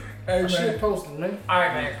Hey, shit posted, man.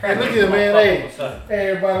 Alright, man. Hey, look at it, man. Hey,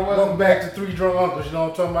 everybody, welcome back to Three Drunk Uncles. You know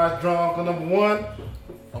what I'm talking about? Drunk Uncle number 1.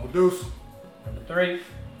 Uncle Deuce. Number 3.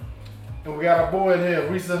 And we got our boy in here,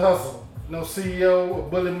 Recent Hustle. You know, CEO of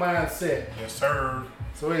Bullet Mindset. Yes, sir.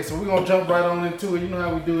 So, hey, we're going to jump right on into it. You know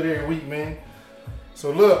how we do it every week, man.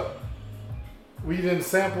 So, look. We didn't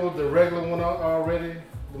sample the regular one already,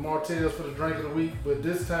 the Martell's for the drink of the week. But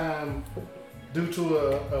this time, due to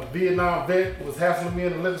a Vietnam vet was hassling me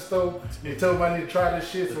in the liquor store, he told me I need to try this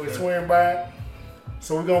shit, so he's swearing by it.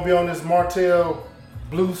 So we're gonna be on this Martell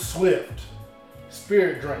Blue Swift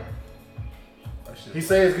spirit drink. He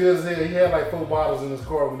said it's good as hell. He had like 4 bottles in his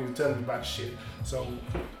car when he was telling me about the shit. So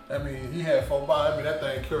I mean, he had 4 bottles. I mean, that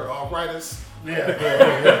thing cured arthritis.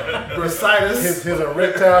 yeah. Bursitis. His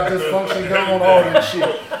erectile dysfunction gone, all that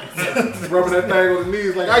shit. Rubbing that thing on the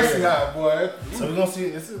knees like icy hot, boy. So we're gonna see.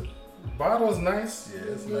 The bottle's nice.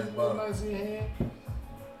 Yeah, it's a nice bottle. Nice in your hand.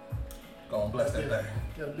 Go on, bless that thing.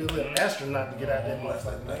 Gotta be a little astronaut to get out that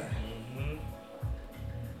motherfucker, man.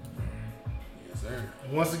 Yes, sir.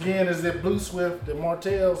 Once again, is that Blue Swift, the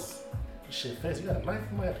Martell's. This shit fancy. You got a knife?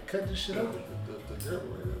 You might have to cut this shit open. The girl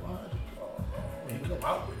with it. You come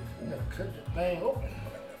out with it. You gotta cut the thing open.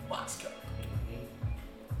 Box cut.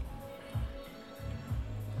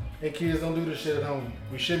 Hey kids, don't do this shit at home.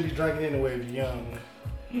 We shouldn't be drinking anyway if you're young.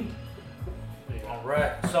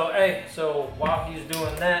 Alright. So while he's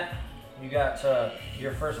doing that, you got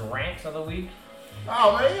your first rants of the week.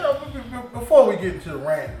 Oh man, you know, before we get into the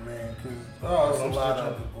rant, man, because it's a lot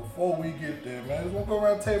of it. Before we get there, man, just want to go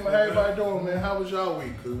around and tell me how everybody doing, man. How was y'all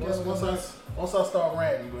week? Because once I start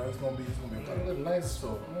ranting, bro, it's gonna be fun. Nice.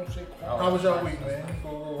 So, how was y'all week, man?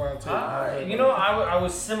 Go around and tell me. You know, I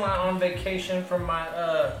was semi on vacation from my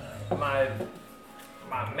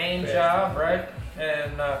my main job, right?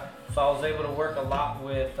 And so I was able to work a lot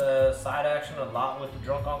with side action, a lot with the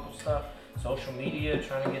Drunk Uncle stuff, social media,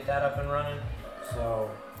 trying to get that up and running.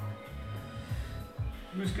 So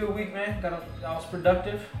it was a good week, man. I was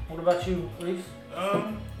productive. What about you, Reese?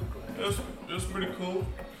 It was pretty cool.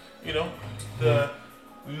 You know, the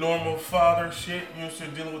normal father shit. You know,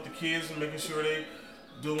 dealing with the kids and making sure they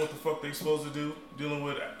doing what the fuck they supposed to do. Dealing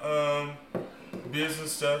with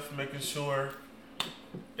business stuff, making sure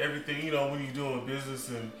everything. You know, when you're doing business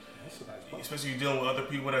and especially you're dealing with other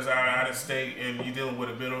people that's out of state and you're dealing with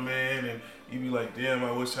a middleman and you be like, damn,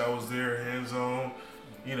 I wish I was there, hands on.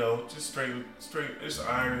 You know, just straight, just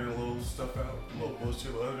ironing a little stuff out, a little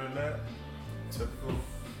bullshit. But other than that, typical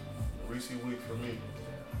recent week for me.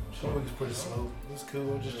 Sure, week's pretty slow. It's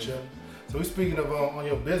cool. I'm just chilling. So we speaking of on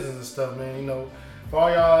your business and stuff, man. You know, for all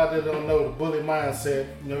y'all out there that don't know the Bullet Mindset,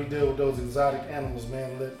 you know, we deal with those exotic animals,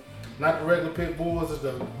 man. Not the regular pit bulls, it's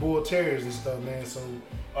the bull terriers and stuff, man. So.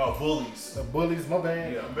 Oh, bullies. Bullies, my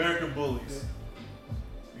bad. Yeah, American bullies.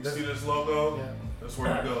 You see this logo? Yeah. That's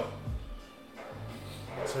where you go.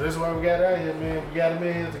 So this is why we got out here, man. We got them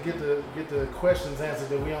in to get the questions answered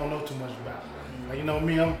that we don't know too much about. Like, you know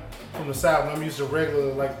me, I'm from the South. I'm used to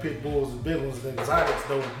regular like pit bulls and big ones, the exotics,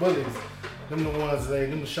 those bullies. Them the ones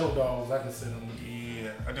them the show dogs. I consider them.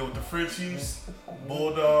 Yeah, I deal with the Frenchies,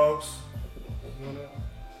 bulldogs,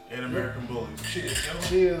 and American bullies.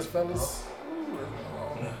 Cheers, fellas.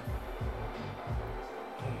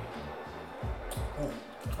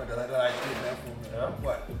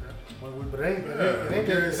 What? But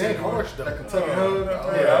it ain't harsh though. That Kentucky hug?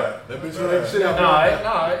 Yeah. That bitch hug shit out.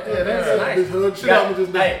 That's That nice. bitch hug shit out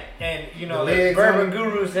just now. Hey, and you know, the Bourbon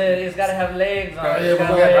Guru said it's got to have legs on it. Yeah, but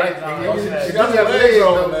she got some legs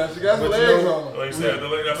on it, man. She got some legs on it. Like you said,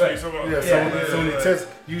 that's what you're talking about. Yeah, so when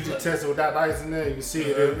you usually test it without ice in there, you can see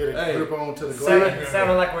it'll grip on to the glass.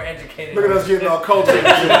 Sounding like we're educated. Look at us getting all cultured.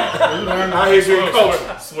 I hear getting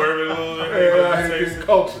cultured. Swerving a little bit. I hear getting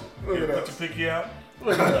cultured. Look at Put us. your pinky out.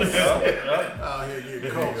 Look at us. Out here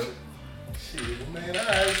getting cultured. Shit, man. All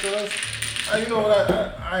right, so you know what? I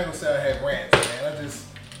ain't gonna say I had rants, man. I just,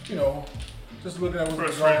 you know, just looking at what's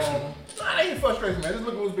been going on. Nah, ain't frustration, man. Just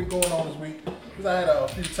looking at what's been going on this week. Because I had a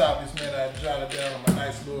few topics, man, I jotted down on my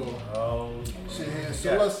nice little shit here.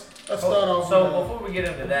 So let's start off. So before we get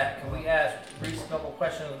into that, can we ask Reese a couple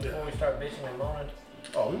questions before we start bitching and moaning?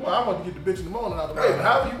 Oh, I want to get the bitch in the morning out of the way.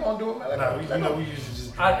 How you want to do it, man? We usually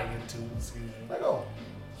just drag into it. Let go.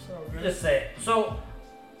 Just say it. So,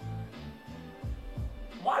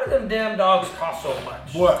 why do them damn dogs cost so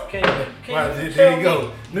much? What? There you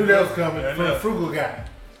go. Knew that was coming from the frugal guy.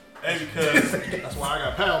 Hey, because that's why I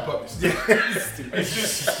got pound puppies. It's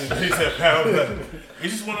just he said pound puppies.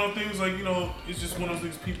 It's just one of those things, like, you know, it's just one of those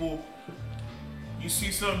things people, you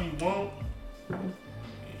see something you want, you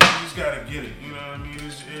just gotta get it, you know what I mean?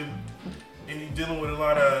 And you're dealing with a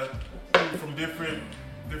lot of people from different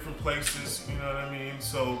different places. You know what I mean?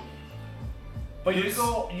 So. But you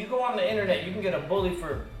go on the internet, you can get a bully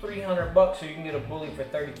for $300, or you can get a bully for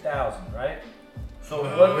 $30,000, right? So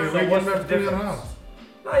what's the difference?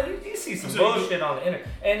 No, you see some bullshit on the internet,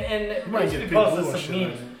 and you be posting some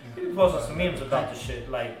memes. You be posting some memes about the shit,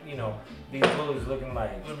 like these bullies looking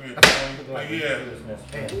like ridiculousness.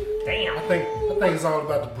 Damn. I think it's all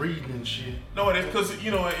about the breeding and shit. No, it is because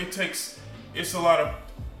it's a lot of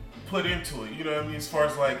put into it. You know what I mean? As far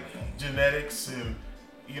as like genetics and.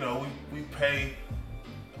 We pay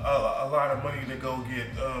a lot of money to go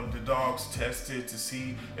get the dogs tested to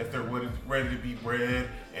see if they're ready to be bred,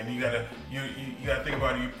 and you gotta think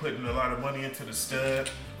about it. You're putting a lot of money into the stud.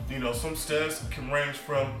 Some studs can range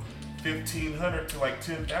from $1,500 to like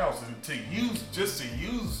 $10,000 to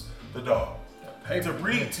use the dog, to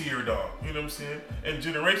breed to your dog. You know what I'm saying? And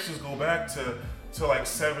generations go back to like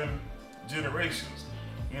 7 generations.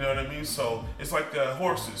 You know what I mean? So it's like the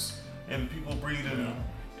horses and people breeding.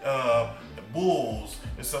 Bulls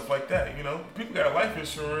and stuff like that. People got life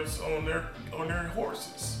insurance on their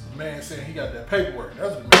horses. Man saying he got that paperwork.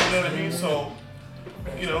 That's what you know what I mean. So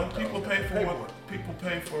people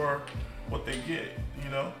pay for what they get.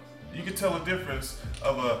 You can tell a difference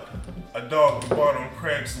of a dog you bought on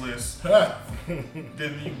Craigslist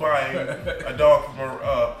than you buying a dog from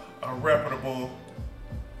a reputable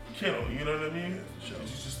kennel. You know what I mean? Did you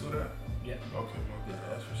just do that? Yeah. Okay, my bad.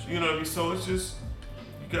 That's for sure. You know what I mean? So it's just.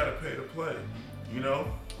 You gotta pay to play,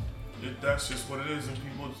 that's just what it is, and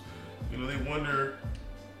people, they wonder.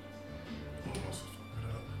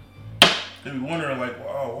 They be wondering like,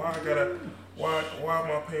 wow, why am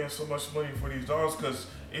I paying so much money for these dogs? Because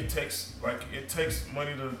it takes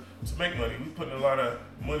money to make money. We putting a lot of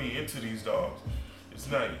money into these dogs. It's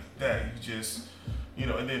not that you just,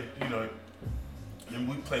 and then and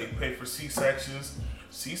we pay for C-sections.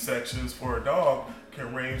 C-sections for a dog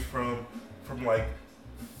can range from like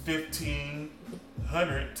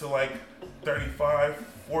 $1,500 to like $3,500,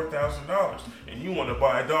 $4,000, and you want to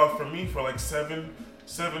buy a dog from me for like $700,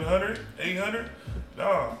 $800?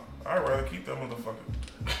 Nah, I'd rather keep that motherfucker.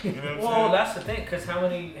 You know what I'm saying? That's the thing, because how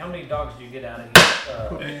many dogs do you get out of each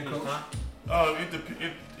time?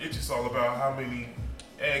 It's just all about how many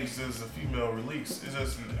eggs does a female release. It's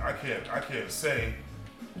just I can't say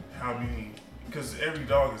how many. Because every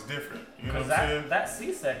dog is different. You know what I'm saying? That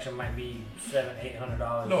C-section might be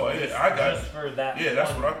 $700-800. No, I got just for that. Yeah,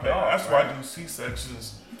 that's what I pay. Dog, that's why I do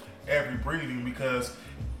C-sections every breeding, because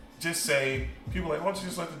just say people are like, why don't you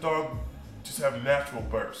just let the dog just have a natural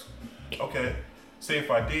birth? Okay, say if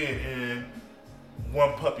I did and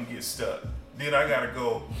one puppy gets stuck, then I gotta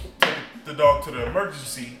go take the dog to the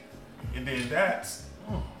emergency, and then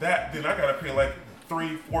then I gotta pay like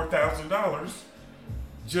 $3,000-4,000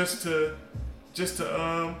 just to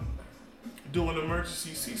do an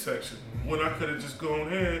emergency C-section, when I could have just gone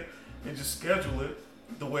ahead and just schedule it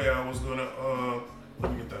the way I was gonna.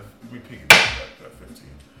 Let me piggyback that 15.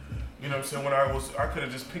 You know what I'm saying? When I could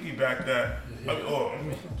have just piggybacked that. Yeah. Get on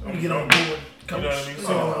board. You know what I mean?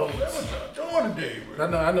 So that's what y'all doing today, bro.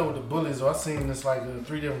 I know with the bullies. I've seen this like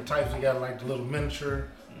 3 different types. They got like the little miniature,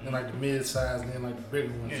 and like the mid-size, and then like the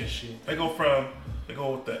bigger ones and shit. They go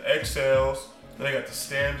with the XLs. Then they got the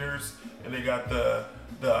standards, and they got the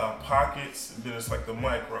pockets, and then it's like the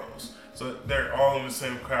micros. So they're all in the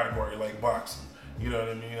same category, like boxing. You know what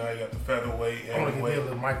I mean? I got the featherweight and I want to get a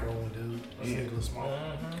little micro one, dude. Let's get a little small.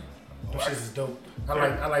 That shit is dope.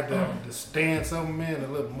 I like the stance of them, man. The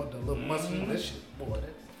little muscle. That shit, boy.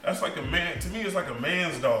 That's like a man. To me, it's like a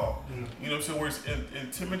man's dog. You know what I'm saying? Where it's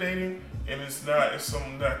intimidating, and it's not. It's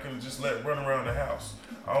something that I can just let run around the house.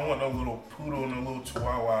 I don't want no little poodle and a little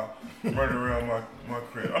chihuahua running around my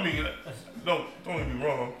crib. I mean, don't get me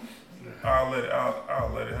wrong. I'll let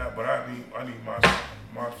it happen, but I need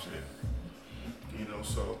my shit.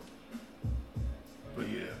 So. But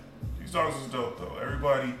yeah, these dogs is dope though.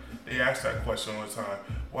 Everybody, they ask that question all the time.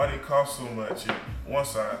 Why they cost so much? And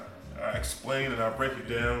once I explain and I break it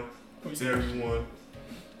down to everyone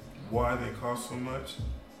why they cost so much,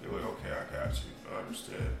 they're like, okay, I got you. I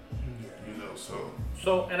understand.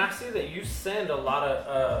 So, and I see that you send a lot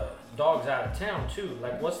of dogs out of town too.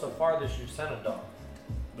 Like, what's the farthest you sent a dog?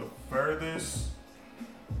 The furthest,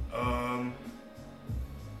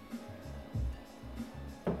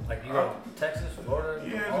 like you go to Texas,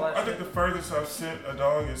 Florida, all that I think the furthest I've sent a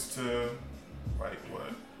dog is to, like,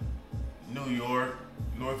 New York,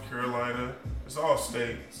 North Carolina. It's all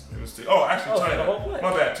states in the state. Oh, actually, China. The whole place.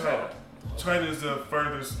 My bad, China. China is the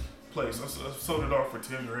furthest place. I sold it off for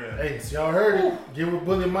 $10,000. Hey, so y'all heard it. Get with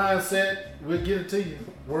Bully Mindset. We'll get it to you.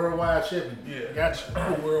 Worldwide shipping. Yeah.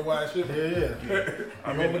 Gotcha. Worldwide shipping. Yeah.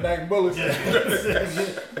 I'm overnight bullets. We'll get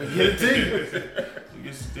it to you. It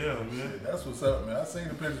gets down, man. That's what's up, man. I seen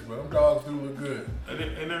the pictures, but them dogs do look good.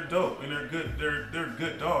 And they're dope, and they're good. They're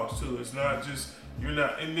good dogs too. It's not just you're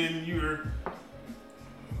not, and then you're.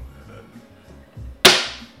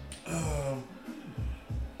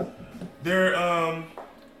 They're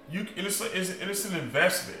you. And it's an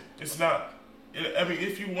investment. It's not. I mean,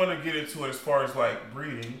 if you want to get into it as far as like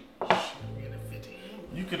breeding,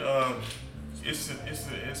 you can. It's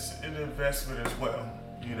an investment as well.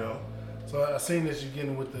 You know. So I seen that you're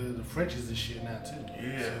getting with the Frenchies and shit now too.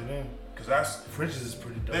 Yeah. So, Because Frenchies is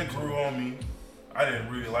pretty dope. They grew on me. I didn't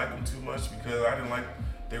really like them too much because I didn't like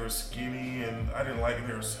they were skinny and I didn't like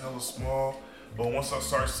they were hella small. But once I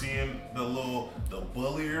started seeing the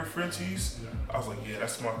bullier Frenchies, I was like, yeah,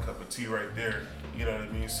 that's my cup of tea right there. You know what I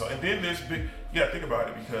mean? So and then there's big. You gotta think about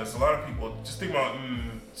it because a lot of people just think about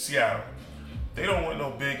Seattle. They don't want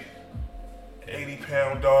no big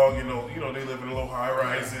 80-pound dog. You know they live in little high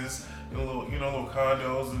rises. Little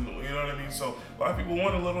condos, and you know what I mean. So a lot of people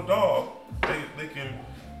want a little dog. They can,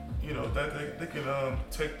 they can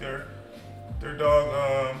take their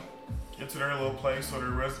dog into their little place or their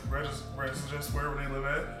residence wherever they live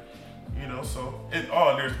at. So and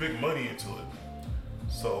there's big money into it.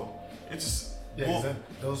 So it's just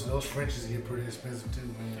those Frenchies get pretty expensive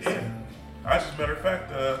too, man. Yeah. Matter of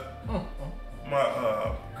fact,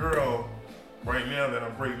 my girl right now that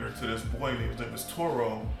I'm bringing her to this boy named his name is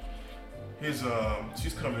Toro. She's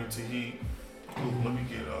coming into heat. Ooh, let me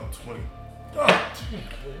get 20.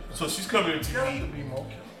 So she's coming into heat,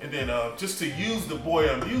 and then just to use the boy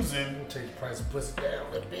I'm using. We'll take the price of pussy down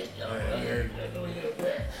a little bit.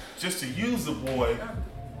 Just to use the boy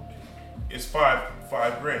is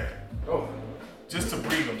 $5,000. Oh. Just to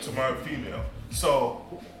breed him to my female. So,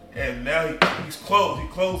 and now he's closed. He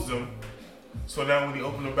closed them. So now when he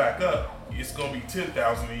opened them back up, it's gonna be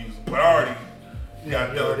 $10,000 to use. But I already.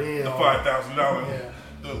 Yeah, the $5,000,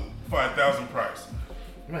 the $5,000 price.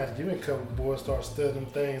 You might have to give me a couple of boys start studying them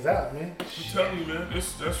things out, man. I'm telling you, man,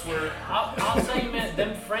 that's where. I'll tell you, man,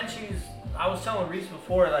 them Frenchies. I was telling Reese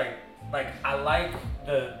before, like I like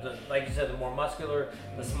the like you said, the more muscular,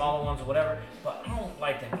 the smaller ones or whatever. But I don't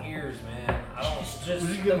like them ears, man. I don't just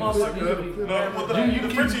the motherfuckers. The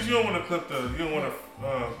Frenchies, you don't want to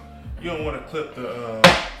clip the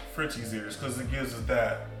Frenchies ears because it gives us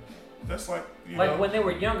that. That's like, when they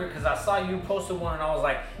were younger, because I saw you posted one and I was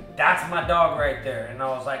like, that's my dog right there. And I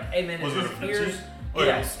was like, hey man, if his ears,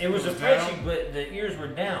 it was a Frenchie, but the ears were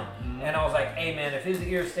down. Mm-hmm. And I was like, hey man, if his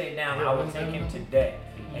ears stayed down, I would take him today.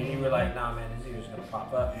 Mm-hmm. And you were like, nah man, his ears gonna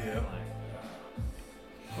pop up. Yeah.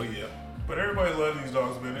 But everybody loves these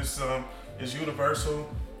dogs, man. It's universal.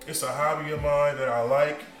 It's a hobby of mine that I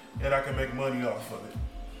like, and I can make money off of it.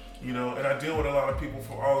 And I deal with a lot of people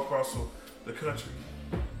from all across the country.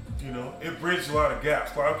 It bridged a lot of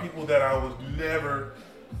gaps. A lot of people that I would never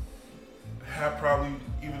have probably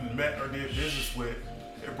even met or did business with,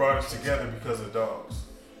 it brought us together because of dogs.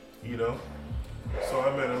 So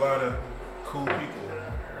I met a lot of cool people.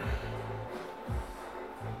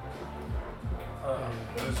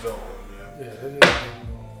 It's dope, man. Yeah, it is.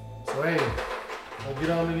 So hey, I'll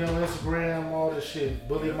get on your Instagram, all this shit.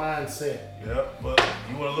 Bully Mindset. Yep, but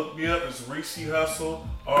you want to look me up, it's Reese Hustle,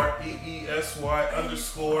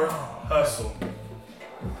 REESY_Hustle.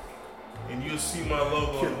 And you'll see my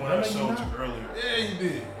logo when I showed you earlier. Yeah, you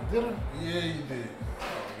did. Did I? Yeah, you did.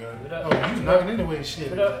 Oh, you was knocking anyway,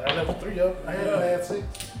 shit. I left 3 up. I had 6.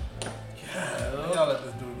 Y'all let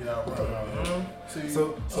this dude get out right. See,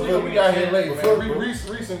 so look, we got here late, man.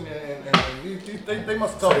 Reese and they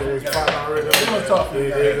must talk. They must talk.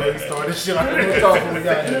 They started this shit. They must talk when we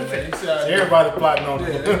got here, man. Everybody plotting on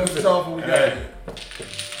it. They must talk when we got here.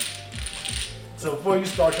 So before you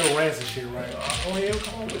start your rants and shit, right? Go ahead,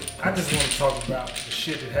 come on with it. I just want to talk about the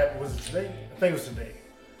shit that happened. Was it today? I think it was today.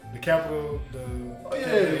 The Capitol,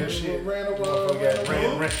 shit. Ran over.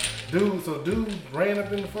 Dude ran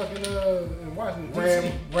up in the fucking in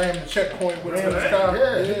Washington. Ran the checkpoint with his car.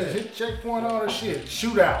 Hit checkpoint, all that shit.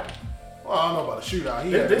 Shootout. Well, I don't know about a shootout.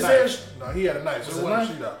 He had a knife. No, he had a knife, so it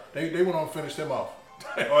wasn't a shootout. They went on to finish him off.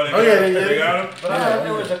 They got him? But I heard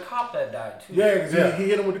there was a cop that died too. Yeah, because he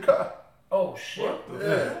hit him with the car. Oh shit.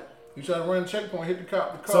 Yeah. He tried to run the checkpoint, hit the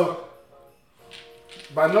cop. So,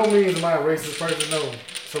 by no means am I a racist person, no.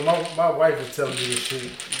 So my wife was telling me this shit,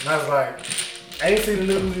 and I was like, I ain't seen the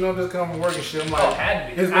news, just come from work and shit. I'm like,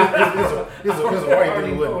 it's a white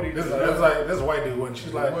dude, wasn't it? This is a white dude, wasn't it?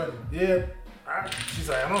 She's like, yeah, She's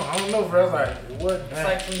like, I don't know, bro. I was like, what? It's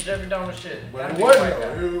like some Jeffrey Dahmer shit. But Gotta it be wasn't. like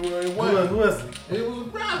that. It wasn't. Who was it? It was a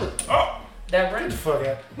brother. Oh, That Get ran. the fuck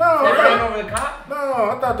out. No, That ran I over the cop.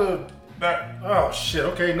 thought the. that. Oh shit.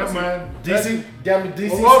 Okay, never mind. That's DC got me. DC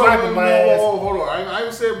Hold sniping my ass. on. I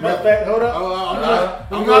ain't say Matter of brother. fact, hold up.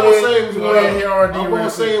 I'm not gonna say it was a brother. brother. I'm gonna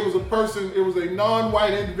say it was a person. It was a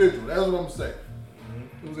non-white individual. That's what I'm gonna say.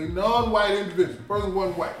 It was a non-white individual. The person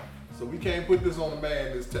wasn't white, so we can't put this on the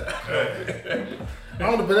man this time. I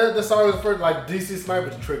don't know, but that's always the first. Like DC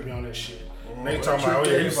snipers tricked me on that shit. They talking about, oh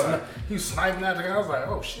yeah, he was sniping at the guy. I was like,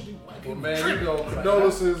 oh shit, he white people. Well, man, tripping.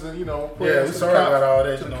 condolences and Yeah, prayers we to sorry the cops, about all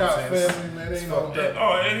that. to You the know what cop I'm saying? family, man. They It's ain't no fucked up.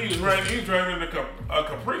 Oh, and he was driving a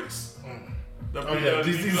Caprice. Oh yeah,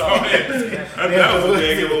 DC That was a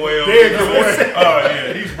dead giveaway. Oh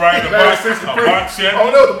yeah, he's riding a box check. Oh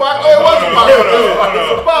no, the box. Oh, it was a box. It was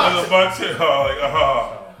a box. It was a box check.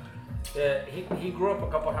 Yeah, he grew up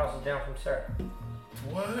a couple houses down from Sarah.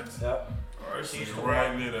 What? Yep. Oh, she's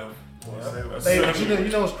riding it up. Hey, but you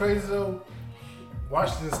know what's crazy though?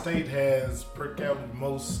 Washington State has per capita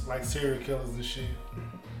most like serial killers and shit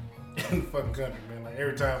in the fucking country, man. Like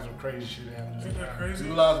every time some crazy shit happens. Isn't that You crazy?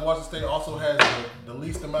 realize Washington State also has the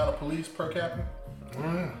least amount of police per capita?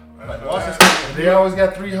 Mm. Like Washington State. They always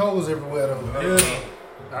got 3 hoes everywhere though. Yeah.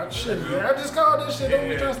 Shit, man. I just called this shit. Don't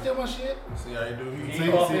be trying to steal my shit. See how you do. See, there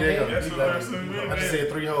you go. That's what I'm saying. I just said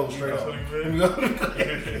 3 hoes straight That's up. what he Let me meant.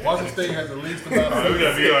 go. Washington State has the least amount of We police.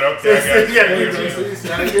 gotta be on. Okay, I got you. See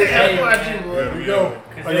how you get. There we go.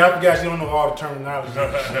 Oh, y'all forgot you don't know all the terminology.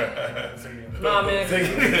 Nah, man.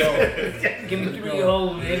 Give me 3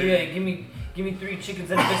 hoes. Anyway, give me 3 chickens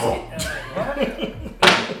and a biscuit.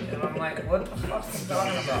 And I'm like, what? And I'm like, what the fuck are you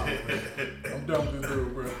talking about? I'm done with this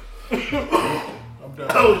dude, bro. I'm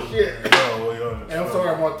done. Oh shit. Oh, Hey, I'm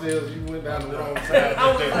sorry, Martez. You went down the wrong side.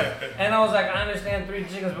 I was like, I understand 3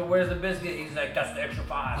 chickens, but where's the biscuit? He's like, that's the extra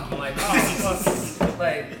 5. I'm like, oh, fuck.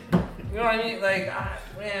 Like, you know what I mean? Like,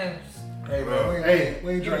 man. Hey, man,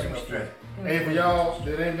 we ain't drinking up there. Hey, for y'all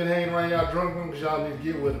that ain't been hanging around y'all drunk rooms, y'all need to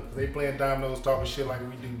get with them. They playing dominoes, talking shit like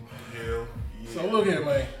we do. Yeah. So look here,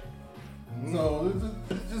 man. So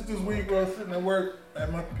just this week, bro, sitting at work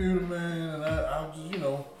at my computer, man, and I was just,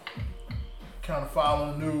 kind of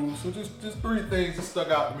following the news. So just 3 things that stuck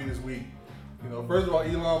out to me this week. First of all,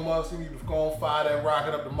 Elon Musk, he need to go and fire that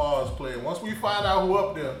rocket up to Mars player. Once we find out who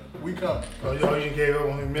up there, we coming. Oh, you gave up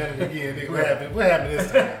on him again, nigga. What happened? What happened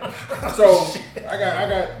this time? So I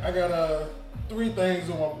got 3 things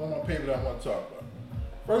on my paper that I want to talk about.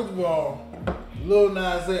 First of all, Lil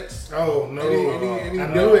Nas X. Oh no! I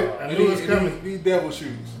knew it. I knew it was coming. These devil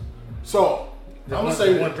shoes. So I'm gonna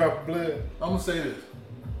say one this. drop of blood. I'm gonna say this.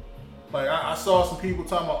 Like I saw some people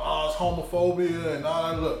talking about it's homophobia and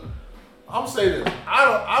all that. Look, I'm gonna say this.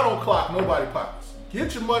 I don't clock nobody pockets.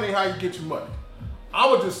 Get your money how you get your money. I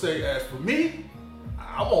would just say, as for me,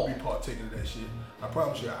 I won't be partaking of that shit. I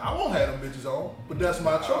promise you, I won't have them bitches on. But that's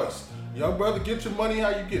my choice. Young brother, get your money how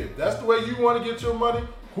you get it. If that's the way you want to get your money,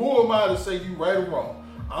 who am I to say you right or wrong?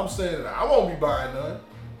 I'm saying that I won't be buying none.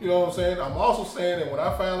 You know what I'm saying? I'm also saying that when I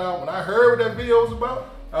heard what that video was about,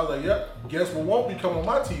 I was like, yep, guess what won't be coming on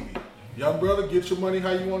my TV? Young brother, get your money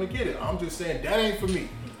how you want to get it. I'm just saying that ain't for me.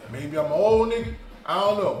 Maybe I'm an old nigga. I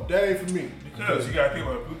don't know. That ain't for me. Because you got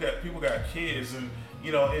people got kids, and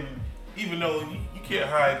and even though you can't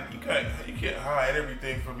hide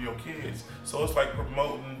everything from your kids. So it's like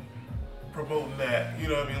promoting that. You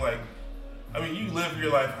know what I mean? Like, you live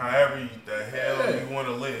your life however the hell you want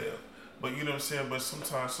to live. But you know what I'm saying? But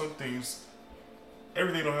sometimes some things,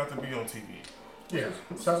 everything don't have to be on TV. Yeah.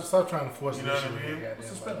 Stop trying to force You know what I mean?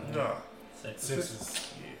 No.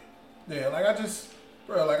 Sixes. Yeah, like I just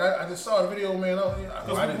saw the video, man.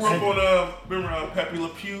 Because we grew up on, remember Pepe Le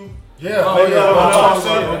Pew? Yeah. We grew up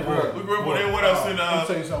on there. What else? Let me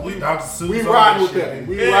tell you something. Dr. Seuss, We ride with Pepe.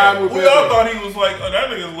 We ride with Pepe. We all thought he was like, that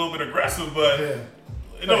nigga's a little bit aggressive, but it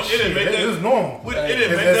didn't make that. It was normal. It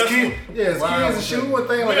didn't make that. As kids and shit, we would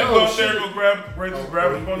think like, go oh up there shit. and go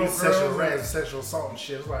grab him on no girls. Sexual assault and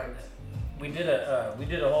shit. It's like We did a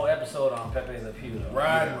whole episode on Pepe Le Pew.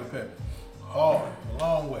 Riding with Pepe. Hard, a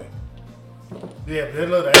long way. yeah, but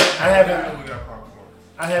look, I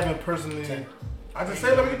haven't personally. I just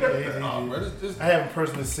say let me get Yeah, that. I haven't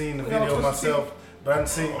personally seen the We don't video supposed to myself, but I've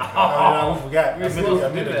seen. I forgot. I meant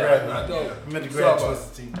to grab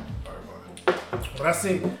Twisted Tea. But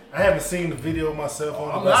I haven't seen the video myself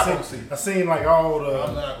on I'm it. not gonna see. I seen like all the.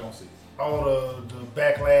 I'm not gonna see. All the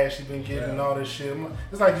backlash you've been getting and all this shit.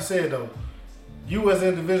 It's like you said though, you as an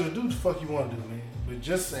individual do the fuck you want to do, man. But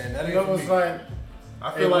just saying that it's like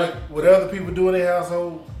I feel like what other people do in their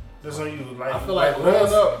household, that's on you. Like I feel like with growing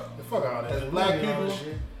us, up fuck all that. as black all people, that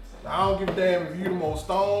shit. I don't give a damn if you the most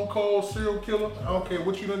stone cold serial killer. I don't care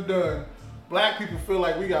what you done. Black people feel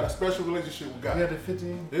like we got a special relationship with God. You got the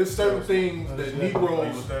 15? There's certain things that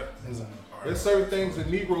Negroes, there's certain things that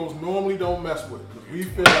Negroes normally don't mess with. Because we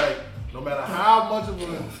feel like no matter how much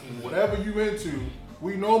of whatever you into,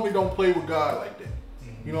 we normally don't play with God like that.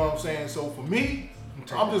 You know what I'm saying? So for me,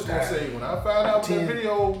 I'm just gonna say when I found out that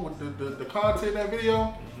video with the content in that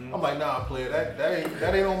video, I'm like, nah, player,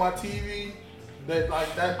 that ain't on my TV. That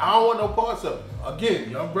I don't want no parts of it. Again,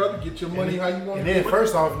 young brother, get your money how you want. And then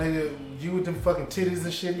first off, nigga, you with them fucking titties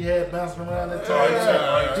and shit you had bouncing around that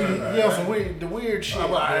time. You know some weird shit.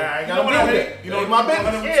 I gotta do that. You know my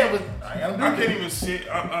business. Yeah, but I can't even sit.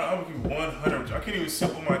 I'm gonna be 100. I can't even sit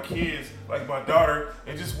with my kids, like my daughter,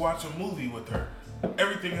 and just watch a movie with her.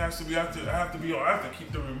 Everything has to be. I have to be on. I have to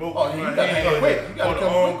keep the remote in my hand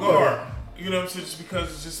on guard. You know what I'm saying? Just because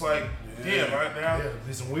it's just like, damn, right now. Yeah,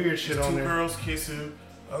 there's some weird shit on there. 2 girls kissing.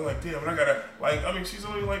 I'm like, damn, and I gotta, like, I mean, she's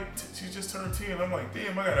only like, she just turned 10. I'm like,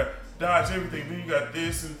 damn, I gotta dodge everything. Then you got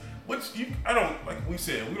this and I don't, like we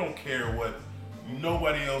said, we don't care what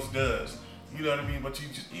nobody else does. You know what I mean? But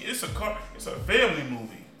it's a family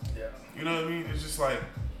movie. Yeah. You know what I mean? It's just like,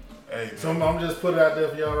 hey. Man. So I'm just putting it out there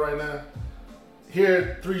for y'all right now.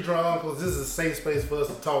 Here, 3 Drunk Uncles, this is a safe space for us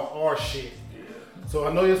to talk our shit. So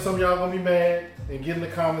I know some of y'all gonna be mad and get in the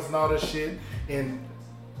comments and all this shit, and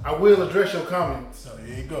I will address your comments. So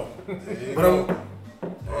there you go.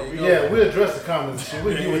 We'll address the comments and shit.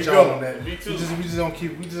 We'll get with y'all on that. Me too. We just gonna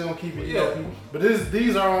keep it. Yeah. But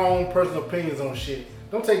these are our own personal opinions on shit.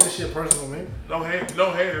 Don't take this shit personal, man. No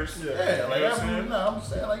haters. Yeah, like I'm just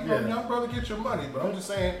saying, like, young brother, get your money, but I'm just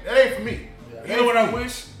saying, it ain't for me. Yeah. You know what I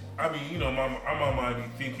wish? I mean, you know, my mind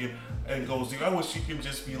be thinking and goes, I wish you can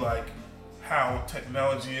just be like how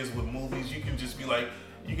technology is with movies. You can just be like,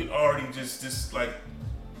 you can already just like,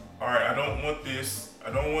 all right, I don't want this,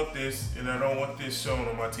 and I don't want this shown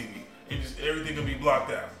on my TV. Everything can be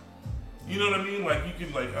blocked out. You know what I mean? Like, you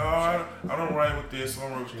can like, I don't ride with this, I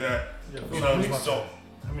don't ride with that. Yeah, you know what I mean? So,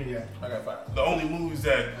 I got 5. The only movies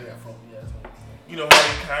that, I got 4. you know,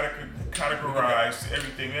 how they categorize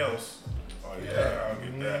everything else. Oh yeah, I'll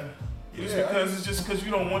get that. It's just because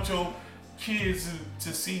you don't want your kids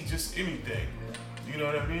to see just anything. You know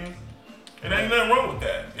what I mean? And ain't nothing wrong with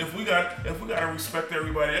that. If we gotta respect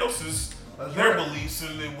everybody else's beliefs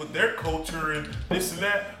and with their culture and this and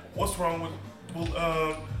that, what's wrong with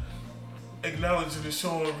acknowledging and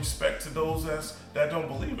showing respect to those that don't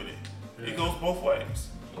believe in it? It goes both ways.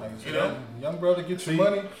 You know, young brother, get your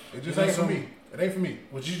money. It just ain't for me. It ain't for me.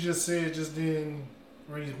 What you just said just then,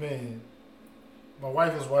 Reese, man. My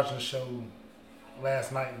wife was watching a show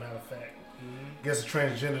last night, matter of fact. Guess a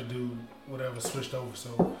transgender dude, whatever, switched over.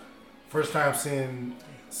 So, first time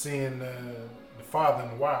seeing the father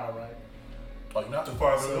in a while, right? Oh, you're not the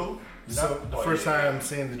father who? So the first time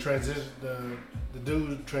seeing the transition, the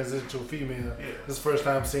dude transition to a female. Yeah. This is the first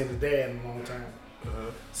time seeing the dad in a long time.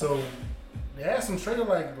 So they asked him straight up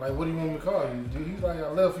like, what do you want me to call you? Dude, he's like, I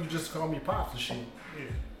love for you just to call me Pops and shit. Yeah.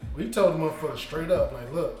 We told the motherfucker straight up,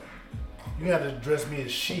 like, look, you got to address me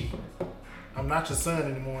as she. I'm not your son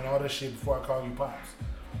anymore and all that shit before I call you Pops.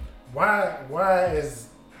 Why is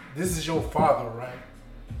this is your father, right?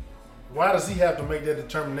 Why does he have to make that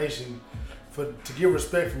determination to get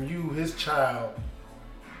respect from you, his child,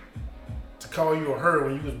 to call you or her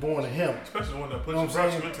when you was born to him? Especially one that puts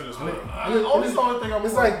you into this world.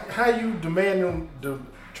 It's like how you demand him to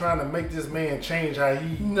trying to make this man change how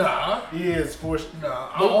he is for.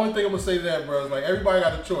 The only thing I'm gonna say to that, bro, is like everybody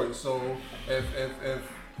got a choice. So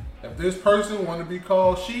if this person want to be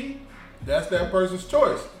called she, that's that person's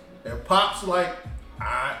choice. If Pop's like,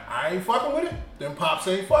 I ain't fucking with it, then Pops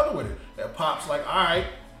ain't fucking with it. If Pop's like, all right,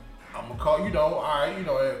 I'm gonna call, all right,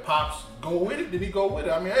 if Pops go with it, then he go with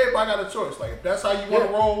it. I mean, everybody got a choice. Like, if that's how you want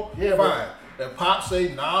to roll, fine. If Pops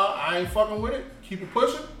say, nah, I ain't fucking with it, keep it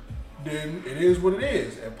pushing, then it is what it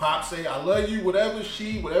is. If Pops say, I love you, whatever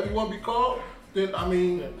you want to be called, then, I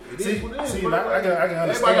mean, it is what it is. See, I can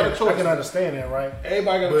understand. I can understand that, right?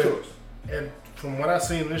 Everybody got a choice. And from what I've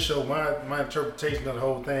seen in this show, my interpretation of the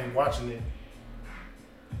whole thing, watching it,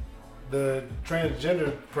 the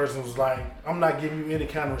transgender person was like, I'm not giving you any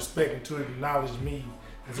kind of respect until you acknowledge me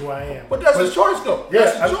as who I am. But that's his choice, though.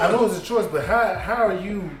 Yeah, I know it's a choice, but how are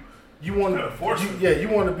you want to, you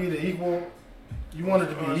want to be the equal, you want it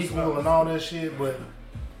to be equal and all that shit, but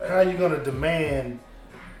how are you going to demand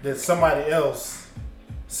that somebody else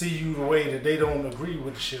see you the way that they don't agree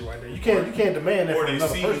with the shit right there. You can't demand that Or from they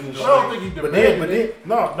another see person. you I don't think he demanded it.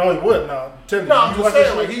 No, he wouldn't. No, tell me. No, I'm you just watch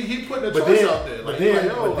saying, that like, shit? he put the But choice then, out there. but Like, then,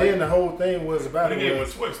 like, yo, but then the whole thing was about They it. gave him a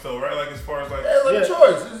Was, choice though, right? Like as far as like, yeah, like Yeah. a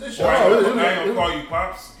choice. It's your I choice. ain't gonna call you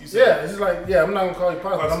pops. You said, yeah, it's like, yeah, I'm not gonna call you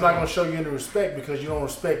pops, but I'm not gonna show you any respect because you don't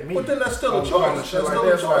respect me. But then that's still a I'm choice. calling That's shit still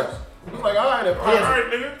like a that. choice. It's like, all right, if all right,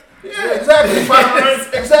 nigga. yeah, exactly.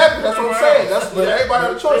 Exactly. That's what I'm saying. That's everybody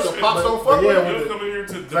have a choice. If pops don't fuck yeah, with You it. don't come in here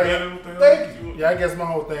to Like, demand what the hell thank you. Yeah, I guess my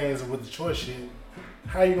whole thing is with the choice shit.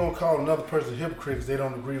 How you gonna call another person a hypocrite if they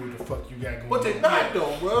don't agree with the fuck you got going? But they on? not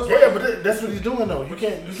though, bro. It's Yeah, like, but that's what he's doing though. You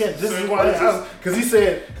can't. This is Same why. places.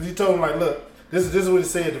 Because he told him like, look, this is what he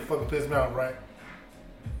said to fucking piss me off, right?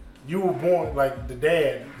 You were born like the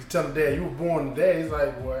dad. He's telling the dad you were born the dad. He's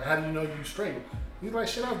like, well, how do you know you straight? He's like,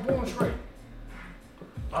 shit, I was born straight.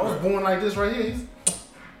 I was born like this right here.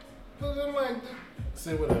 I'm like,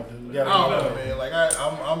 say whatever. Dude. You I gotta don't know, man. Like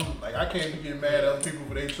I'm like I can't even get mad at other people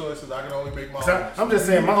for their choices. I can only make my own. I'm just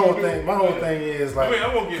saying, my whole thing is like. I mean,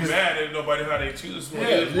 I won't get mad at nobody how they choose.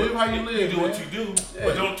 Yeah, live how you live, You do man. what you do, Yeah.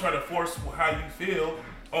 but don't try to force how you feel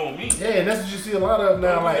on me. Yeah, and that's what you see a lot of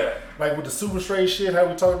now, Don't do like with the super straight shit, how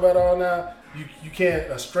we talk about it all now. You can't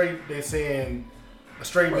they saying a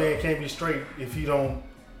straight man can't be straight if he don't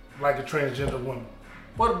like a transgender woman.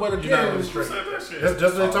 But You're not again, really straight. Who said that shit? That's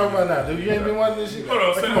just what they talking about now, dude. You ain't been watching this shit. Hold on,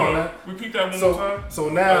 Like, say come hold on on. now. Repeat that one So more time. so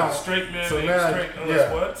now A straight man so ain't now straight unless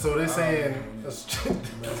yeah. what? So they saying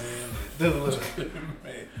dude, look.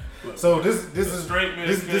 man, So this A is straight man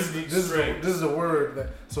this can't be this straight. is a word that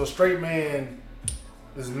so a straight man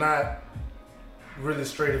is not really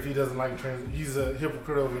straight if he doesn't like trans. He's a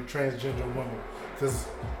hypocrite of a transgender woman because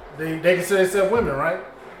they consider themselves women, right?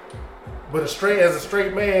 But as a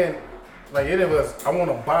straight man, like any of us, I want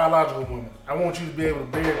a biological woman. I want you to be able to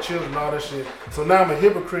bear children and all that shit. So now I'm a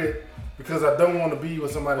hypocrite because I don't want to be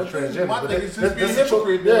with somebody transgender. my But thing is just be a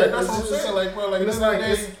hypocrite. yeah, Like, that's what I'm saying. Like, bro, like it's this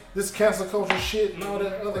like this cancel culture shit and all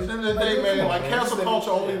that other. At the end of the day, man, like cancel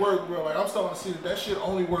culture only work, bro. Like I'm starting to see that shit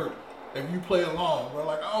only work if you play along, bro.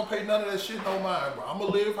 Like I don't pay none of that shit no mind, bro. I'ma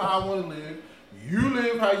live how I want to live. You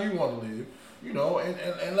live how you want to live. You know,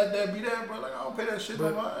 and let that be that, bro. Like I don't pay that shit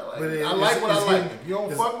no mind. Like I like what I like. If you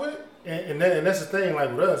don't fuck with it. And that's the thing, like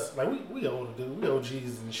with us, like we older dude, we OGs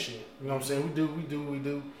and shit. You know what I'm saying? We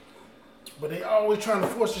do. But they always trying to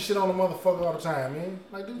force the shit on the motherfucker all the time, man.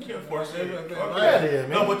 Like, dude, You can't force it. Get out of here, man.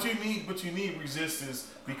 No, but you need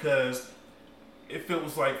resistance because if it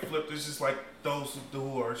was like flipped, it's just like those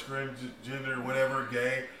who are transgender, whatever,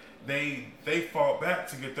 gay, they fought back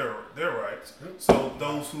to get their rights. So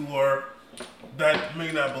those who are that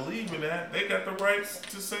may not believe in that, they got the rights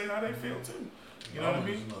to say how they feel too. You know what I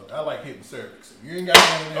mean? Look, I like hitting cervix. You ain't got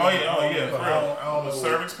no. Oh yeah, for real. I don't know. The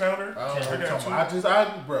cervix pounder. I don't know. I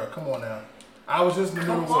got you. Bro, come on now. I was just in the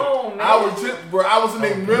middle Come on, of. man. I was in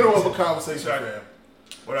the middle of a conversation, fam.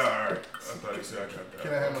 What? All right. I thought you said I got that.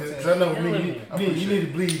 Can I have my Because ten? I know me, you need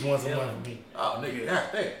to bleed once a month for me. Oh, nigga,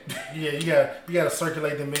 goddamn. Yeah, you gotta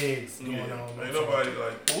circulate them eggs going Yeah, on. ain't nobody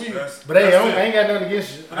like. That's, But hey, that's I it. ain't got nothing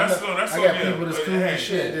against you. That's I got people that's cool and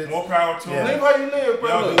shit. that's- More power to Yeah. them. Live how you live, bro.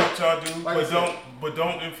 Y'all do Look, what y'all do, Like I said. but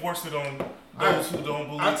don't enforce it on those who don't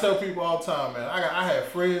believe. I tell people all the time, man. I have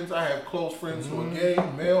friends. I have close friends who are gay,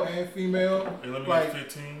 male and female. Hey, let me Like,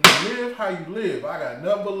 get 15. live how you live. I got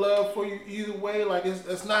nothing but love for you either way. Like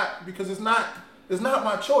it's not because it's not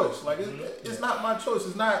my choice. Like it's not my choice.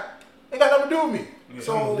 It's not. Ain't got nothing to do with me. Yeah.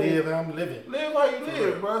 So I'm living. live how you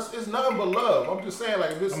live, bro. It's nothing but love. I'm just saying,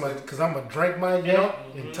 like this. Because I'm going to drink my yak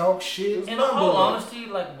and talk shit. In all honesty,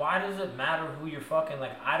 like, why does it matter who you're fucking?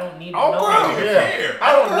 Like, I don't need to Oh, know. bro. I don't even Yeah. care.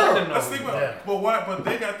 I don't need know. to know. I sleep Yeah. But why? But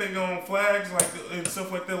they got their own flags like and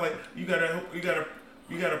stuff like that. Like you gotta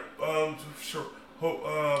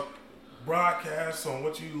broadcast on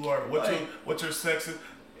what you are, what your sex is.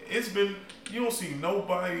 It's been you don't see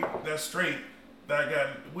nobody that's straight that got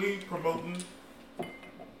we promoting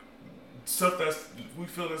stuff that's we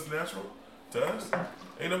feel that's natural to us.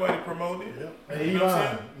 Ain't nobody promoting it. Hey, You know what I'm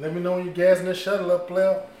Elon, let me know when you gassing that shuttle up,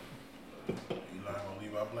 player. Elon gonna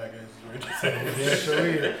leave our black asses right Yeah, sure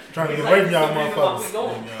is. Trying to get away from y'all motherfuckers.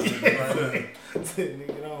 Going.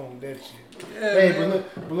 Nigga, on that shit. Yeah, Hey, man.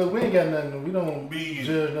 but look, we ain't got nothing. We don't Be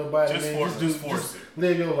judge nobody, just man. force it.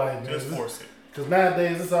 Live your life, man. Just force it. Because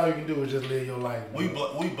nowadays, that's all you can do is just live your life. We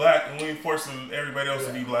man. we black and we ain't forcing everybody else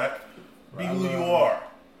to be black. Be who you are.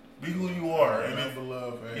 Be who you are. And Nothing but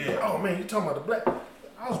love, man. yeah. Oh man, you talking about the black?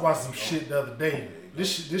 I was watching some shit the other day.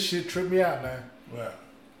 This shit tripped me out, man. Wow.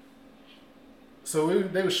 So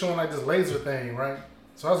they were showing like this laser thing, right?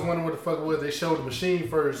 So I was wondering what the fuck it was. They showed the machine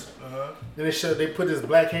first, then they put this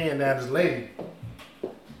black hand down this lady.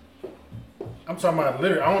 I'm talking about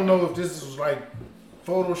literally. I don't know if this was like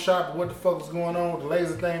Photoshop or what the fuck was going on with the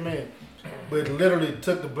laser thing, man. But it literally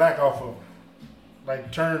took the black off of him.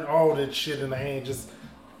 Like turned all that shit in the hand, just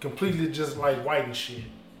completely just like white and shit.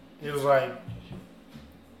 It was like,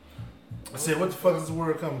 I said, what the fuck is the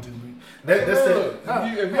word coming to me? That's it.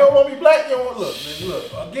 If you don't want me black, you don't want look.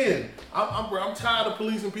 Again, I'm tired of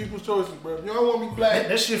policing people's choices, bro. If you don't want me black,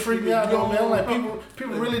 that shit freaked me out though, man. Like people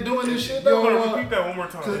really doing this shit I'm though. gonna repeat that one more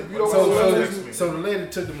time. So the lady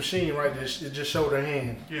took the machine right there. It just showed her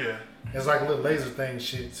hand. Yeah. It's like a little laser thing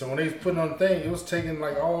shit. So when they was putting on the thing, it was taking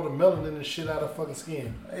like all the melanin and shit out of fucking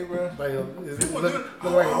skin. Hey, bro. Like it looked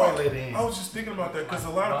like a white lady hand. I was just thinking about that because a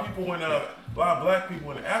lot of people a lot of black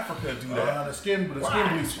people in Africa do that. The skin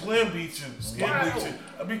bleaching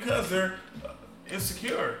because they're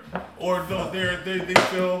insecure or no, they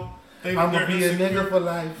feel I'm gonna be a nigga for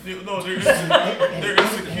life. They're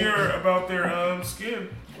insecure about their skin.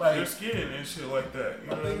 Like, their skin and shit like that. You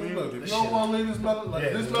know what I mean? Look, if you don't want to live this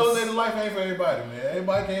melanated life ain't for everybody, man.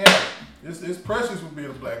 Everybody can't have it. It's precious with being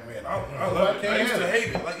a black man. I love it. I used to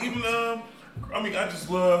hate it. Like even I just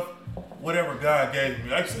love whatever God gave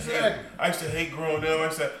me. I used to hate growing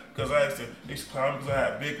up. Because I used to clown because I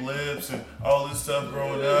had big lips and all this stuff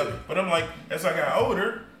growing up. But I'm like, as I got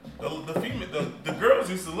older, the girls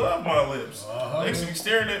used to love my lips. They used to be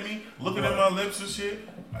staring at me, looking at my lips and shit.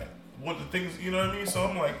 One of the things, you know what I mean? So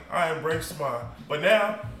I'm like, I embrace mine. But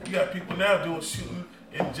now, you got people now shooting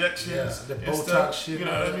injections the and Botox stuff. shit. You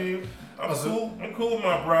know what I mean? I'm cool with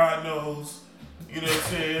my broad nose. You know what I'm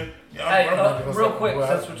saying? Yeah, real quick,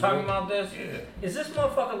 since we're talking about this, is this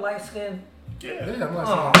motherfucker light skinned? Yeah. I'm like,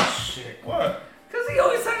 oh, shit. What? Cause he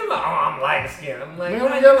always talking about, I'm light skinned. I'm like,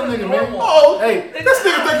 man, yellow nigga, man. Oh, hey, this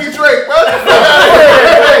nigga think he Drake, bro.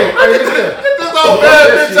 Hey, get this old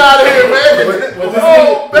bad bitch out of here, man.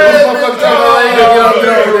 Oh, bad bitch out of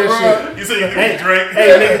here, You say you think he's Drake?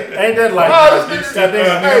 Hey, nigga, ain't that like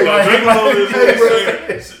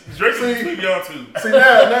Drake is between y'all two. See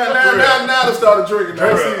now they started drinking.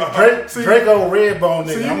 Draco Redbone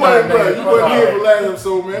nigga. See you wasn't here for last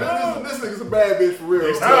episode, man. This nigga's a bad bitch for real.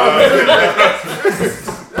 I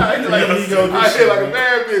feel like a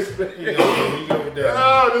bad bitch, man.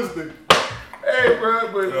 Oh, this nigga. Hey, bro,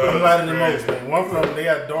 but I'm lighter than most, man. One from them, they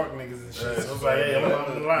got dark niggas and shit. So it's like, hey, I'm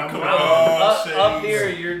up here,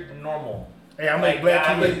 you're normal. Hey, I make black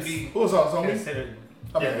kids. Who's on me? Considered.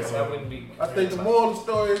 I wouldn't be. I think the moral of the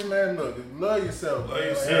story is, man, look, love yourself, bro.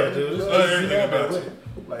 Yeah, dude. Love everything about you.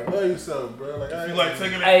 Like, love yourself, bro. Like, if you like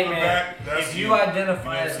taking it hey, from the man, back, that's if you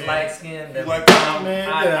identify as light skinned, then like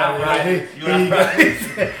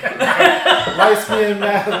light skinned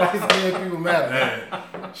people matter.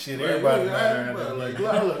 Shit, everybody matter. Like,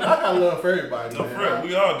 look, I got love for everybody. No, friend,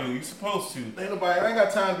 we all do. You supposed to. Ain't nobody. I ain't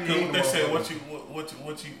got time to be. What they say? What you shit?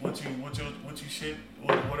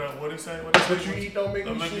 What they say? What you eat don't make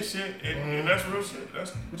me shit. And that's real shit.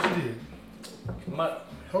 That's what you did.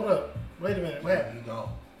 Hold up. Wait a minute. What happened? You gone.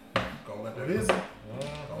 Go let that go. What is it?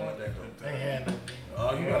 Go let that go. Ain't handle.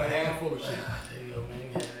 Oh, you got a handful of shit. There you go, man. Yeah,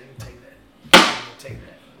 you can take that. Take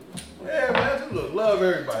that. Yeah, man, just look, love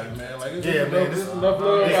everybody, man. Like, it's man, this enough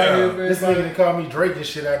love out here, man. This nigga call me Drake and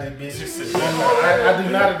shit out of this bitch. I do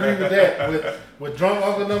not agree with that. What drunk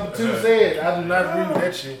Uncle Number 2 said, I do not agree with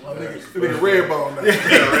that shit. Nigga Redbone now.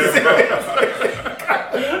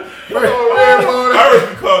 I always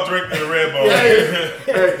be called Drake the Redbone.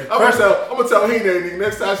 Hey, I'm gonna tell Hina nigga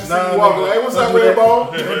next time she see me walking. Hey, what's up, Redbone?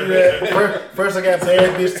 Don't do that. First I got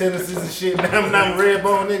bad bitch tendencies and shit. Now I'm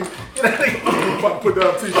Redbone nigga. Get out of here. I'm about to put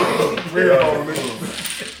down t-shirt. Redbone nigga.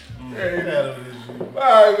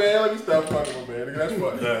 Alright, man, let me stop fucking with man. Nigga, that's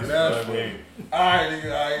funny. That's funny. Alright, nigga.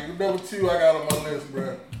 Alright, number 2 I got on my list,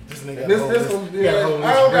 bro. This nigga this one, yeah,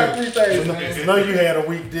 I don't got 3 things, man. No, you had a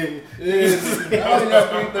week, didn't you? Yeah, I only got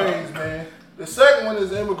 3 things, man. The second one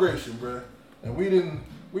is immigration, bro. And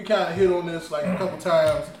we kind of hit on this like a couple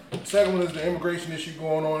times. The second one is the immigration issue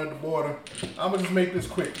going on at the border. I'm gonna just make this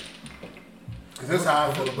quick. Cause that's how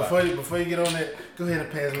I feel about it. Before you get on that, go ahead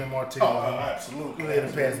and pass me a martini. Oh, absolutely. Go ahead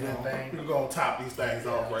and pass me that thing. We're gonna top these things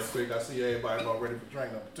off right quick. I see everybody all ready for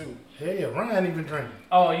drink number 2. Hell yeah, Ryan even drinking.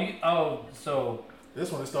 So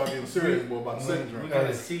this one is starting getting serious, boy, about the second drink. We're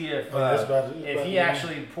gonna see if he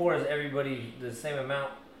actually pours everybody the same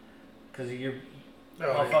amount, because of your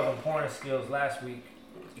motherfucking pouring skills last week.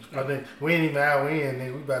 I think we ain't even out in,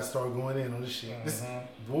 nigga. We about to start going in on this shit. This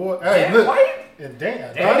boy, hey, look,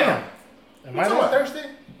 damn. Am I not thirsty?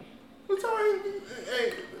 What's all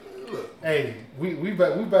hey, look. Hey, we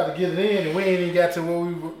about to get it in, and we ain't even got to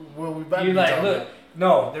where we about to be. You like, look,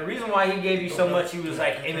 No, the reason why he gave you so much, he was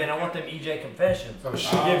like, hey man, I want them EJ confessions. Oh,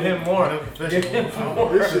 shit. Give him more. Give him more.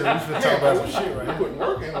 We finna talk about some shit right You here. putting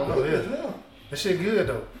work in on this now. That shit good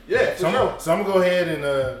though. Yeah, So I'm gonna go ahead and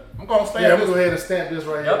I'm gonna stamp I'm this. gonna go ahead and stamp this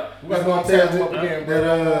right Yep. here. We're gonna tap him up again, bro.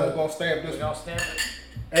 We're gonna stamp this. Y'all stamp it.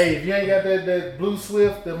 Hey, if you ain't got that Blue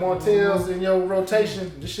Swift, the Martels in your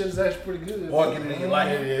rotation, this shit is actually pretty good. Boy, get it in your life.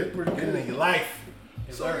 Yeah, it's pretty Get good. it in your life.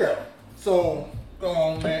 Yes, So sir. yeah. So go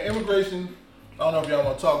on, man. Immigration. I don't know if y'all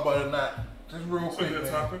want to talk about it or not. Just real It's a quick, good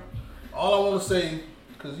man. topic. All I want to say,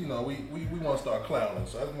 because we want to start clowning,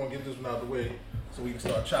 so I just want to get this one out of the way so we can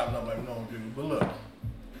start chopping up like we normally do. But look,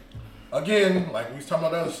 again, like we was talking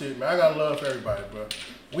about the other shit, man. I got love for everybody, bro.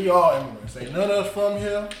 We all immigrants. Ain't none of us from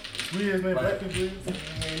here. We is, man. Like, Black people is.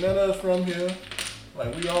 ain't none of us from here.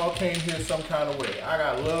 Like we all came here some kind of way. I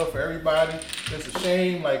got love for everybody. It's a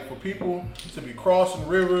shame, like for people to be crossing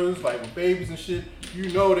rivers, like with babies and shit. You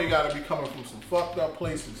know they gotta be coming from some fucked up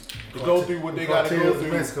places to go through what they gotta go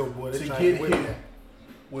through Mexico, boy, to they get trying to win here.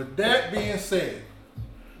 With that being said,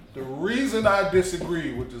 the reason I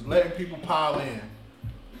disagree with just letting people pile in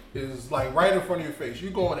is like right in front of your face.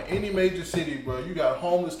 You go into any major city, bro, you got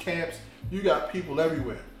homeless camps, you got people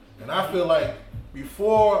everywhere. And I feel like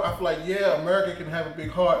yeah, America can have a big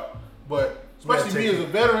heart, but especially me as a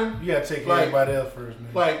veteran, You gotta take care of everybody else first,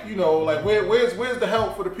 man. like, you know, like where's the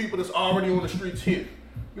help for the people that's already on the streets here?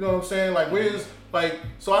 You know what I'm saying? Like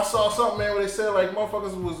so I saw something, man, where they said like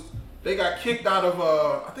motherfuckers they got kicked out of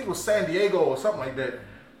I think it was San Diego or something like that.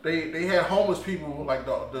 They had homeless people, like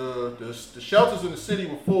the shelters in the city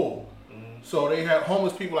were full. So they had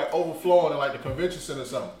homeless people like overflowing in like the convention center or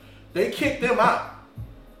something. They kicked them out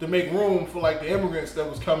to make room for like the immigrants that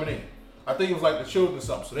was coming in. I think it was like the children or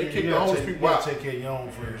something. So they kicked the homeless people out. Take care of your own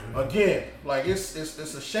first, man. Again, like it's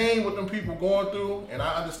a shame what them people going through, and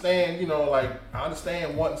I understand, you know, like I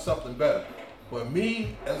understand wanting something better. But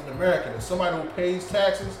me as an American, as somebody who pays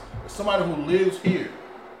taxes, as somebody who lives here,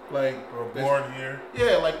 like Or born here.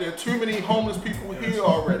 yeah, like there are too many homeless people here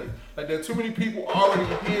already. Like there are too many people already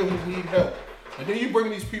here who need help. And then you bring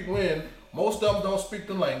these people in, most of them don't speak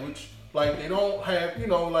the language. Like they don't have, you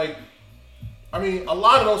know, like I mean, a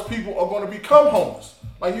lot of those people are going to become homeless.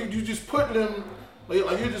 Like you just put them, like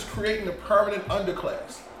you're just creating a permanent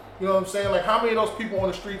underclass. You know what I'm saying? Like how many of those people on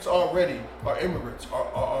the streets already are immigrants,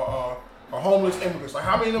 are homeless immigrants? Like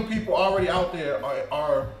how many of them people already out there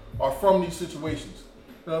are from these situations?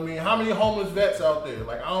 You know what I mean? How many homeless vets out there?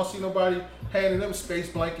 Like I don't see nobody handing them space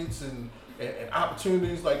blankets and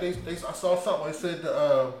opportunities. Like I saw something. They said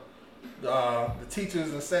the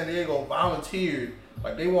teachers in San Diego volunteered.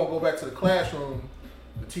 Like they won't go back to the classroom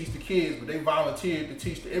to teach the kids, but they volunteered to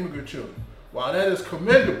teach the immigrant children. While that is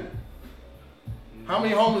commendable, how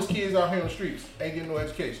many homeless kids out here on the streets ain't getting no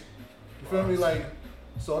education? You feel me? Like,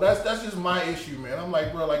 so that's just my issue, man. I'm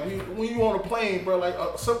like, bro, like when you on a plane, bro, like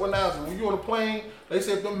simple analogy, when you on a plane, they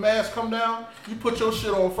say if them masks come down, you put your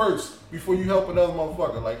shit on first before you help another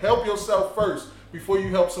motherfucker. Like help yourself first before you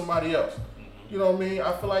help somebody else. You know what I mean?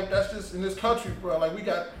 I feel like that's just in this country, bro. Like we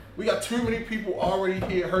got too many people already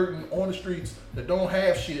here hurting on the streets that don't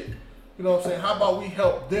have shit. You know what I'm saying? How about we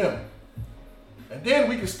help them? And then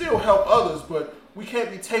we can still help others, but we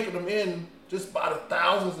can't be taking them in just by the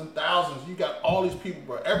thousands and thousands. You got all these people,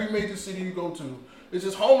 bro. Every major city you go to, it's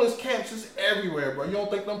just homeless camps just everywhere, bro. You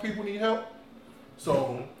don't think them people need help?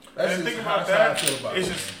 So that's And just think how about I that. feel about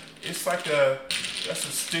it. It's like that's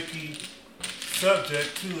a sticky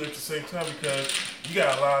subject too at the same time, because you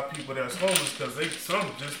got a lot of people that's homeless because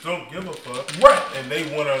some just don't give a fuck, Right. and they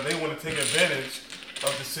wanna take advantage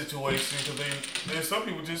of the situation because there's some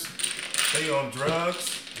people they on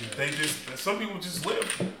drugs. Yeah. Some people just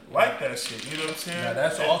live like that shit. You know what I'm saying? Now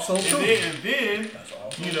that's also true. And then That's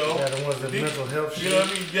also you know, Yeah, the ones that mental health shit. you know what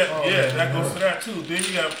I mean? Yeah, man. that goes to that too. Then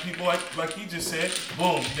you got people like he just said,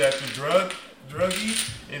 boom, you got the druggies,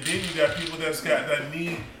 and then you got people that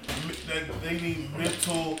need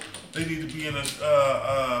mental. They need to be in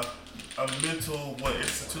a mental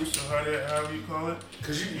institution, however you call it.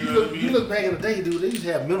 Cause you know what I mean? look back in the day, dude. They used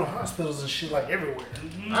to have mental hospitals and shit like everywhere.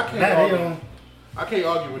 Mm-hmm. I can't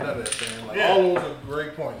argue with none of that, man. Like Yeah. all those are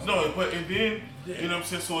great points. No, and then you know what I'm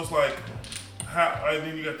saying. So it's like, and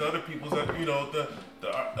then you got the other people that you know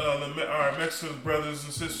our Mexican brothers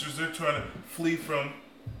and sisters. They're trying to flee from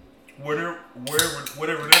whatever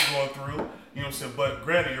they're going through. You know what I'm saying. But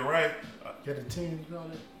granted, you're right. Get a team, you know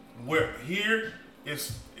that. Where here it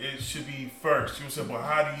should be first. You know what I'm saying. But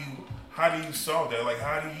how do you solve that? Like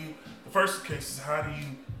the first case is how do you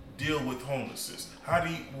deal with homelessness?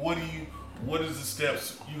 What is the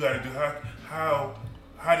steps you got to do? How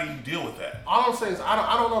do you deal with that? All I'm saying is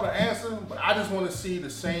I don't know the answer, but I just want to see the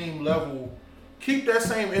same level keep that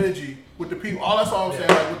same energy with the people. All that's all I'm saying.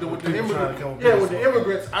 Like with the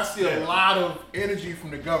immigrants, I see a lot of energy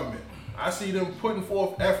from the government. I see them putting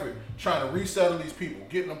forth effort, trying to resettle these people,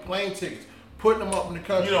 getting them plane tickets, putting them up in the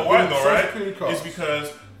country. You know why though, right? It's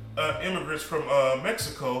because immigrants from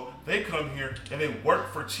Mexico, they come here and they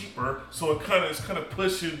work for cheaper, so it's kind of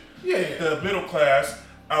pushing the middle class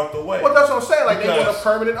out the way. Well, that's what I'm saying. Like they want a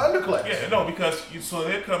permanent underclass. Yeah, no, because so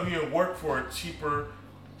they come here and work for a cheaper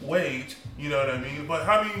wage. You know what I mean? But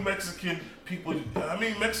how many Mexicans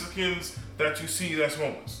that you see that's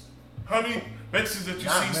homeless? How many Mexicans that you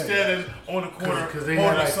see standing on the corner holding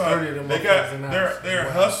like 30 of them? They're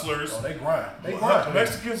hustlers. Oh, they grind.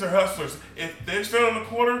 Mexicans are hustlers. If they stand on the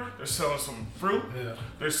corner, they're selling some fruit. Yeah.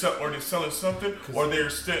 They're selling something, or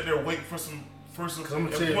they're waiting for some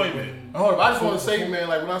employment. I just want to say, man,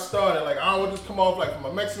 like when I started, like I don't want to just come off like for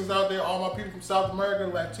my Mexicans out there, all my people from South America,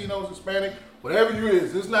 Latinos, Hispanic, whatever you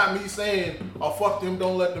is. It's not me saying, "Oh fuck them,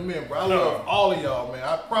 don't let them in." Bro, I love all of y'all, man.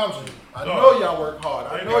 I promise you. I know y'all work hard.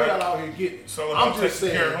 I know y'all out here getting it. So I'm just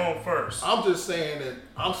saying, care home first. I'm just saying that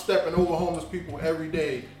I'm stepping over homeless people every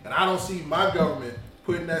day, and I don't see my government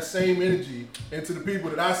putting that same energy into the people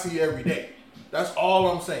that I see every day. That's all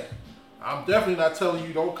I'm saying. I'm definitely not telling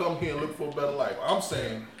you don't come here and look for a better life. I'm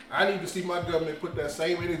saying I need to see my government put that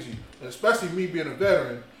same energy, and especially me being a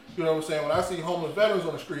veteran. You know what I'm saying? When I see homeless veterans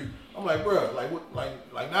on the street, I'm like, bro,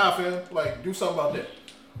 nah, fam, like do something about that.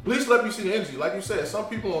 At least let me see the energy. Like you said, some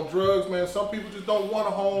people on drugs, man. Some people just don't want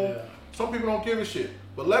a home. Yeah. Some people don't give a shit.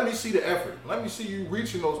 But let me see the effort. Let me see you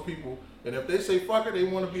reaching those people. And if they say fuck it, they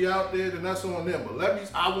want to be out there, then that's on them. But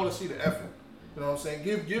I want to see the effort. You know what I'm saying?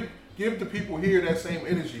 Give the people here that same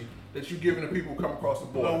energy that you're giving the people who come across the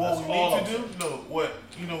border. What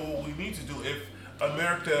we need to do if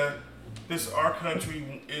America, our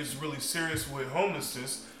country is really serious with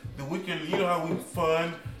homelessness, then we can, how we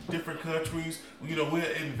fund different countries, we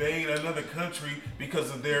invade another country because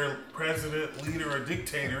of their president, leader, or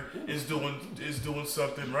dictator is doing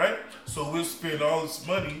something, right? So we'll spend all this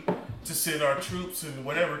money to send our troops and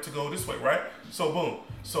whatever to go this way, right? So boom.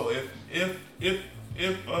 So if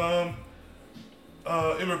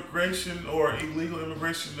immigration or illegal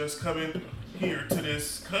immigration that's coming here to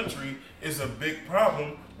this country is a big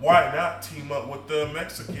problem, why not team up with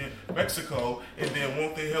Mexico, and then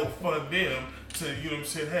won't they help fund them to,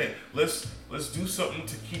 hey, let's do something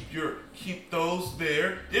to keep those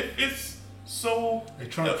there. If it's so a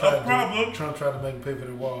problem. Trump tried to make them pay for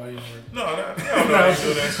the wall. No, they ain't doing that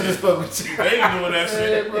shit. They ain't doing that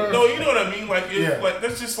shit. No, you know what I mean? Like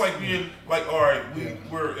that's just like being like, all right,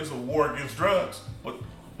 it's a war against drugs,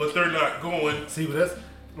 but they're not going. See, but that's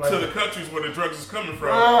to the countries where the drugs is coming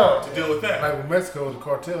from to deal with that. Like with Mexico, the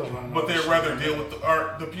cartels. But they'd rather deal with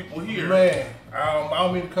the people here. Man, I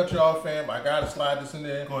don't mean to cut you off, fam. I gotta slide this in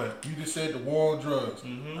there. Go ahead. You just said the war on drugs.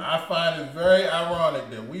 Mm-hmm. I find it very ironic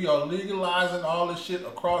that we are legalizing all this shit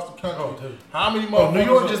across the country. How many more? New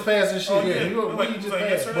York just passed this shit. Oh, yeah. New York just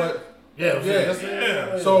passed. But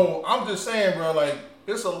yeah. So I'm just saying, bro. Like,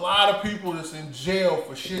 there's a lot of people that's in jail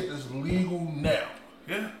for shit that's legal now.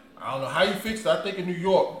 Yeah. I don't know how you fix it. I think in New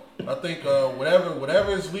York,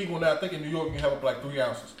 whatever is legal now, I think in New York you can have up like 3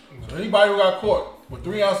 ounces. So anybody who got caught with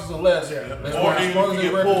 3 ounces or less, or even if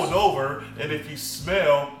you get pulled over and if you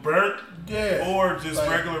smell burnt, or just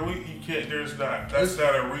regular weed, you can't. That's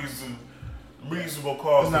not a reasonable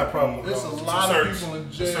cause. It's not a problem. There's a lot of people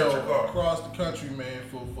in jail across the country, man,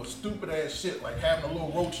 for stupid ass shit like having a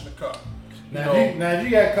little roach in the car. Now if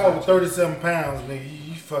you got caught with 37 pounds, nigga,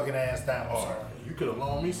 you fucking ass down. I'm sorry. You could have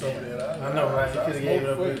loaned me some of that. I know, right? You could have gave it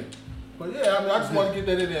up. But yeah, I just want to get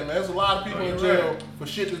that in there, man. There's a lot of people in jail for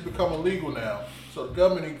shit that's become illegal now. So the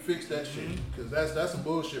government need to fix that shit, because that's some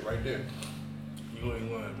bullshit right there. You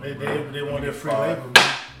ain't lying, man. They want their free labor,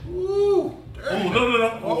 man. Ooh, no. I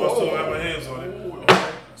still have my hands on it.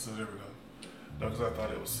 Okay. So there we go. No, because I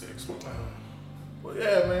thought it was 6. Well,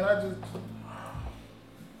 yeah, man.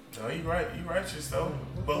 No, you righteous though.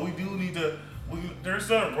 But we do need to. There's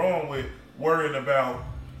nothing wrong with worrying about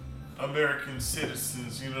American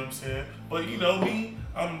citizens, you know what I'm saying? But me,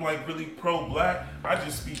 I'm like really pro-black. I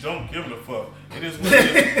just don't give a fuck. It is what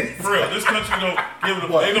it is. For real, this country don't give a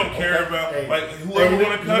fuck. They don't care about like whoever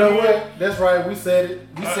want to come. You know what? That's right. We said it.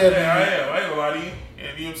 I am. I ain't gonna lie to you.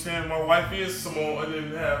 And you know what I'm saying? My wife is Samoan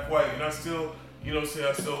and half white, and I still, you know what I'm saying?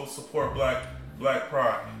 I still support black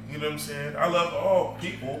pride. You know what I'm saying? I love all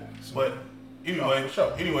people, but anyway.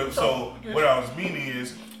 So what I was meaning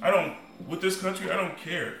is, with this country, I don't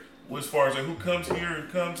care. As far as like who comes here and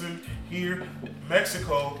comes in here,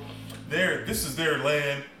 Mexico, this is their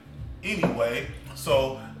land anyway.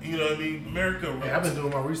 So you know what I mean. America. I've been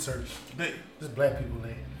doing my research. This is black people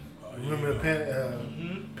land. Remember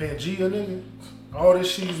Pangea, nigga? All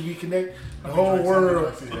this shit used to be connected. The whole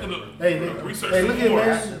world. Hey, look at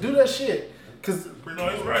man. Do that shit. Cause,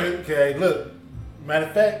 okay, look. Matter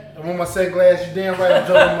of fact, I'm on my second glass. You damn right.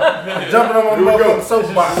 I'm jumping on my motherfucking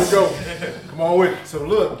soapbox. Here we go. Come on with it. So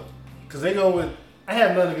look, cause they go with. I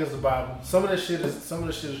have nothing against the Bible. Some of the shit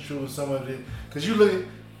is true. Some of it, cause you look at.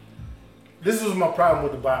 This was my problem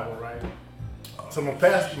with the Bible, right? So my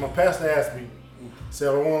pastor asked me, said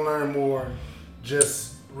I want to learn more,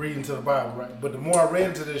 just reading to the Bible, right? But the more I read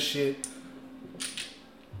into this shit,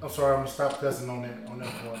 I'm sorry, I'm gonna stop cussing on that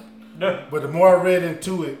part. No. But the more I read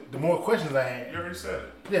into it, the more questions I had. You already said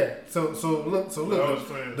it. Yeah. So look.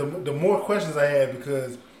 The more questions I had,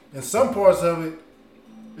 because in some parts of it,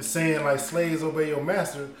 it's saying like slaves obey your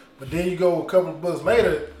master, but then you go a couple of books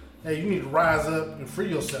later, hey, you need to rise up and free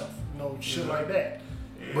yourself. Shit like that.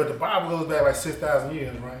 Yeah. But the Bible goes back like 6,000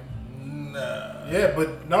 years, right? Nah. Yeah,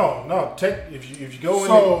 but no. If you go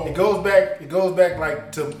in, it goes back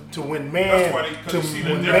like to when man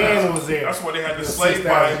man was there. That's why they had the slave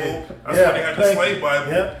Bible. That's why they had the slave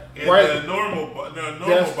Bible. Yep. And the normal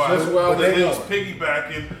Bible. They was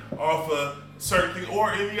piggybacking off of certain things,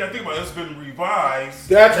 or you gotta think about it, it's been revised.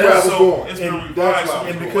 That's where I was going. It's been revised.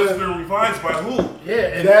 And because it's been revised by who? Yeah,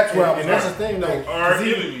 and that's where I was. And that's the thing, though. Our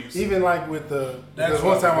enemies. Even like with the, because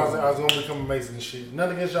one time I was going to become a Mason and shit.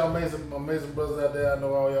 Nothing against y'all Mason brothers out there. I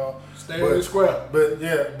know all y'all. Stay in the square. But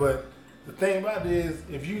the thing about it is,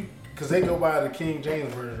 because they go by the King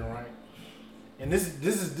James version, right? And this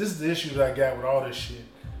is the issue that I got with all this shit.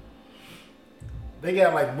 They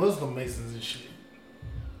got like Muslim Masons and shit.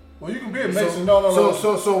 Well, you can be a Mason. But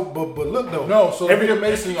look though. No, so every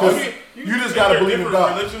Mason, you just gotta believe in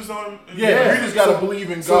God. You just gotta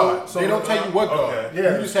believe in God. So they don't tell you what God.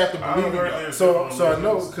 Yeah, you just have to believe in God. So I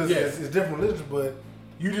know because it's different religions, but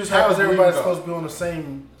you just how is everybody supposed to be on the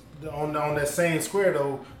same on that same square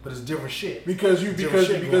though? But it's different shit. Because the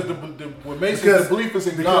belief is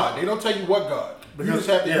in God. They don't tell you what God. You just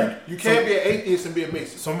have to. You can't be an atheist and be a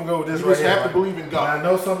Mason. So I'm gonna go with this. You just have to believe in God. Now, I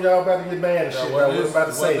know some of y'all about to get mad and shit. What I'm about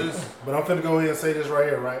to say, but I'm finna go ahead and say this right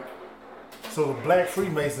here, right? So the Black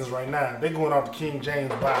Freemasons right now, they going off the King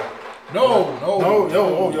James Bible.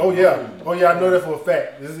 Oh yeah, I know that for a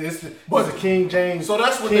fact. It's the King James. So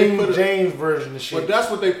that's what James version of shit. But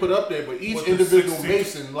that's what they put up there. But each individual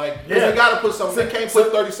Mason, like, they gotta put something. They can't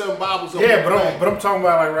put 37 Bibles up. Yeah, but I'm talking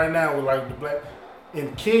about like right now with like the Black.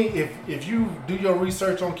 And King, if you do your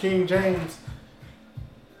research on King James,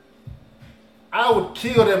 I would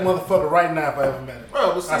kill that motherfucker right now if I ever met him.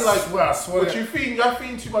 Bro, but see, I swear. But y'all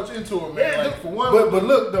feeding too much into it, man. Yeah, like, for one, but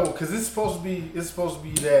look though, because it's supposed to be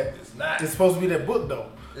that. It's not. It's supposed to be that book though.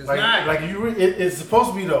 It's like, not. Like it's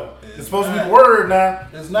supposed to be though. It's supposed to be the word now.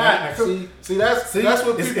 It's not. See, that's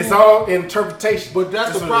what people. It's all interpretation. But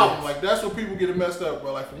that's the problem. Like that's what people get messed up,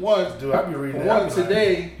 bro. Like for one, dude, I be reading. For one,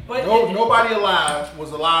 today, nobody alive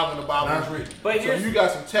was alive when the Bible was written. But so you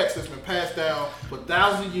got some text that's been passed down for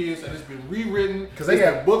thousands of years and it's been rewritten because they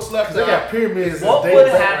got books left out. They got pyramids. What would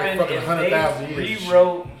happen if they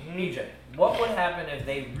rewrote EJ? What would happen if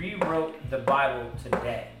they rewrote the Bible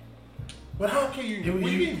today? But how can you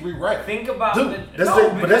rewrite? Think about it.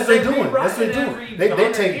 But that's what they doing. That's what they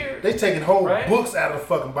doing. They taking whole books out of the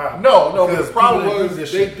fucking Bible. No. But the problem was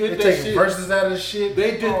they did that taking shit. Verses out of the shit.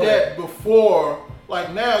 They did that before.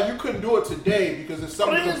 Like now, you couldn't do it today because it's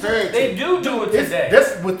something compared to. They do it today.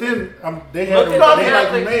 That's within. They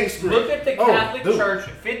had mainstream. Look at the Catholic Church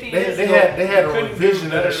 50 years ago. They had a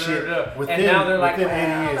revision of the shit within. And now they're like, 80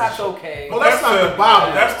 years. That's okay. Well, that's not the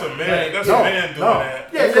Bible. That's the man. That's the man doing that.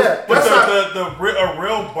 Yeah. But a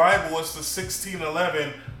real Bible is the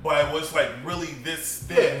 1611 Bible. It's like really this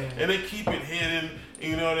thick, and they keep it hidden.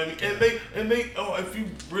 You know what I mean? And they if you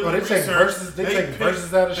really research, they take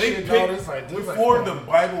verses out of shit and all this. Before the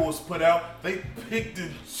Bible was put out, they picked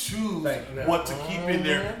and choose what to keep in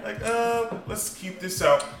there. Like, let's keep this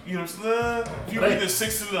out. You know, if you read the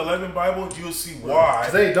 1611 Bible, you'll see why.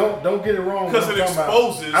 They don't get it wrong. Because it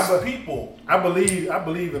exposes people. I believe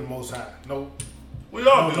in the Most High. We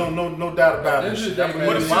all do. No doubt about it.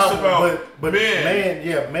 But it's just about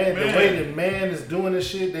man. The way that man is doing this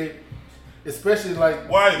shit, especially like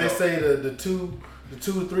they say the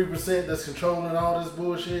 2-3% that's controlling all this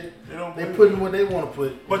bullshit. They putting what they want to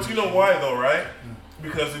put. But you know why though, right?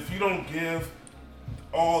 Because if you don't put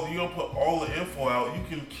all the info out, you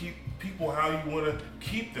can keep people how you want to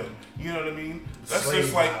keep them. You know what I mean? That's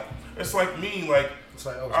just like it's like me. Like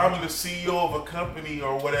I'm the CEO of a company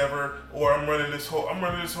or whatever, or I'm running this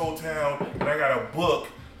whole town, and I got a book.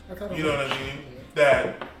 You know what I mean?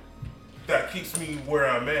 That keeps me where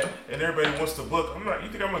I'm at, and everybody wants the book. You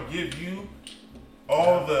think I'm gonna give you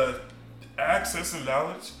all the access and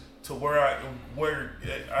knowledge to where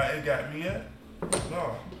it got me at.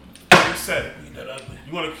 No, just said it.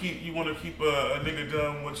 You want to keep a nigga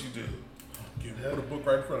done what you do. Put a book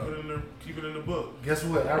right in front of it. Keep it in the book. Guess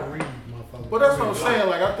what? I read, motherfucker. But that's what I'm saying.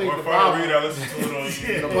 Like I think or the if I Bible, read, I listen to it on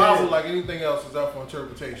you. The Bible, like anything else, is up for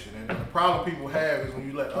interpretation. And the problem people have is when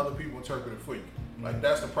you let other people interpret it for you. Like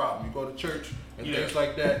that's the problem. You go to church and things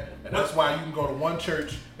like that, and that's why you can go to one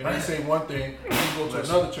church and they say one thing, and you go to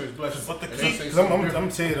another church, bless you, but and they say something different. I'm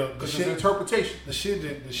tell you though, the shit, interpretation. The shit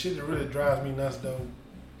that really drives me nuts though,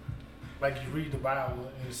 like you read the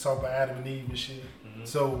Bible and it's talking about Adam and Eve and shit. Mm-hmm.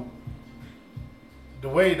 So the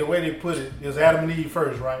way they put it is Adam and Eve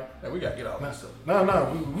first, right? Hey, we gotta get off that stuff. No,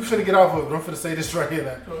 we finna get off of it. I'm finna say this right here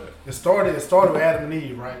now. It started with Adam and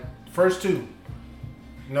Eve, right? First two.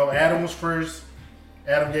 You know, Adam was first.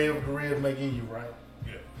 Adam gave up the career to make Eve, right?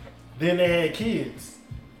 Yeah. Then they had kids,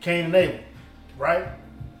 Cain and Abel, right?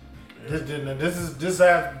 Yeah. This is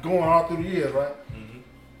how it's going all through the years, right? Mm-hmm.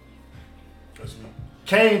 That's me.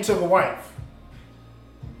 Cain took a wife.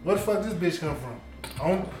 Where the fuck this bitch come from?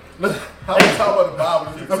 How we talk about the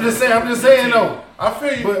Bible? I'm just saying though. I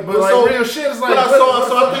feel you, but like so, real shit is like.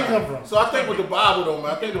 So I think with the Bible though,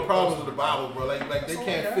 man, I think the problems with the Bible, bro, like they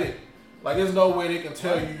can't fit. Like there's no way they can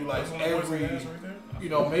tell you like every. You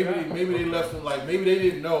know, maybe they left them like maybe they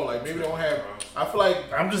didn't know, like maybe they don't have. I feel like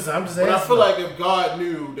I'm just. But I feel like if God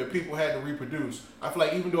knew that people had to reproduce, I feel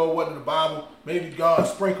like even though it wasn't in the Bible, maybe God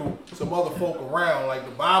sprinkled some other folk around. Like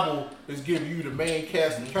the Bible is giving you the main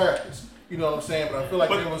cast of characters. You know what I'm saying? But I feel like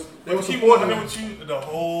there was keep walking with you the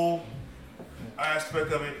whole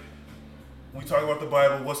aspect of it. We talk about the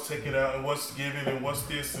Bible, what's taken out and what's given and what's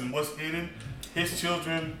this and what's hidden. His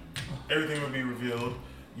children, everything will be revealed.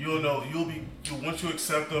 You'll know. Once you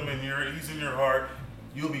accept him and he's in your heart,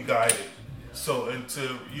 you'll be guided. So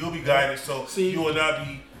you'll be guided. So you will not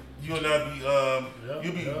be. You'll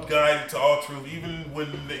be guided to all truth, even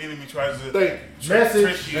when the enemy tries to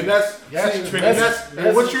trick you. And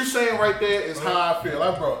and what you're saying right there is how I feel.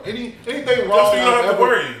 Like, bro, anything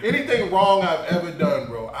wrong I've ever done,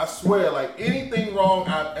 bro. I swear, like anything wrong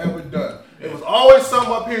I've ever done, it was always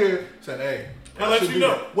something up here saying, "Hey." I let you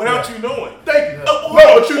know without you knowing. Thank you. No,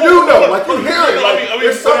 but you do know. Like you hear it.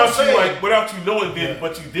 Like without you knowing,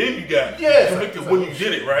 but you got convicted when you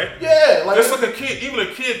did it, right? Yeah. Like that's like a kid, even a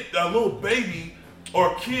kid, a little baby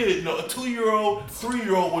or a kid, a 2-year-old,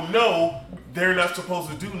 3-year-old would know they're not supposed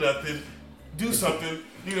to do nothing, do something.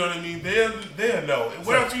 You know what I mean? They'll know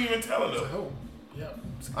without you even telling them.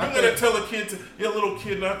 I'm gonna tell your little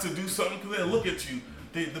kid not to do something because they'll look at you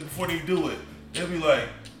before they do it. They'll be like.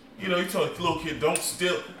 You tell a little kid, don't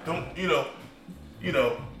steal, they'll know,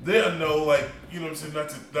 like, you know what I'm saying, not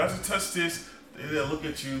to touch this, they'll look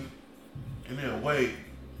at you, and they'll wait.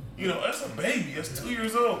 That's a baby, that's 2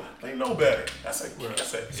 years old, they know better. So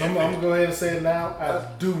I'm going to go ahead and say it now, I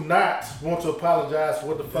do not want to apologize for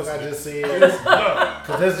what the fuck I just said,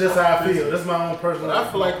 because that's just how I feel, that's my own personal, I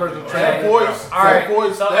feel like that voice,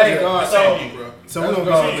 bro. So we're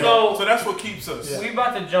gonna go. So that's what keeps us. We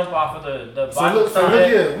about to jump off of the Bible. We're gonna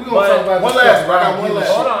talk about one last. I got one last.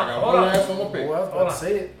 Hold on. I was about to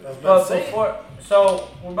say it. So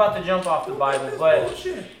we're about to jump off the Bible, but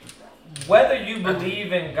whether you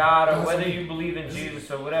believe in God or whether you believe in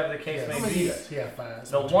Jesus or whatever the case may be,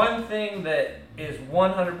 the one thing that is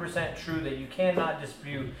 100% true that you cannot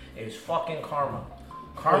dispute is fucking karma.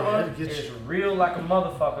 Karma is real like a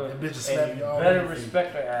motherfucker, and you better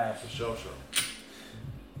respect her ass. For sure.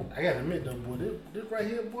 I gotta admit though, boy, this right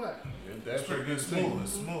here, boy. That's pretty good. Smooth.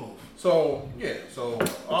 It's smooth. So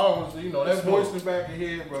always, that voice in the back of your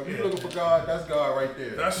head, bro. If you're looking for God, that's God right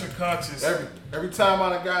there. That's your conscience. Every time I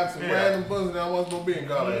done got some random buzzing, I wasn't gonna be in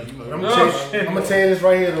God. Like, I'm gonna tell you this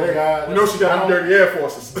right here, though, God. You know she got the dirty Air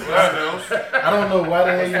Forces. I know. I don't know why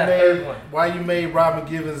the hell you made Robin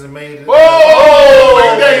Givens and made it. Whoa!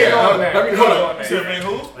 Let me hold on.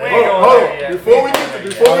 Hold on. Before we get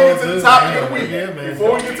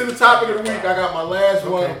to the topic of the week, I got my last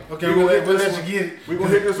one. Okay, we'll let you get it. We're gonna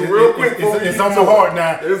hit this real quick. It's on my heart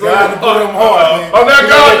now. God to put it on my heart, man. Oh, not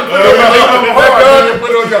God to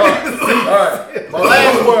put it on your heart. All right. My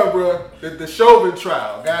last one, bro. The Chauvin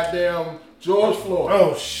trial. Goddamn George Floyd.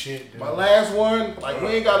 Oh shit. Dude. My last one. Like we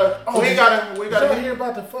ain't gotta. Did y'all hear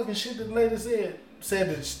about the fucking shit that the lady said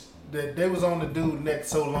that they was on the dude neck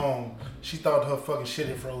so long she thought her fucking shit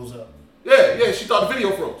had froze up. Yeah. She thought the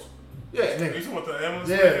video froze. Yeah. You talking about the ambulance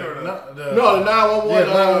lady or the 911? Yeah,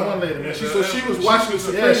 911 lady. Man. She was watching the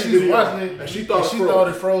security she was watching it, and she thought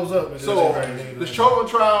it froze up. So the Chauvin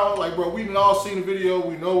trial, like, bro, we've all seen the video.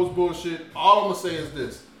 We know it's bullshit. All I'm gonna say is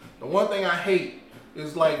this: the one thing I hate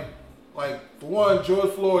is like like for one,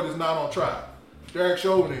 George Floyd is not on trial. Derek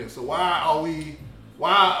Chauvin is. So why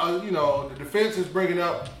you know, the defense is bringing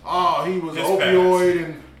up, oh, he was an opioid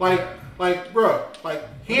and like, bro, like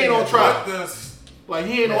he ain't on trial. Like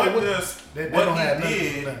he ain't on this. What he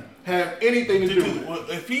did have anything to do with it. Well,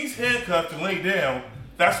 if he's handcuffed and laid down,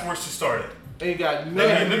 that's where she started. Ain't got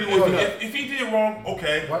nothing to do with it. If he did wrong,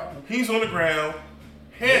 okay, he's on the ground,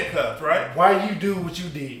 handcuffed, right? Why you do what you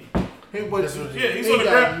did? He's on the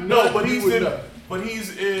ground. No, but he's in. But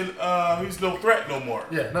he's no threat no more.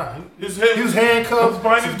 Yeah, no. He was handcuffed,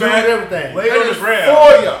 behind his back, everything. Laying on the ground.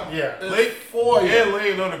 For y'all. Yeah. And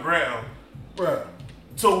laying on the ground. Bruh.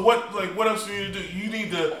 So what else do you need to do? You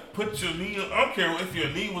need to put your knee on. I don't care if your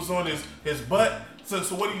knee was on his butt. So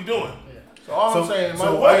what are you doing? Yeah. So all I'm saying is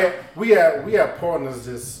we have partners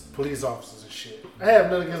as police officers and shit. I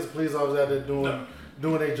have nothing against the police officers out there doing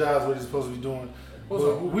their jobs what they're supposed to be doing.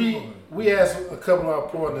 We asked a couple of our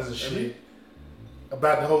partners and shit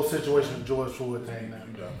about the whole situation with George Floyd thing now.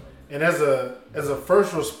 And as a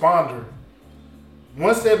first responder,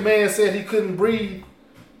 once that man said he couldn't breathe,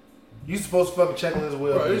 you supposed to fucking check on his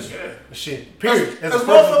well-being. Shit. Period. As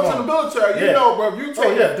motherfuckers in the military, you know, bro,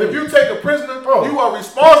 if you take a prisoner, you are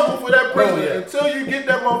responsible for that prisoner until you get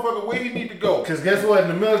that motherfucker where he need to go. Because guess what? In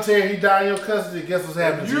the military, he died in your custody. Guess what's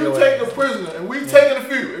happening to you? Take a prisoner, and we taking a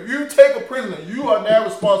few. If you take a prisoner, you are now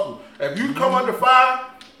responsible. If you come under fire,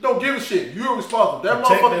 don't give a shit. You're responsible. That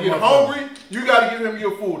motherfucker get hungry, you got to give him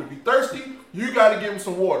your food. If he's thirsty, you got to give him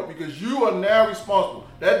some water because you are now responsible.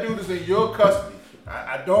 That dude is in your custody.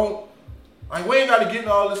 I don't. Like, we ain't got to get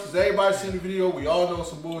into all this because everybody's seen the video. We all know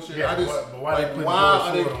some bullshit. Yeah, why are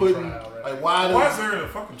they putting? Why is there in a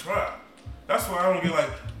fucking trial? That's why I don't get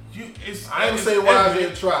I ain't say why is there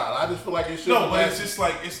a trial. I just feel like it should. No, but it's just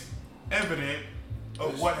like it's evident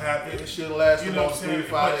of what happened. It should last. You know what I'm saying?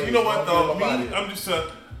 5 days. You know what though? I'm just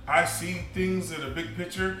I see things in a big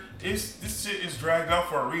picture. This shit is dragged out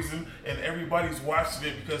for a reason, and everybody's watching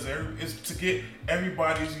it because it's to get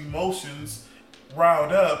everybody's emotions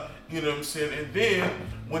riled up. You know what I'm saying? And then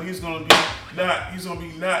when he's gonna be not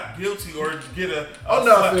guilty or get a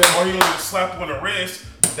slap, or he's gonna get slapped on the wrist.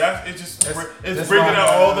 It's bringing out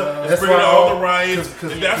all the riots,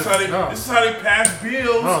 and that's how they. This is how they pass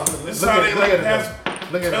bills. This is how they pass.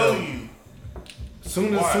 Telling you.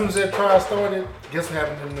 Soon as that trial started, guess what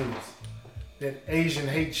happened in the news? That Asian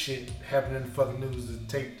hate shit happened in the fucking news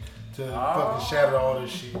to fucking shatter all this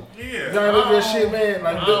shit. Yeah. Y'all look at that shit, man.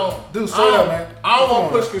 Like, dude, straight up, man. I don't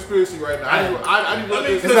want to push conspiracy right now. I need to let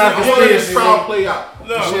this trial play out.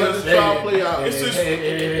 No, let this trial play out. It's just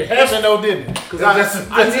it happened though, didn't it? Because as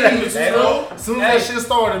soon as that shit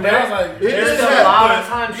started, man, I was like, there's a lot of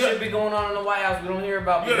times shit be going on in the White House we don't hear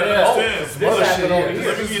about. This happened over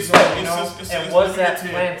here. And was that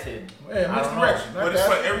planted? Misdirection. But it's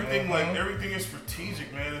like everything is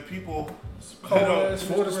strategic, man. And people. I'm telling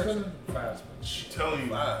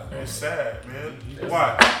you, it's sad, man.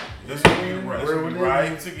 Why? There's gonna be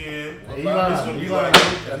riots again. It's gonna be like,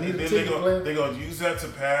 and then they're gonna use that to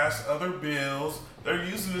pass other bills. They're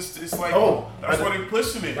using this. It's like, that's why they're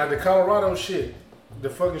pushing it. Like the Colorado shit, the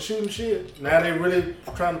fucking shooting shit. Now they really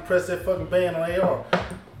trying to press that fucking ban on AR.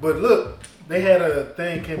 But look, they had a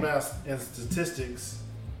thing came out in statistics.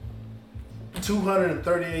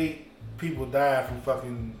 238 people died from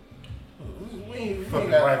fucking. We ain't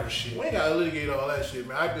rifle shit. We ain't gotta litigate all that shit,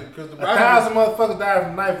 man. 1,000 motherfuckers died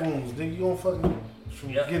from knife wounds. Then you gonna fucking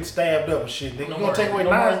getting stabbed up and shit. Then you gonna take away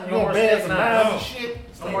knives. You gonna ban some knives and shit.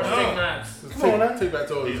 No more steak knives. Come on now. Take back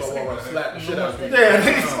to it. So I want to slap the shit out of you. Yeah,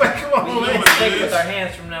 niggas like, come on, man. Steak with our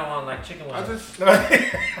hands from now on, like chicken wings. You know what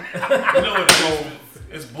it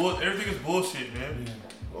is? It's everything is bullshit, man.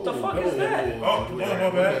 What the fuck is that? Oh, my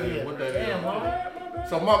bad. What that is?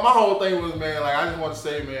 So my whole thing was, man, like I just want to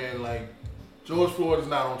say, man, like. George Floyd is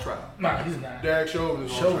not on trial. Nah, he's not. Derek Chauvin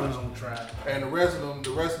is on trial. And the rest of them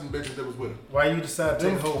bitches that was with him. Why you decide to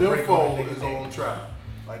take a whole break on is on trial.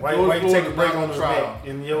 Like why you take a break on his neck?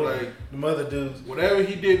 And the mother dudes. Whatever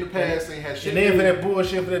he did in the past ain't had shit. And then for that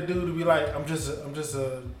bullshit for that dude to be like, I'm just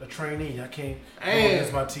a trainee. I can't.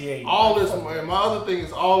 And my TA. All this. And my other thing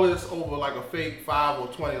is all this over like a fake 5 or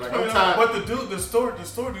 20. Like I'm tired. But the store dude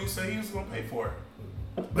said he was gonna pay for it.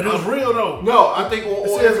 But it was real though. No, I think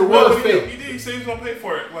or if it was fake. He did. He said he was gonna pay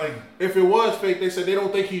for it. Like if it was fake, they said they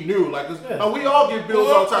don't think he knew. Like we all get bills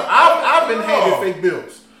all the time. I've been handed fake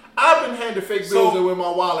bills. I've been handed fake bills that were in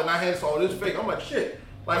my wallet, and I had all this fake. I'm like shit.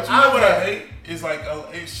 Like you know what I hate is like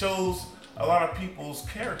it shows a lot of people's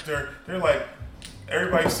character. They're like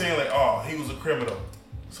everybody's saying like, oh, he was a criminal.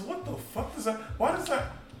 So what the fuck is that? Why does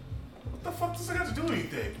that? what the fuck does that have to do with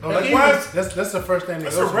anything? No, Like, why is that's the first thing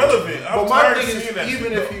that's goes irrelevant? I'm But my tired of thing seeing is, that even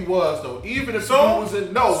shit, if though. he was though, even if So? he was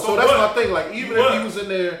in so that's what? my thing. Like even if he was in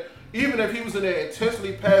there, even if he was in there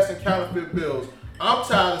intentionally passing counterfeit bills, I'm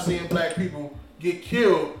tired of seeing black people get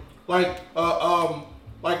killed. Like not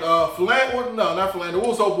Philando. What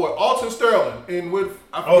was old boy? Alton Sterling and with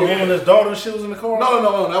when his daughter and shit was in the car.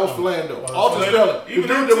 No, that was Philando. Alton Sterling, the Even dude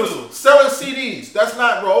that that too. was selling CDs. That's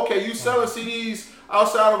not, bro. Okay, you selling CDs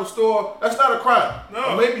outside of a store, that's not a crime.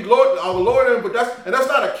 No. Or maybe Lord, but that's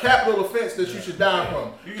not a capital offense that you should die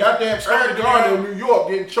from. Goddamn Eric Garner in New York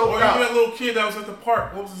getting choked Or out. even that little kid that was at the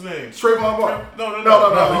park. What was his name? Trayvon Martin. No. We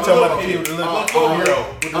talking about the kid with the Little little girl.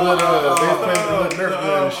 with the little Nerf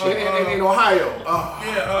gun and shit. In Ohio.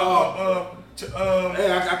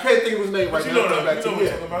 I can't think of his name right You now. know what I'm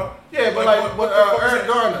talking about. Yeah, but Eric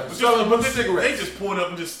Garner selling loose cigarettes. They just pulled up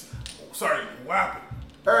and just started whapping.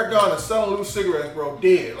 Eric Garner selling loose cigarettes, bro,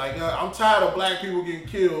 dead. Like, I'm tired of black people getting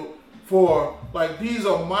killed for, like, these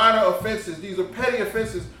are minor offenses. These are petty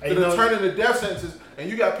offenses that are turning to death sentences.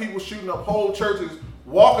 And you got people shooting up whole churches,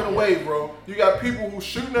 walking away, bro. You got people who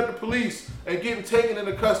shooting at the police and getting taken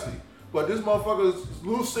into custody. But this motherfucker is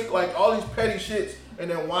loose sick, like, all these petty shits,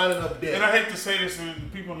 and then winding up dead. And I hate to say this,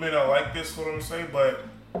 and people may not like this, what I'm saying, but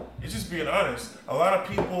it's just being honest. A lot of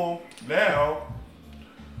people now,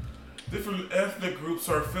 different ethnic groups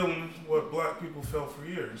are feeling what black people felt for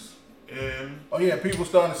years. And people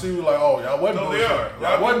starting to see you like, oh, y'all wasn't bullshit. They are.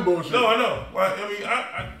 Y'all wasn't bullshit. No, I know. Like, I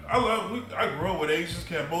mean, I grew up with Asians,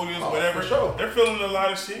 Cambodians, whatever. For sure. They're feeling a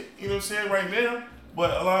lot of shit, you know what I'm saying, right now.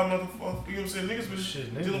 But a lot of motherfuckers, you know what I'm saying,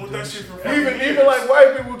 niggas been dealing with that shit for years. Even like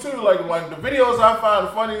white people too. Like the videos I find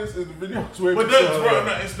the funniest is the videos where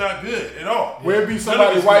it's not good at all. Where it be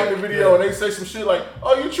somebody white in the video and they say some shit like,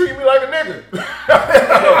 "Oh, you treat me like a nigga." When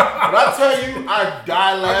I tell you, I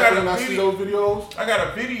die laughing when I see those videos. I got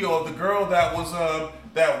a video of the girl that was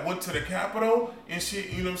that went to the Capitol and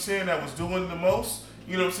shit. You know what I'm saying? That was doing the most.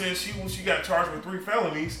 You know what I'm saying? She got charged with 3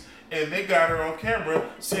 felonies. And they got her on camera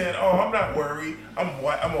saying, "Oh, I'm not worried. I'm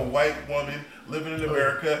white. I'm a white woman living in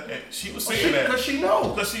America." And she was saying that because she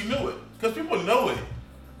knows. Because she knew it. Because people know it.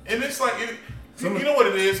 And it's like, you know what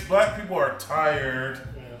it is? Black people are tired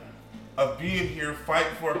of being here,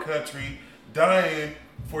 fighting for a country, dying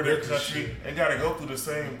for their country, and got to go through the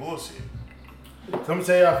same bullshit. So I'm gonna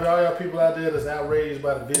tell y'all, for all y'all people out there that's outraged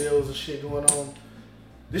by the videos and shit going on,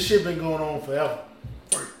 this shit been going on forever.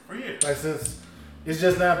 For years. Like since. It's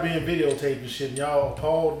just not being videotaped and shit. And y'all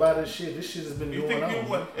appalled by this shit. This shit has been going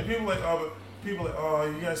on. People like, oh,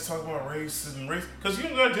 you guys talk about race, because you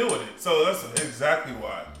don't gotta deal with it. So that's exactly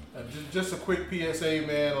why. Just a quick PSA,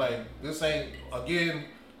 man. Like, this ain't, again,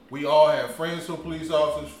 we all have friends who are police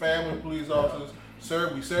officers, family police officers.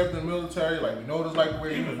 We served in the military. Like, we know what it's like to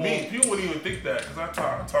wear Even uniform. me, people wouldn't even think that because I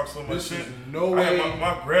talk so much shit. No way.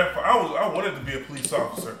 My grandfather, I wanted to be a police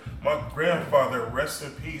officer. My grandfather, rest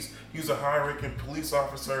in peace, he was a high-ranking police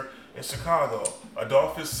officer in Chicago.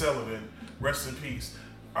 Adolphus Sullivan, rest in peace.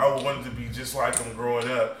 I wanted to be just like him growing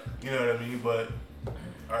up. You know what I mean? But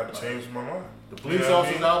I changed my mind. The police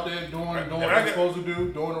officers out there doing what they're supposed to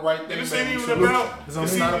do, doing the right thing. And this ain't even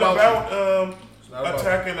about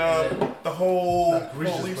attacking the whole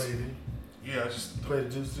police. Yeah, just play the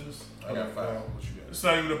deuce. I got 5. What you got? It's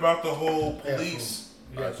not even about the whole police.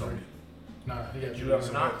 You got 3. Nah, he got 3. I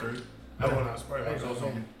got 3. I don't know.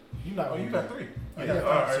 You not. Oh, you got 3. All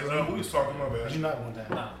right, so we was talking about that. You not one time.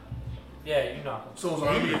 Nah. Yeah, you knock him. So it's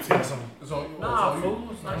on you. It's on you. Nah, fool.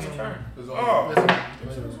 It's not your turn. It's on you.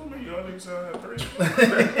 It's on me. Y'all niggas said I had 3.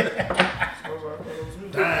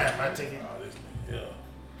 Damn, I take it.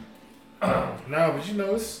 No, but you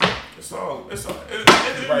know it's all. At the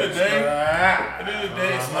end of the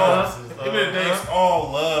day, it's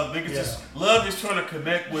all love. Niggas just love is trying to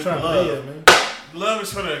connect with love. Love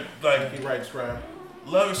is trying to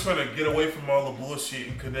love is trying to get away from all the bullshit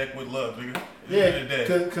and connect with love, nigga. At the end of the day,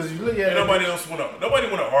 because you look at nobody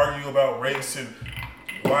wanna argue about race and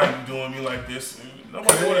why you doing me like this.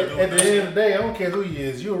 Nobody wanna do it. At the end of the day, I don't care who you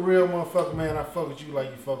is. You a real motherfucker, man. I fuck with you like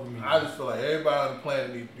you fuck with me. I just feel like everybody on the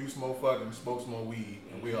planet needs to do some more fucking, smoke some more weed,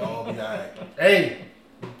 and we'll all be alright.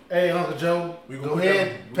 Hey, Uncle Joe, go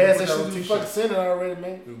ahead, pass that shit to the fucking Senate already,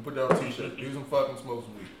 man. We can put that on a t-shirt. Do some fucking, smoke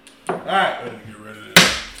some weed. Alright, get rid of this.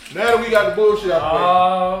 now that we got the bullshit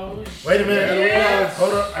out the way. Wait a minute.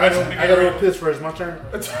 Hold up. I gotta go piss first. My turn.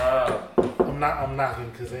 I'm knocking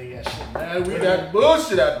because they ain't got shit. Now that we got the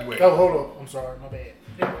bullshit out the way. Oh, hold up. I'm sorry. My bad.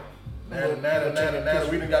 Now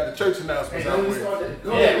that we done got the church announcements out the way.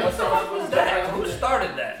 Yeah, what's that? Who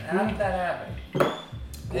started that? How did that happen?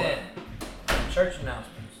 Yeah. Church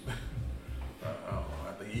announcements.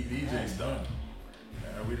 I think EJ's done.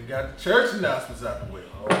 We done got the church announcements out the way.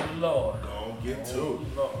 Oh Lord. Gonna get to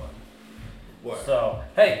it. Lord. What? So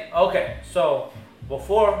hey, okay. So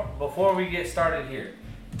before we get started here,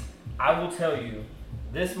 I will tell you,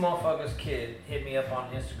 this motherfucker's kid hit me up on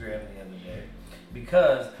Instagram the other day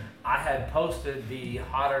because I had posted the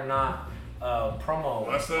Hot or Not promo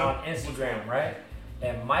on Instagram, right?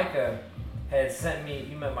 And Micah had sent me.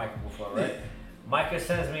 You met Micah before, right? Yeah. Micah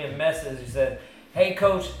sends me a message. He said, "Hey,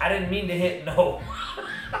 coach, I didn't mean to hit no."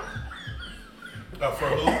 For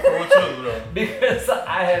who? For what you though? Because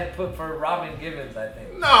I had put for Robin Givens, I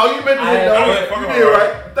think. No, you meant to hit no. You did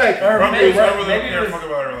right. Thank you. Maybe it was fuck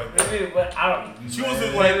about her like that. Maybe, but I don't. She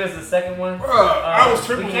wasn't maybe it was the second one. I was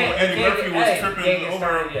tripping when Eddie Murphy was tripping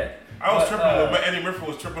over. Yet. I was tripping when Eddie Murphy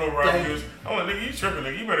was tripping over Robin Givens. I'm like, nigga, you tripping,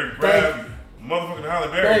 nigga. You better grab motherfucking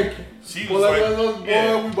Halle Berry. Thank you. She was like,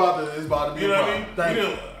 boy, it's about to be. You know what I mean? Thank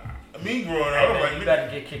you. Me growing up, Hey, I was like, you better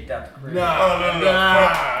get kicked out the crib. No.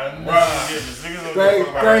 Nah. Robin Givens. Niggas don't Thank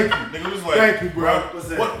talk about you. Nigga was like, Thank you, bro.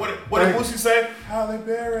 What did Boosie say? Halle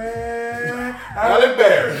Berry. Halle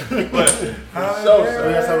Berry. But So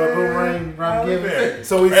that's how about Boomerang, Robin Givens.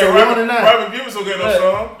 So we Hey, so Robin, 1-9. Robin Givens don't get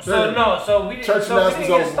no song. So we didn't Church announcements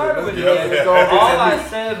get over started with. with Yeah, it. all All I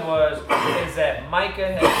said was is that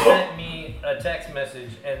Micah had sent me a text message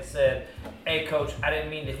and said, "Hey, coach, I didn't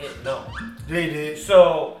mean to hit no." They did.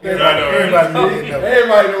 So Everybody knew it.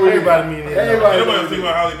 Everybody knew it. Everybody knew it. Everybody Nobody was thinking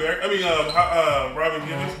about Halle Berry. I mean, Robin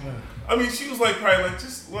Givens. I mean, she was like probably like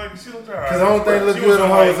just like she looked alright. Because the only thing look She good on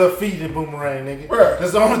wasn't her is her feet in Boomerang, nigga. Bruh.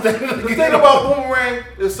 That's the only thing. The thing about Boomerang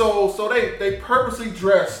is so they purposely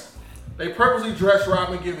dressed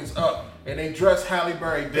Robin Givens up and they dressed Halle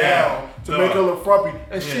Berry down to make her look frumpy,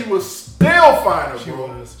 and she was still fine, She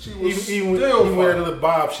bro. was. She was Even with still the fine, little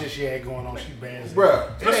bob shit she had going on, she bands.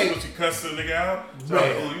 bruh. Especially when she cussed the nigga out. So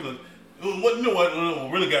like, oh, you look. You know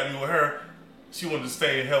what really got me with her? She wanted to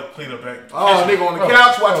stay and help clean up that. Oh, nigga on the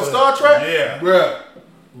couch watching Star Trek? Yeah. Bruh.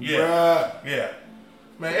 Yeah. Yeah.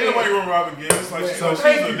 Man, ain't nobody run Robin Givens. Like, she's a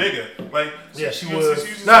nigga. Like, she was. was.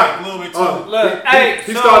 She was like a little bit too. Look,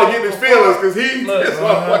 he started getting his feelings because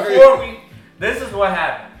this is what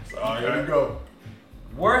happened. Oh, here we go.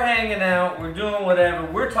 We're hanging out, we're doing whatever,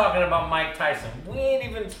 we're talking about Mike Tyson. We ain't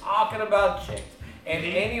even talking about chicks in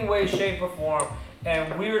any way, shape, or form.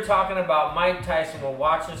 And we were talking about Mike Tyson. We're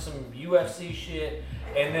watching some UFC shit,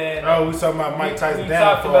 and then we talking about Mike Tyson. We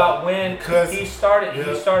talked about when he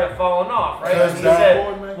started falling off, right? And he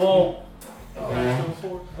said, "Well,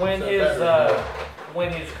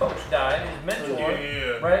 when his coach died, his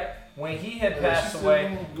mentor, right? When he had passed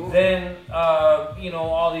away, then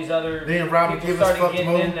all these other Robin people Givens started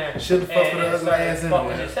getting in there and started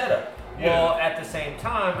fucking his head up." Well, at the same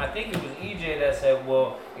time, I think it was EJ that said,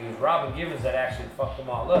 well, it was Robin Givens that actually fucked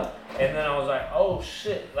them all up. And then I was like, oh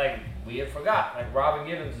shit, like, we had forgot. Like, Robin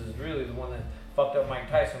Givens is really the one that fucked up Mike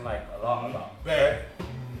Tyson, like, a lot. Bad.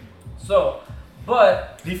 So,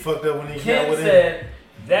 but he fucked up when he Ken got with said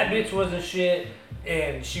that bitch wasn't shit,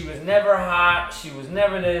 and she was never hot, she was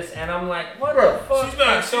never this, and I'm like, what the fuck? She's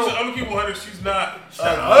not, I'm gonna keep 100, she's not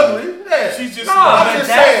ugly. Yeah. She's just that's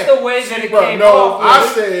saying, the way that it came off. I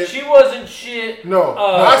said she wasn't shit.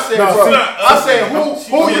 I said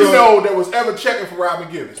who you know that was ever checking for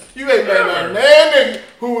Robin Givens? You ain't met like that nigga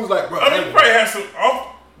who was like, bro. I mean, you probably had some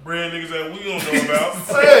off-brand niggas that we don't know about.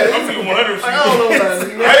 I'm thinking 100. I don't know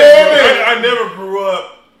that. I never grew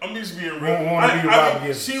up. I'm just being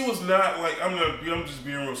real. She was not like I'm just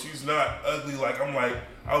being real. She's not ugly. Like I'm like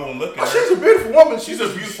I won't look at her. She's a beautiful woman. She's a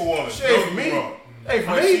beautiful woman. She ain't for me. Ain't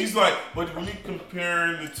for me. She's like, but when you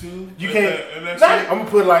compare the two, you can't. I'm gonna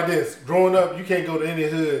put it like this: growing up, you can't go to any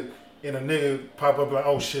hood and a nigga pop up like,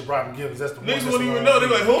 oh shit, Robin Givens. That's the one. Niggas wouldn't even know. They're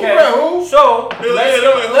like, who? Okay. Who? So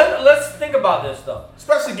let's think about this though.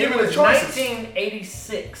 Especially given the choices.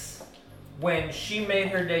 1986. When she made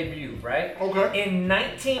her debut, right? Okay. In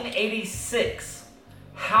 1986,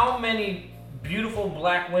 how many beautiful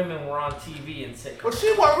black women were on TV and sitcoms? But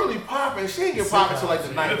she wasn't really popping. She didn't get popping until like the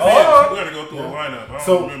 90s. We gotta go through a lineup. I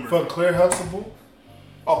don't remember. For Claire Huxtable?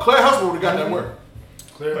 Oh, Claire Huxtable would have got that work.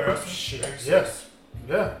 Claire Huxtable? Shit. Yes.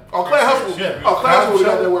 Yeah. Oh, Claire Huxtable. Yeah. Oh, Claire Huxtable would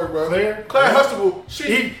have got that work, bro. Claire Huxtable.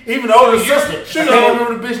 Even the older sister. She don't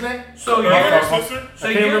remember the bitch name? So you're 12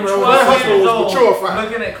 years old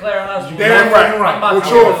looking at Claire Huxtable. Damn right.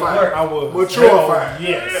 Mature. I was. Mature.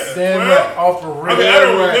 Yes. Damn right. Off the rip. I mean, I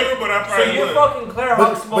don't remember, but I probably So you're fucking Claire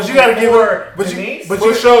Huxtable. But you gotta give her. But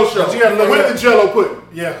you show. You gotta look with the Jello pudding.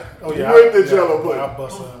 Yeah. Oh yeah. With the Jello pudding. I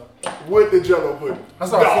bust up. with the Jello pudding. I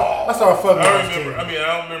started fucking. I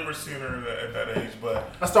don't remember seeing her at that age,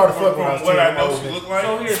 but I started fucking when I was what I know 10. she looked like.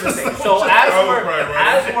 So here's the thing. So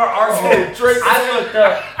as we're arguing, I looked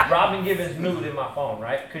up Robin Gibbons nude in my phone,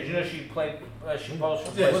 right? Because you know she posts for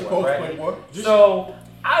Playboy, right? So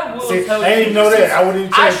I will tell you. I didn't know that. I wouldn't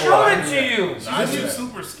even I check showed it to you. She's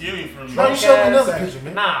super skinny for me. No, you showed me another picture,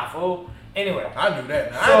 man. Nah, fool. Anyway, I knew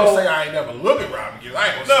that. I ain't gonna say I ain't never look at Robin Gibbons. I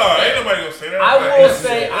ain't gonna say ain't nobody gonna say that. I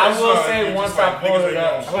will say once I pulled it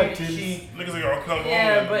up, niggas are gonna come home.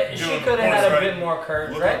 Yeah, but she could have had a bit more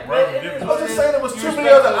courage, right? I was just saying there was too many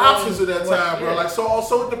other options at that time, bro. Like so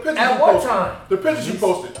the pictures at you what posted. time? The pictures you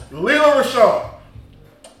posted. Leela Rashad.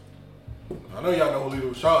 I know y'all know who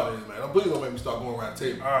Leela Rashad is, man. Please don't make me start going around the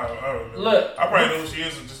table. I don't know. Look, I probably know who she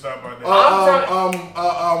is, just not by name. Sunshine from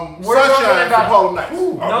Harlem Nights.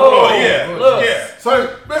 Sunshine.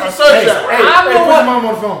 I'm on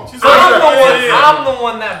the phone. I'm the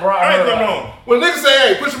one that brought her up. When niggas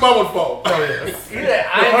say, hey, put your mom on the phone. I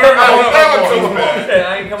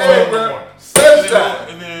ain't coming on no more. Sunshine.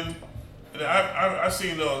 And then I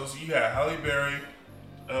seen those. You had Halle Berry,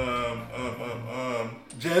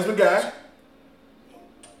 Jasmine Guy.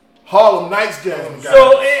 Harlem Nights Jasmine Guy.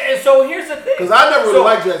 So here's the thing. Because I never really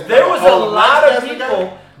liked Jasmine Guy. There was a lot of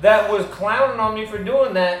people that was clowning on me for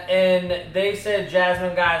doing that, and they said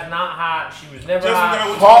Jasmine Guy's not hot. She was never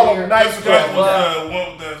hot. Harlem Nights Guy was the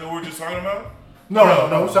one that we were just talking about? No.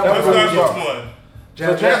 That was one.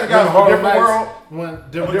 Jasmine Guy was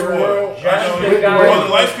different world. Jasmine Guy. The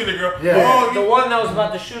light-skinned girl. Yeah. The one that was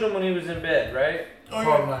about to shoot him when he was in bed, right? Oh,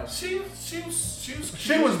 yeah. She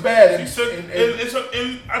was bad. And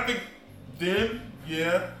I think then,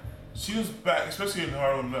 she was back, especially in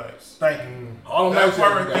Harlem Nights. Thank you. Harlem That Nights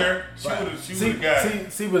part right there, she would have got.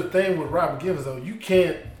 See, but the thing with Robin Gibbons though, you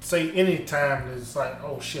can't say any time that it's like,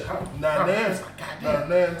 oh shit, I can't.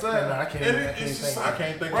 I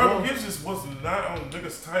can't think. Robin Gibbons just was not on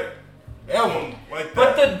niggas type. Like that.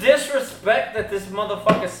 But the disrespect that this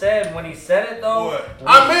motherfucker said when he said it though. What?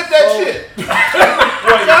 I meant that shit.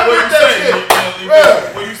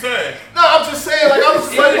 What you saying? No, I'm just saying, like, I'm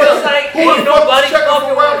just like, who the fuck was checking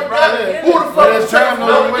for Robin Gibbons? Who the fuck was checking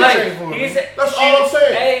for him? That's all I'm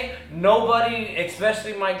saying. Hey, nobody,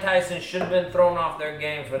 especially Mike Tyson, should have been thrown off their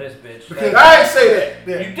game for this bitch. Because I ain't say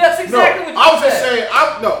that. That's exactly what you said. I was just saying,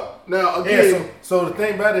 Now, again. So the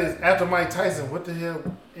thing about it is, after Mike Tyson, what the hell?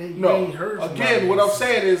 Again, what I'm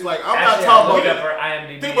saying is, like, I'm not talking about her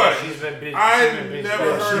IMDb. Think about it. She's been busy. I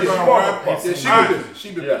never heard about rap. She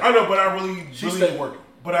been busy. I know, but I really she stayed working.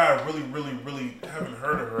 But I really haven't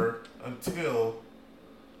heard of her until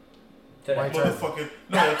Mike motherfucking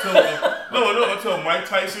until Mike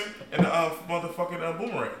Tyson and motherfucking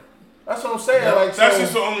Boomerang. That's what I'm saying. Yeah. Like, that's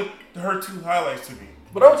just only her two highlights to me.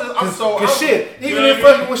 But even if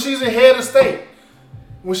fucking when she's in Head of State,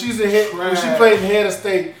 when she played in Head of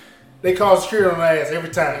State, they called security on her ass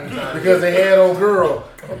every time because they had old girl.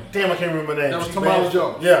 Damn, I can't remember her name. That was Tamala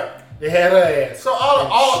Jones. Yeah. They had her ass. So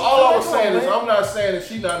all I was saying is, I'm not saying that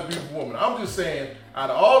she's not a beautiful woman. I'm just saying, out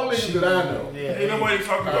of all the niggas that I know, ain't nobody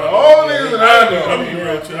talking about all the niggas that I know. I'm being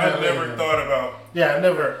real too. I never thought about. Yeah, I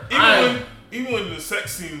never. Even when the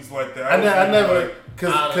sex scenes like that, I never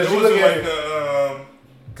because you look at it.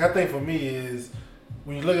 I think for me is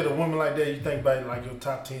when you look at a woman like that, you think about like your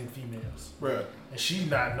top 10 females, right? And she's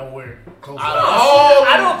not nowhere close.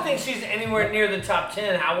 I don't think she's anywhere near the top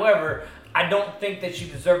 10. However, I don't think that she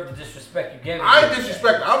deserved the disrespect you gave her. I ain't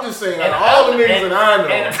disrespecting. I'm just saying, out of all the niggas that I know,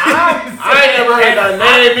 I ain't never heard that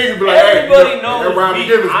name niggas be like, everybody knows that Robin me.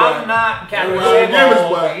 Gibbons boy. I'm not Captain Gibbons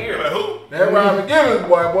boy. over here. Like who? That Robin Gibbons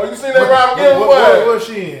boy. You seen that Robin Gibbons boy? What was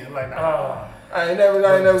she in? Like, I ain't never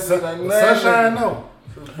seen that. Sunshine, no.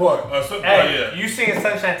 Boy. Hey, you seen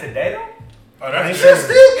Sunshine today though? Oh, that's she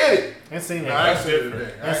still get it. Ain't seen it. That's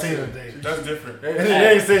different. I ain't seen it today. That's different.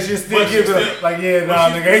 They ain't said she still give it. Like, yeah,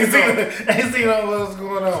 nah, nigga. Ain't seen what's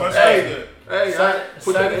going on. Hey, I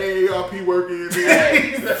put that AARP work in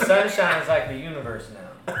there. Sunshine is like the universe now.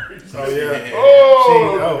 Oh yeah.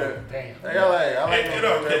 Oh, damn. I like it.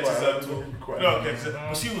 All catches up to her.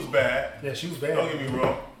 But she was bad. Yeah, she was bad. Don't get me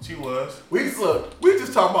wrong. She was. We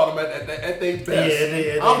just talking about them at their best.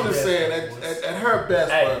 Yeah, I'm just saying at her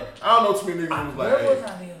best. Hey, but I don't know too many niggas who was like, where was I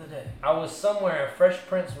the other day? I was somewhere and Fresh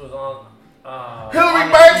Prince was on. Hillary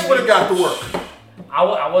Banks would have got to work. I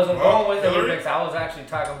wasn't going with Hillary Banks. I was actually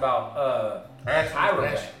talking about Tyra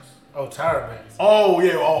Banks. Oh, Tyra Banks. Oh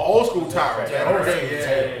yeah, old school Tyra.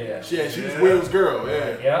 Yeah. She was Will's girl.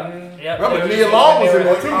 Yeah. Yep. Remember Nia Long was in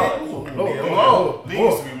there too. Nia Long. Nia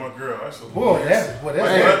used to be my girl. That's Love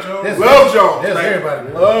Jones. That's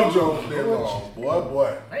everybody. Love Jones. Nia Long.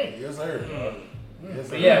 Boy. Hey. Yes sir.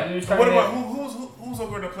 But yeah, we was talking about who's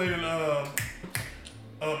over there that played in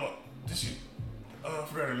did she I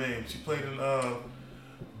forgot her name. She played in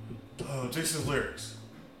Jason's Lyrics.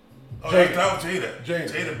 Oh, that was Jada.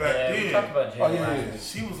 Jada back then. We talked about Jada.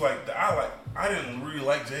 She was like I didn't really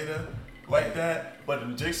like Jada like that, but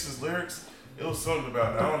in Jason's Lyrics, it was something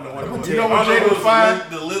about it. I don't know what it was. You know what Jada was fine?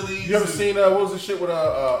 The Lilies. You ever seen what was the shit with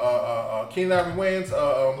Keenan Ivory Wayans?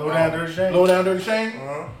 Low Down Dirty Shame. Low Down Dirty Shame.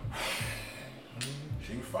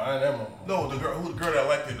 She was fine that moment. No, the girl that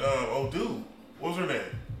liked it. Dude, what was her name?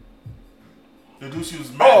 The dude she was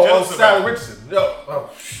mad jealous about. Sally Richardson.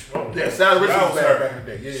 Yeah, Sally Richardson was bad back in the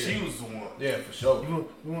day. Yeah, she was the one. Yeah, for sure.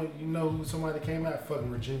 You know who somebody came out? Fucking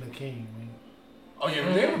Regina King, man. Oh yeah,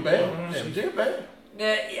 Regina was bad. Yeah, Regina bad.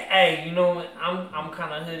 Yeah, hey, you know what? I'm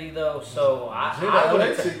kind of hoodie though, so I would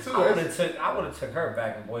have took her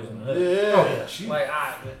back in Boys in the Hood. Yeah,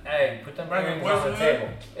 put them earrings on the table.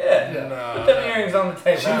 Yeah, put them earrings on the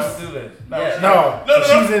table. Let's do this. No,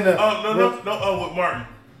 she's in the with Martin.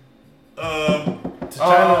 Thin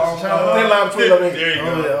Line Between Love and Hate. There you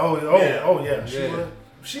go. Yeah.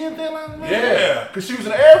 She in Thin Line? Yeah, because she was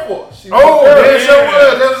in the Air Force. That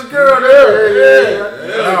was a girl there.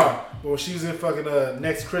 Yeah. Well, she was in fucking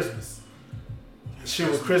Next Christmas. Shit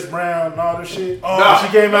with Chris Brown and all this shit. She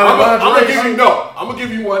came out in lingerie. I'm gonna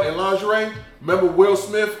give you one in lingerie. Remember Will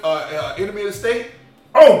Smith, Enemy of the State?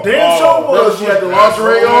 Oh, damn sure was. She had the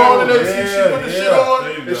lingerie on and then she put the shit on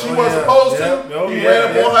and she wasn't supposed to. He ran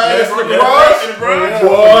up on her ass in the garage.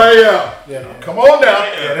 Boy, yeah. Come on now.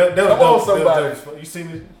 Come on, somebody. You see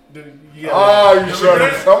me? You sure?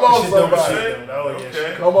 Come on, somebody.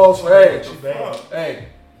 Come on, hey.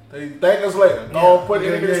 They thank us later. Go on, put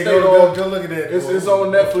it in the state on. Go look at that. It's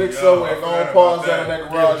on Netflix somewhere. Go on, pause that on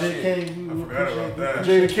that garage.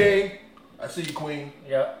 Jada King. I see you, Queen.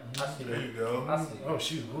 Yep. I see There you go. I see you. Oh,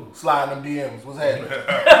 shoot. Sliding them DMs. What's happening?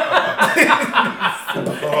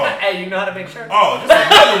 Hey, you know how to make shirts? Oh,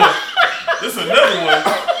 this is another one.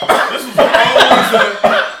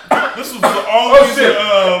 This was always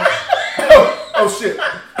Oh shit.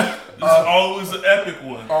 This is always an epic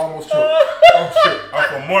one. Almost choked. Oh shit. I'm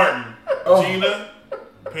from Martin. Gina,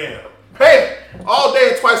 Pam. All day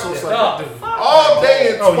and twice on Sunday. All day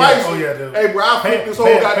and twice. Dude. Hey, bro, I flipped this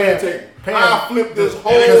whole goddamn table. I flipped this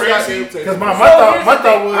whole goddamn table. Because my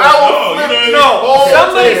thought was...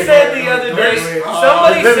 Somebody said the other day...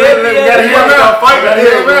 Somebody said the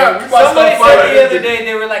other day,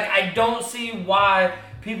 they were like, I don't see why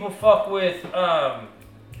people fuck with...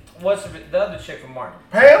 What's the other chick from Martin?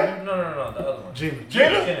 Pam? No, the other one.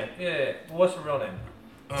 Gina? Yeah. What's her real name?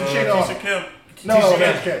 Tisha Kemp.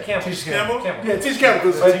 Tisha Campbell. Yeah, Tisha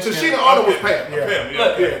Campbell. Because Tashina Arnold was Pam.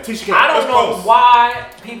 Look, Tisha Campbell. I don't know why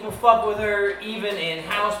people fuck with her even in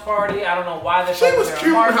House Party. I don't know why they fuck with her.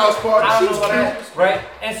 She was cute in House Party. She was cute. Right?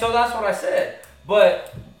 And so that's what I said.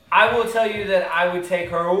 But I will tell you that I would take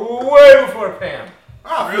her way before Pam.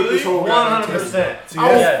 I'll flip this whole 100%. I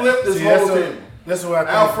will flip this whole thing. That's what I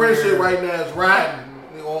think. Our friendship right now is riding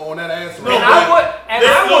on that answer. I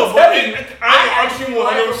will tell you, I actually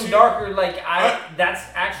like them darker. That's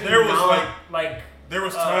actually there was there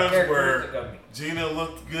was times where Gina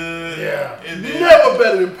looked good. Yeah, and then, never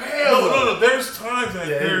better than Pam. No. There's times that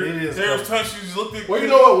there's times she just looked. Well, you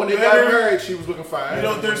know what? When they got married, she was looking fine. You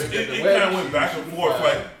know, it kind of went back and forth.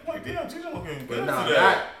 Like damn, Gina looking good today.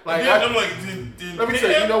 I'm like, let me tell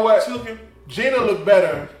you, you know what? Gina looked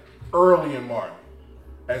better early in Martin.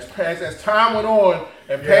 As time went on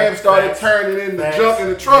and Pam started turning in the junk in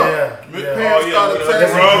the trunk, Pam started turning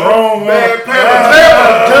in bad Pam.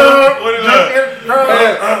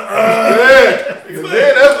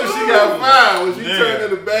 Then that's when she got fired, when she turned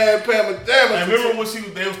into bad Pam. I remember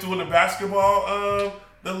when they was doing the basketball,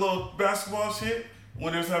 the little basketball shit.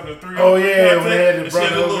 When they was having a 3-on-3 contest, she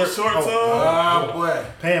had the little shorts on. Boy.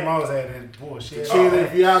 Pam always had that bullshit.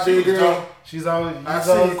 If you out there, girl, she's always I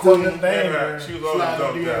see you queen. She was always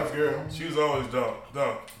dunked out. Girl. She was always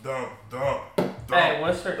dunked. Hey,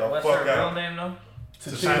 what's her real name though?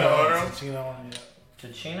 Tashina Arnold.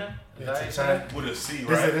 Tashina? With a C,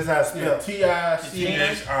 right? This how it's spelled.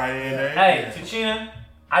 T-I-C-H-I-N-A. Hey, Tashina.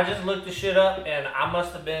 I just looked the shit up and I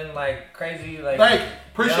must have been crazy, Thank you.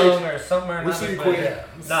 Appreciate young or somewhere. We see you, queen.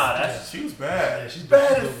 She was bad. Yeah, she's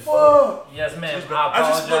bad as fuck. Yes, ma'am. I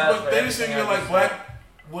just look, but they just think like black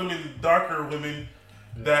women, darker women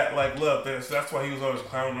that love this. That's why he was always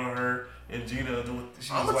clowning on her and Gina. I'm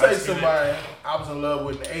gonna tell you somebody I was in love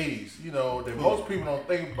with in the '80s. You know that most people don't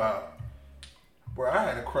think about. Where I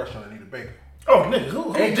had a crush on Anita Baker. Oh, nigga,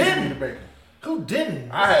 who didn't? Anita Baker. Who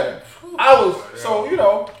didn't? I had a. I was so you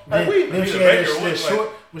know like she had that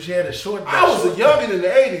when she had a short. I was a youngin' in the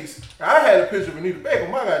 80s. I had a picture of Anita Baker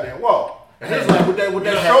on my goddamn wall. And it's like with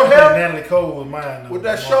that short hair. Natalie Cole was mine. With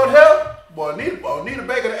that short hair, boy, Anita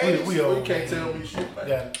Baker in the 80s. You can't tell me shit. Like,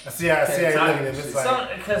 yeah, I see how you looking at it. It's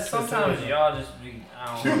like, because sometimes y'all just be.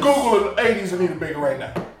 You Google the 80s Anita Baker right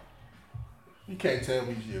now. You can't tell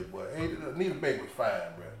me shit, boy. Anita Baker was fine,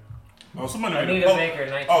 bro. Oh, somebody Anita Baker,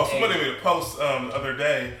 1980. Oh, somebody made a post the other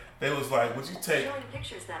day. They was like, "Would you take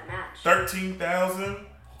 13,000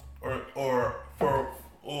 or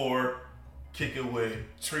kick it with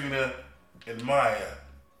Trina and Maya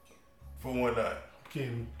for one night?"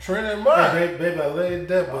 Trina and Maya. Hey, baby, I laid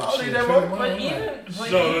that, but I shit, that Trina, But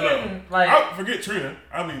No. like, I forget Trina.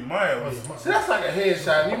 I mean Maya was. See, that's like a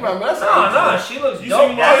headshot. You remember? That's no, she looks You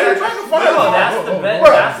dope. see Maya? That's the best.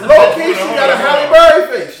 Bro, That's the low best. key, she got a Halle Berry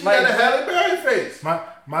face. She got a Halle Berry face.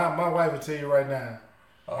 My wife will tell you right now.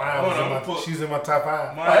 She's in my top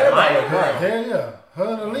 5. Maya. Hell yeah. Her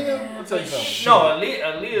and Aaliyah. I'll tell you something. No,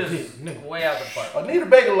 Aaliyah's way out the park. Anita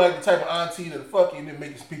Baker like the type of auntie that fuck you and then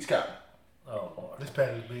make you speech copy. Oh, Lord. This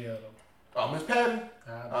Patty be though. Oh, Miss Patty?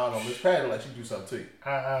 I don't know. Miss Patty like she do something to you.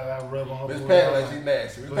 I rub on her. Miss Patty like she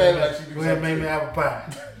nasty. Miss Patty like she do something. Go ahead and make to me you. apple pie.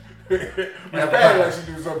 Miss Patty like she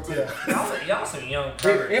do something to you. Y'all some young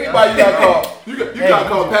perverts. Anybody you gotta call, you gotta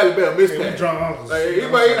call Patty Bell Miss We Patty. drunk uncles. Like,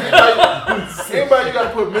 anybody you gotta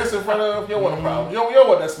put Miss in front of, you don't want a problem. You don't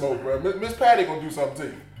want that smoke, bro. Miss Patty gonna do something to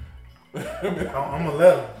you. I'm gonna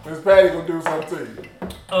let her. Miss Patty gonna do something to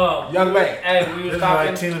you. Young man. Hey, we was This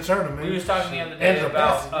talking. like Tina Turner, man. We was talking the other day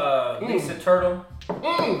about Lisa Turtle. You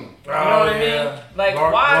know what I mean? Like,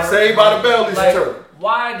 Lord, why? Saved by the Bell, Lisa Turtle.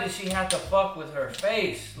 Why did she have to fuck with her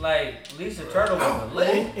face? Like, Lisa Turtle was a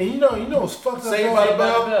lit. And you know what's fucked up? Saved by the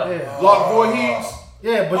Bell. Yeah. Lock Voorhees.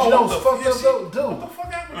 Yeah, but you know what's fucked up though, What dude. the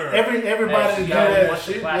fuck happened to her? Everybody She do got that one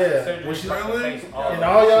shit. plastic Yeah, surgery, when she fucked her face all and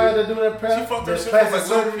over. all y'all had to do that She fucked her that shit plastic like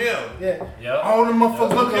Lil' surgery. Kim. Yeah, Yep. all them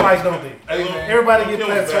motherfuckers looking like, don't they? Hey, man. Everybody Lil' get Kim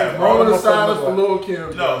was plastic bad. surgery. Roll All the them silence motherfuckers for look Lil'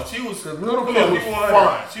 Kim. No, she was. Lil' Come Kim on, was people want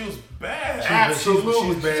fine. her. She was bad. like- Absolutely.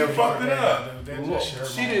 She's bad. She fucked it up.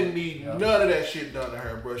 She didn't need none of that shit done to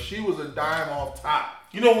her, bro. She was a dime off top.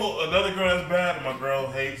 You know what? Another girl that's bad, and my girl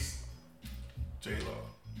hates J-Lo.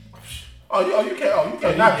 You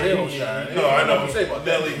can't knock J-Lo shine. No, I know. What you say about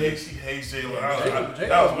that? Nelly hates, she hates J-Lo. J-Lo-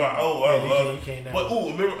 That was my I love. you can't But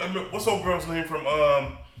remember what's old girl's name from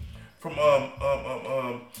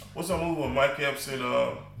what's that movie with Mike Epps and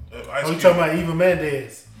Ice you Cube? talking about Eva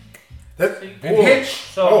Mendes? That And Hitch.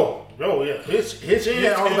 So, yeah, Hitch and Hitch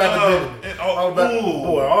all and, about the Benjamins. and All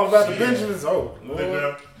about the shit. Benjamins. Oh, Look Lord.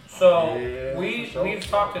 at So Yeah, we've for sure.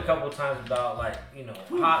 talked a couple times about like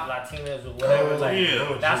hot Latinas or whatever. Oh, like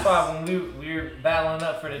yeah. that's why when we were battling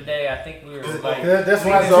up for the day, I think we were like That's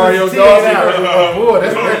why Rosario it's Dawson. Oh, boy,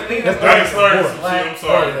 that's I'm sorry. Black- I'm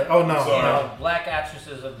sorry. Oh no, I'm sorry. no. black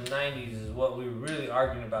actresses of the '90s is what we were really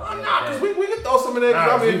arguing about. The Nah, other cause day. we can throw some of that.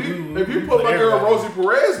 Nah, I mean, if you put my girl everybody. Rosie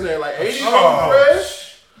Perez in there, like 80 Oh, Rosie Perez.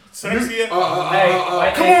 Sexy. Hey,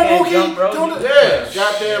 white Come man on, can't jump, Mookie. bro. Don't yeah,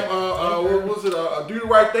 goddamn. What was it? Do the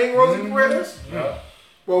right thing, Rosie Perez. Yeah.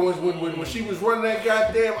 Well, when she was running that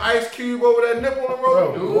goddamn ice cube over that nipple on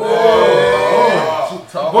Rosie.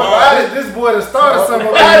 Boy, this boy that started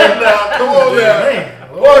something. Now, come on now. Man,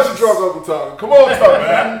 Why don't you drunk Uncle Talk? Come on, talk,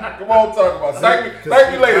 man. Come on, talk about it.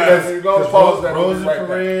 Thank me later, man. You're going to pause that. Rosie right now.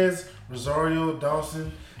 Perez, Rosario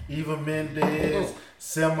Dawson, Eva Mendes,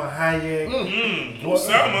 Selma Hayek. Boy,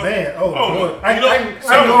 Selma. Man, Oh, boy. I I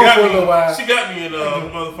know know for a little while. She got me in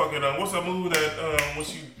motherfucking what's that movie that when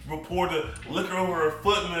she reported liquor over her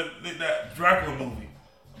foot in that Dracula movie?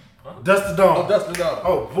 Dust the Dawn. Dustin Donovan.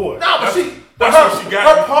 Oh boy. No, but That's what she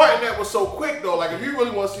got. her part in that was so quick though. Like if you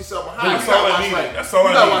really want to see something high, That's you all gotta I watch needed. like That's all I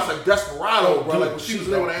you gotta needed. watch like Desperado, bro. Like when she was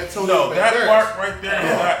there with Antonio No, that Banderas. part right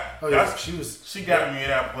there. Oh yeah, She got me in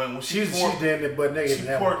that point when She's poured- damn near butt naked. She in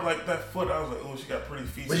that poured one. like that foot. I was like, oh, she got pretty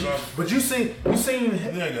feet. But you seen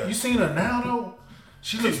Nigga. her now though.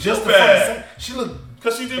 She looks She's just still the fucking bad. same. She look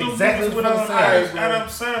Because she did those Exactly movies with what I'm saying, bro. Adam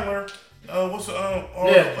Sandler. What's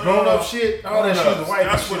grown up shit. All that shit. The white.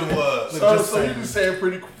 That's what it was. Look, So just you saying. just said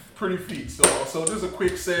pretty feet. So this is a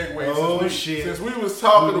quick segue. Oh, shit. Since we was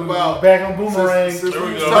talking about back on Boomerang. Since There we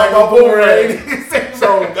we was go. talking about Boomerang.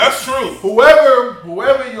 So That's true.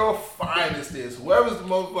 whoever your finest is, whoever's the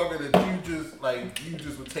motherfucker that you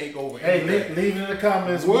just would take over. Hey, anything, leave it in the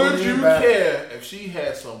comments. would you care if she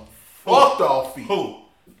had some fucked off feet? Who?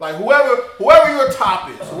 Like whoever your top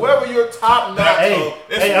is, whoever your top notch.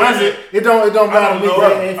 Hey, honestly, it don't I matter don't to me. know.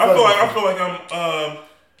 They ain't I fucking. feel like I'm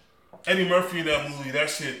Eddie Murphy in that movie. That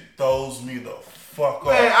shit throws me the fuck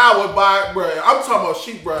off. Man, I would buy, bro. I'm talking about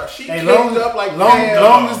sheep, bro. She cleaned up like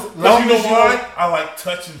long as you know why? I like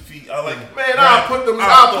touching feet. I like. Man, I'll put them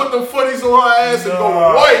footies on her ass and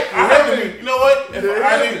go white. I have to be. You know what?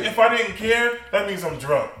 If I didn't care, that means I'm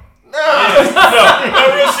drunk. Nah.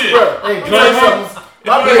 No real shit. Hey,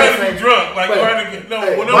 My baby be drunk. Like,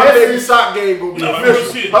 my baby sock game will be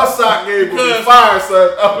official. Her sock game will be fire,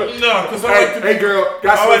 son. No, because I like to be. Hey, girl,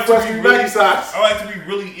 got some freshly Nike socks. I like to be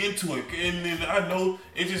really into it, and then I know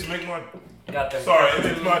it just make my. It makes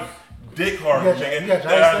my dick hard, nigga.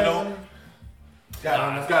 That I know.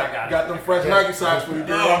 Got them fresh Nike socks for you,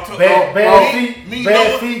 girl. Bad feet,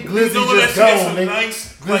 Glizzy just gone, nigga.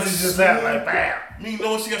 Glizzy just out like bam. Me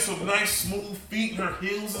knowing she got some nice smooth feet, her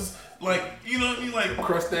heels is like, you know what I mean, like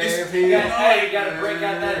crust ass heels. Hey, you gotta break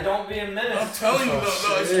out that don't be a menace. I'm telling you,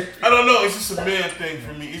 I don't know. It's just a man thing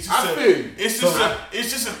for me. It's just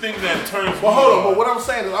a thing that turns. Well, hold on. But what I'm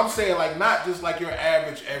saying like not just like your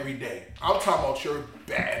average everyday. I'm talking about your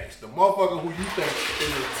baddest, the motherfucker who you think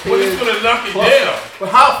is a 10. But it's gonna knock it down. But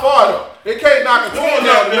how far though? It can't knock a 10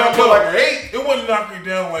 down to like an 8. It wouldn't knock you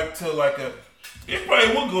down like to like a. It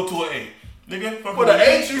probably would go to an 8. Nigga, for the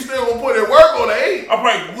 8, you still gonna put in work on the 8. I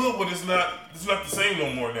probably would, but it's not the same no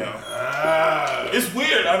more now. It's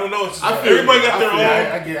weird. I don't know. It's just, everybody got their own.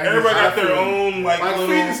 Everybody got their own like little.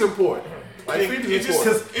 Feet is important. Like feet is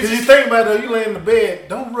important. Because you think about it, though, you lay in the bed,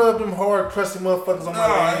 don't rub them hard, crusty motherfuckers on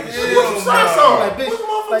my leg. Put some socks on. Like, bitch,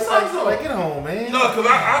 like, get home, man. No, because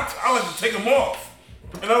I like to take them off.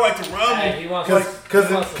 And I like to rub them. Because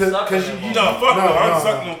you no, fuck no. I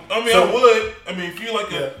suck them. I mean, I would. I mean, if you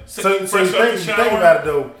like a so you think about it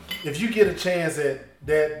though. If you get a chance at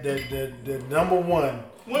the number one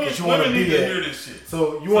that you want to be at, hear this shit.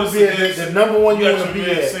 So you want to be at the number one you want to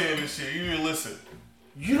be at. Saying this shit, you didn't listen.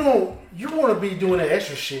 You want to be doing that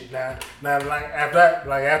extra shit now. Now, like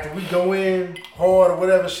after we go in hard or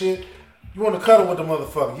whatever shit, you want to cuddle with the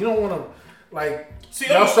motherfucker. You don't want to like. See,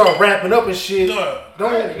 y'all start wrapping up and shit. Don't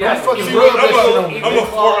fucking rub that shit on me.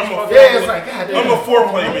 It's like, goddamn. I'm a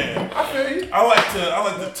foreplay man. I feel you. I like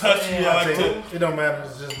to touch you. I like to. It don't matter.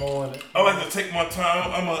 It's just more on it. I like to take my time.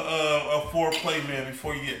 I'm a foreplay man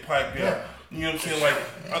before you get piped down. Yeah. You know what I'm saying? Like,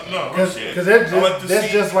 no, because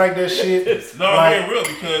that's just like that shit. No, I'm being real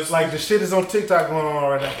because like the shit is on TikTok going on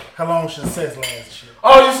right now. How long should sex last? Shit.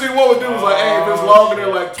 Oh, you see what we do was like, hey, if it's longer than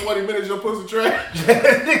like 20 minutes, your pussy trash. For real.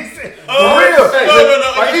 No.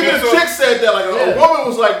 Like even the chick said that. Like a woman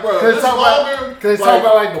was like, bro, this longer. Because they talk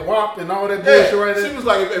about like the WAP and all that bullshit right there. She was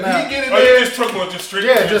like, if he get in there, there, just talking about just straight.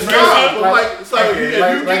 Yeah, just like it's like if you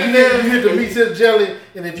get in there, you hit the meat to the jelly,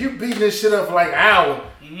 and if you beating this shit up for like an hour.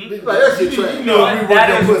 Like that shit trash. You know,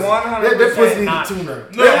 that pussy need a tuner.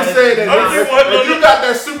 They were saying that if you got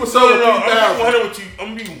that super soda 3000.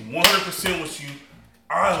 I'm gonna be 100% with you.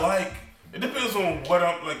 I like. It depends on what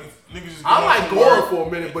I'm like. If niggas just I like going for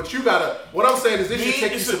a minute, but you gotta. What I'm saying is this should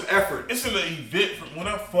take you some effort. It's an event when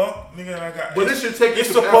I fuck, nigga. And I got. But this should take you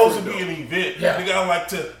some effort. It's supposed to be an event. Yeah. Nigga, I like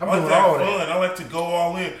to have fun. I like to go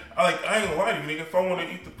all in. I ain't gonna lie to you, nigga. If I want to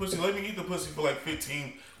eat the pussy, let me eat the pussy for like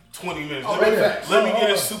 15, 20 minutes. Let me get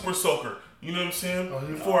a super soaker. You know what I'm saying?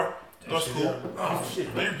 Before. That's cool. Oh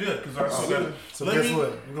shit, no, you're good because I still got it. So guess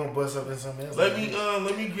what? We're gonna bust up in something else. Let me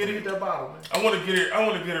get it. That bottle, man. I want to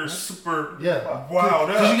get her super wild up.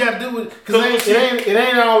 Because you gotta do it. Because it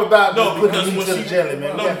ain't all about putting meat to the jelly,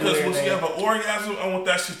 man. No, because when she have an orgasm, I want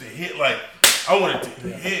that shit to hit like I want it to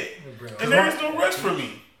hit, and there is no rest for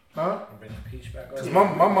me. Huh? Because my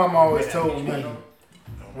mom always told me.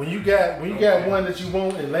 When you got one that you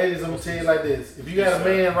want, and ladies, I'm gonna tell you like this: if you got a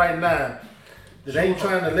man right now that ain't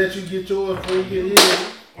trying to let you get yours before you get his,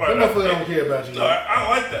 that motherfucker don't care about you. No, I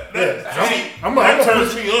like that. That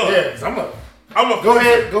turns me on. Yeah, I'm a go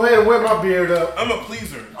ahead and wet my beard up. I'm a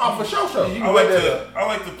pleaser. Oh, for sure. I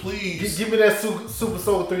like to please. Give me that Super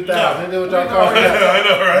Soul 3000. Ain't that what y'all call it? I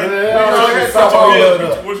know,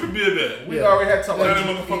 right? What's your beard at? We already had something like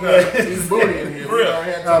motherfucker. Booty in here. For real. No, I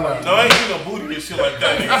ain't do no booty and shit like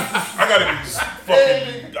that, nigga. I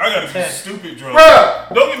gotta be stupid drunk. Bruh,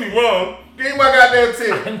 don't get me wrong. Give me my goddamn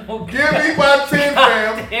 10. Give me my 10,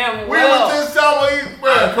 fam. We was just talking about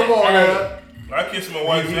bruh. Come on, man. I kiss my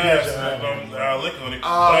wife's ass and I lick on it.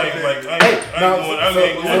 I ain't going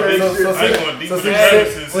deep in the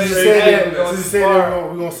crevices. Since you said that,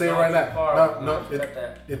 we're gonna say it right now.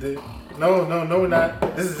 No, we're not.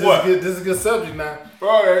 This is a good subject now.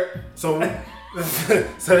 Alright. So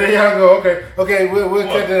there y'all go. Okay, we'll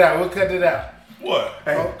cut that out. We'll cut it out. What?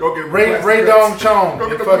 Hey, go get Ray Dong Chong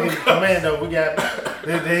and fucking Commando. We got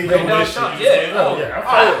there you go. Ray Dong Chong.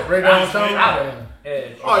 Yeah. Ray Dong Chong.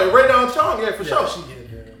 Ray Dong Chong, yeah, for sure. She get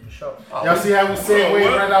it, for sure. Y'all see how we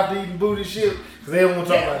segue right off the eating booty shit? Because they don't want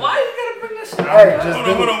to talk about Why you gotta bring this up?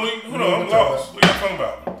 Hold on, I'm lost. What y'all talking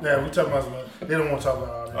about? Yeah, we talking about some. They don't want to talk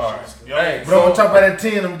about all that shit. Hey, but I'm gonna talk about that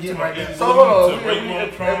 10. I'm getting right now. So hold on.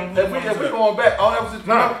 If we going back, all that was just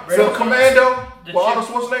so Commando with Arnold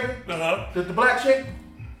Schwarzenegger, the black chick.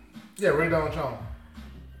 Yeah, Ray Don Chong.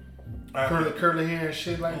 Curly hair and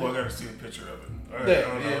shit like that. I gotta see a picture of it.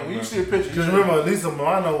 Yeah. When you see a picture, because remember, Elisa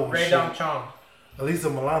Milano was Ray Don Chong. Elisa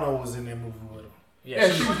Milano was in that movie with him.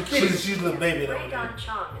 Yeah, she was the kid. She's a little baby though. Ray Don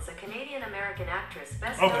Chong is a Canadian-American actress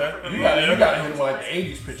best Okay. known for You got to hit like the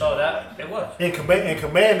 80s picture. So that it was. In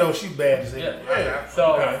Commando, she's bad as hell. Yeah.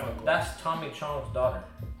 So that's Tommy Chong's daughter.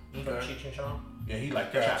 You know Cheech and Chong? Yeah, he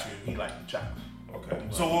like the chocolate. He like the chocolate. Okay.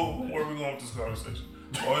 So where are we going with this conversation?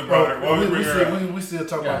 We still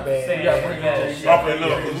talking about bad.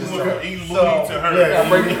 Eating booty to her.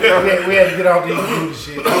 Yeah, we had to get off these booty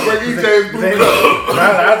shit. I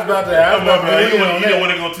was about to. You don't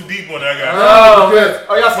want to go too deep on that guy.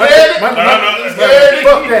 Oh, y'all scared?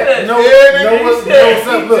 Fuck that. No, what's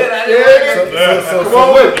up? Look. Come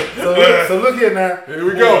on with it. So look here now. Here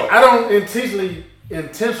we go. I don't intentionally.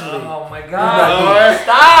 Oh my God!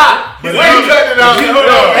 Stop! Wait, you cutting it out?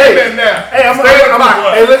 Hey,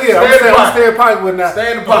 hey, look here. I'm staying in pocket with now.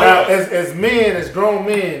 Stay in the pocket. Now, as men, as grown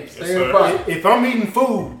men, stay in the pocket. If I'm eating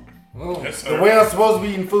food, the way I'm supposed to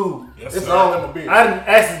be eating food, it's all in my beard. I didn't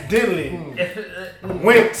accidentally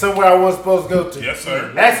went somewhere I wasn't supposed to go to. Yes,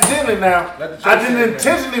 sir. Accidentally now. I didn't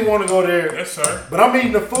intentionally want to go there. Yes, sir. But I'm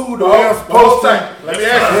eating the food the way I'm supposed to. Let me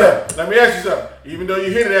ask you something. Even though you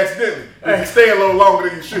hit it accidentally, you stay a little longer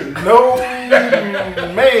than you should. No,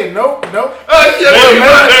 man, nope. Hey,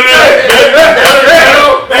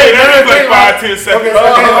 that's like 5-10 seconds.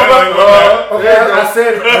 Okay, I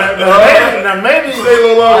said it. Now maybe stay a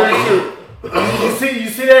little longer than you should. You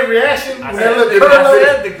see that reaction? I said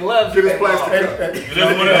the gloves. Get his plastic cup. It is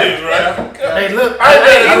what it is, right? Hey, look. I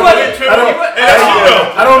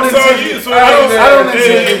don't intend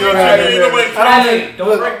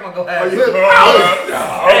don't break my glass.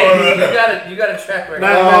 You got a track record.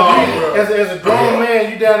 Now, as a grown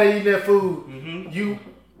man, you down there eating that food. You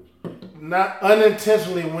not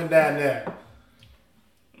unintentionally went down there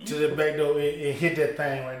to the back door and hit that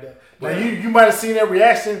thing right there. Now you might have seen that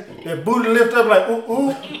reaction, that booty lift up like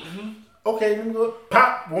ooh. Okay, let me go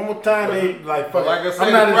pop one more time. They like fuck. Like I said,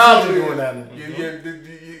 I'm not intentionally going down there.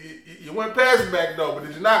 You went past the back door, but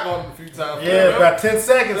did you knock on it a few times? Yeah, about 10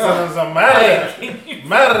 seconds. I'm out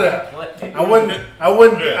of there. I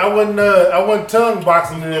wasn't tongue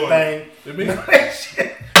boxing in that thing.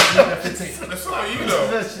 That's all you know.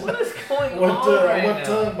 What is going on I wasn't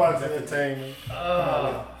tongue boxing that thing.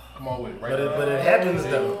 Come on with it, right? But it happens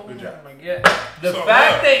though. Good job. The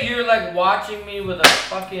fact that you're like watching me with a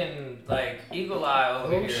fucking like eagle eye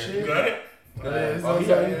over here. Shit. You got it? I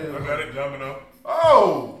got it, jumping up.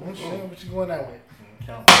 Oh! What you going that way?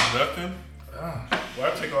 Nothing. Well, I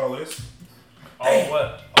take all this. All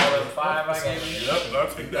what? All the 5 I gave you? Yep, I'll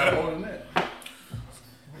take that. More than that.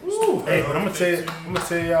 Hey, but I'm gonna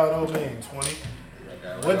tell y'all though, man. 20.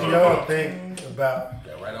 What do y'all think about?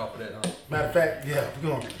 Got right off of that, huh? Matter of fact, yeah,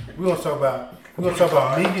 we're gonna talk about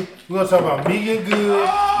Megan. We're gonna talk about Megan Good.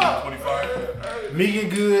 25. Megan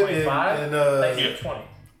Good 25? and 20.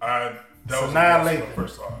 That was Sanaa the Lathan.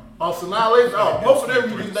 first song. Oh, Sanaa Lathan. Oh, most of them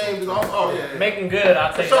these names. Oh, yeah. Making good.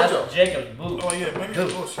 I'll take that's Jacob's boot. Oh yeah, maybe.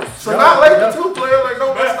 Sanaa Lathan, too, player. Like,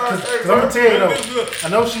 no, that's not. Cause I'm gonna tell you though, I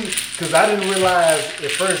know cause I didn't realize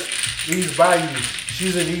at first East Bayou.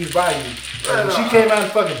 She's in East Bayou. When she came out in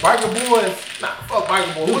fucking Biker Boys. Nah, fuck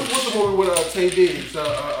Biker Boys. What's the movie with Tay Diggs?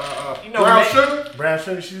 Brown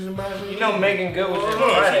Sugar. She's in Brown Sugar. You know Megan Good was in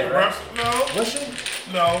Friday, right? No. Was she?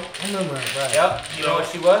 No. I remember her Friday. Yep. You know what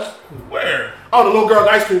she was? Where? Oh, the little girl in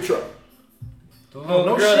the ice cream truck. The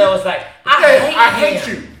little girl that was like, I hate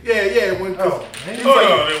you. Yeah. When what? remember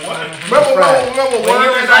when one he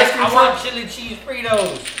was ice like, cream I truck? want chili cheese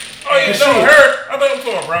Fritos. Oh yeah, no, her. I thought I'm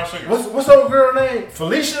talking about Brown Sugar. What's old girl name?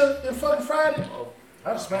 Felicia in fucking Friday?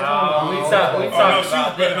 I just smacked her. We talking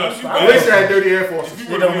about Felicia had dirty Air Force. It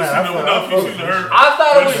don't matter. I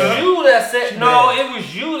thought it was you that said it was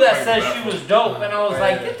you that said she was dope, and I was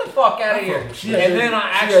like, get the fuck out of here. And then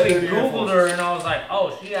I actually Googled her, and I was like,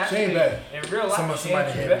 oh, she actually in real life she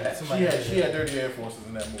ain't too bad. She had dirty Air Forces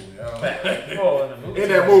in that movie. In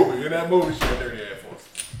that movie, she had dirty Air Forces.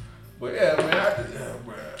 But yeah, man,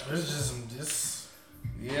 There's just some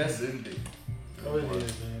yes, indeed. Oh, it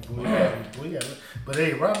is, man. But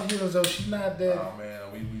hey, Robin Gibbons though, she's not that. Oh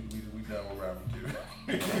man, we done with Robin Gibbons.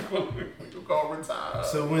 We gonna retire.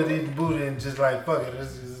 So we'll eat the booty and just like fuck it.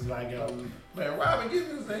 This is like man, Robin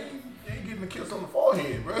Gibbons ain't. You ain't getting a kiss on the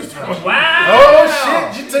forehead, bro. Wow.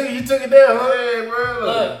 Oh shit! You took it there, huh? Hey, bro.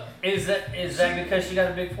 Look, is that because she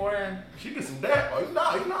got a big forehead? She get some dap. Oh, you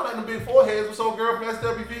not letting the big foreheads with some girl from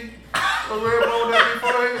SWV. Those red bone with that big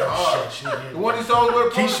forehead. Oh, Shit. the one you saw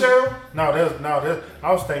with a ponytail. No,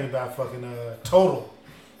 I was thinking about fucking Total.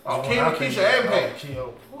 Oh, Kim, Keisha, and Pam.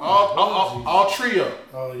 Keo. All trio.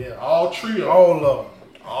 Oh yeah. All trio. All of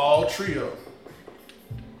them. All trio.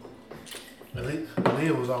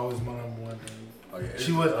 Aaliyah was always my number one thing. Oh yeah.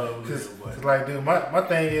 She was, cause like, dude, my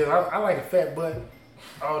thing is, I like a fat butt,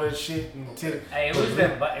 all that shit and titty. Hey, it was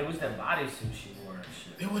them bodysuits she wore and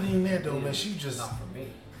shit. It wasn't even that though, man. She was just, Not for me.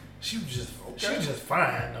 she was just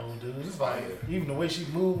fine though, dude. It's like even the way she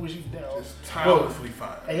moved when she was down. Just timelessly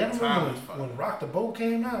fine. Hey, I remember when Rock the Boat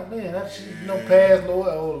came out, man. That shit, past Lord,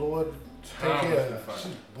 oh Lord, take care of her. She,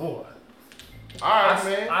 boy. Alright,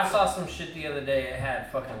 man. I saw some shit the other day. It had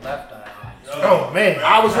fucking Left Eye on it. Oh man,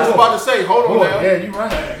 I was just about to say, hold on boy, now. yeah, you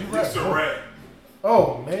right. You right. It's a rat.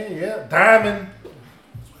 Oh man, yeah, Diamond.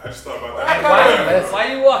 I just thought about Hey, that.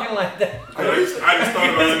 why you walking like that? I just thought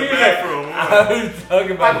about it in the bathroom. I was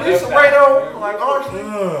talking about Like Lisa Left Ray Eye. though, like honestly,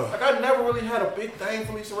 Ugh. like I never really had a big thing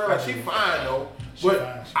for Lisa Ray. Like she fine though, She but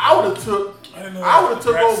fine. I would have took Rat's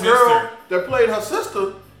old girl sister. that played her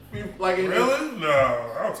sister. Like in Really? No,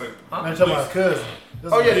 I don't take. Huh? I'm talking about cousin.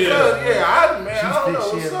 Oh yeah, Yeah. I She's don't thick,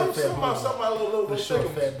 know. she has a Something fat about a little The short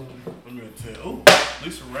thing. fat booty. Let me tell you. Ooh,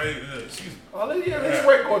 Lisa Ray. She's. Oh, Lisa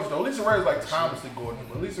Ray gorgeous though. Lisa Ray is like timelessly gorgeous,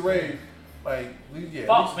 but Lisa Ray, like, yeah.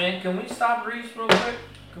 Fox, man, can we stop Reese real quick?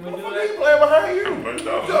 Can we What do the fuck are you that? playing behind you? Right What you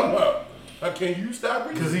now. talking about? Like, can you stop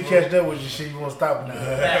reading? Cause he catched up with your shit, you won't stop now.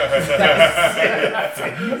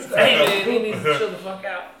 Hey, man, he needs to chill the fuck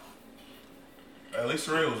out.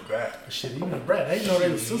 Lisa Ray was bad. Shit, even Brad, they didn't know they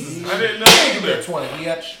were sisters. I didn't know Give me either. a 20,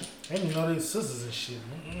 bitch. They didn't know they were sisters and shit,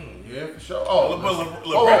 man. Yeah, for sure. Oh, Oh, but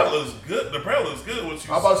oh, LeBrat looks good. LeBrat looks good when she's.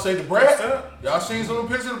 I'm about to say the brat. Y'all seen some of the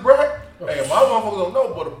pictures of the brat? Hey, my motherfuckers don't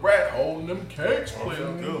know, but the brat holding them cakes,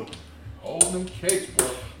 player. Good. Holding them cakes, bro.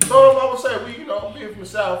 So I would say, we, being from the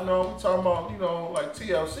South, we talking about, like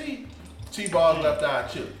TLC, T-Ball's Left Eye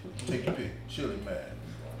Chili. Take your pick. Chili, man.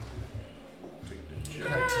 Take the chili.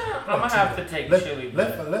 I'm gonna have to take chili.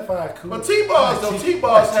 Left eye cool. But T-Balls, though,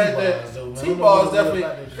 T-Balls had T-Balls, though, that. man. T-Balls I don't know definitely.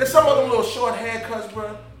 about that There's shit. some of them little short haircuts,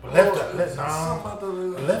 bro. Left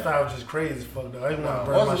eye was just crazy as fuck though. I didn't want to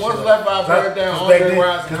burn my Once shit the up. left eye burned down, Cause Andre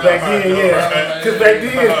Rising. Cause back then, yeah. Cause back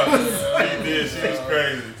then. She did. She was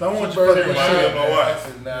crazy. So I want you She to fuck burned my down, shit up. up. man. I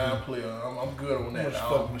said, nah, I'm clear. I'm good on that. want you I to fuck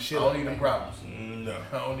don't, my shit I don't up, need them man. problems. No.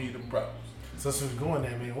 I don't need them problems. So since we're going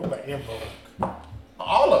there, man, what about info?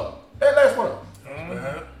 All of them. Hey, last one.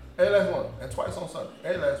 Uh-huh. Hey, last one. And twice on Sunday.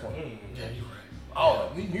 Hey, last one. Yeah, you right. All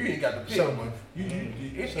of them. You ain't got to pick Show one.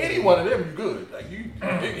 me. Any one of them, you good. Like,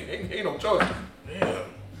 ain't no choice. Yeah.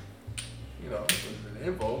 The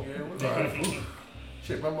info, yeah.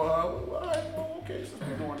 Shit, remember, okay, since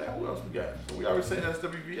we're doing that, who else we got? So we already said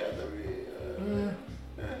SWV,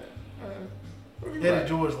 Eddie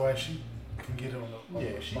George's wife, she can get on the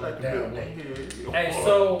Yeah, she like the down middle one. Hey,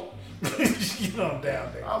 so She get on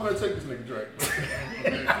down there. I'm gonna take this nigga drink.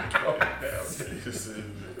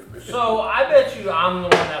 So I bet you I'm the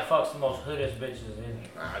one that fucks the most hoodest bitches in here.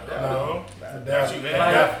 I doubt No, it. I doubt it. Like, I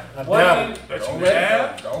what doubt do you, it. That Don't you let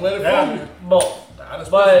have? it, don't let it Yeah. fool you. both. I done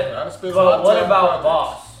spent But some- a lot of what time about on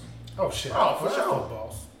boss? Oh shit. Oh, for That's sure. the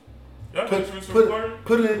boss. Y'all Put, think you put, recording?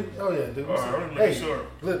 put it in. Oh yeah, dude. All right, I'm Hey, making sure.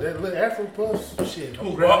 look, that little Afro Puffs, shit. Ooh,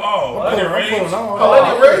 I'm grabbing- oh, I'm Lenny pulling Rage. on. Oh,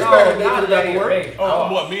 Lenny Rage back in the day not could've got Lenny to work. Rage.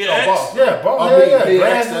 Oh, what, me and X? boss. Yeah, boss. Oh, Yeah, Big yeah.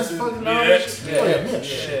 X, Glasses, that's fucking Big all that X. shit. Yeah, Oh yeah, yeah.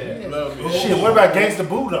 shit. Love me. Shit, what about Gangsta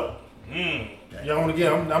Boo though? Mm. Y'all want to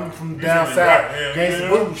get? I'm from You down said south. right, yeah, Gangsta yeah.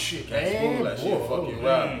 Boo shit. Gangsta Boo, that shit boy, fucking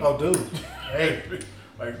right. Oh, dude. Hey,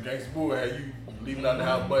 Like Gangsta Boo had you leaving out the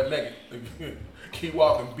house butt naked. Keep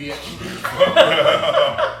walking, bitch.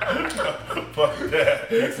 Fuck that.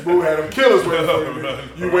 Gangsta Boo had them killers waiting for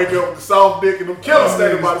you. You wake up with the soft dick and them killers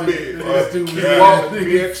standing by the bed. Let's do Keep that. walking,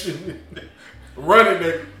 bitch. Running,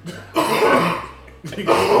 nigga.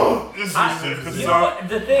 This is You know what,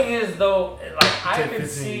 the thing is though, like I Take could 15.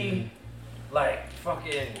 see like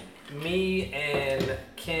fucking me and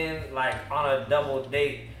Ken like on a double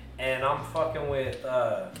date and I'm fucking with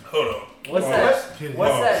Hold on. what's Oh, that? what?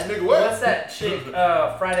 What's Oh, that? nigga, what? What's that chick?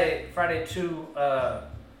 Friday 2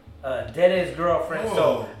 Dead girlfriend. Oh,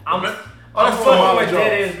 So I'm Oh, I'm that's fucking Tamala with Jones.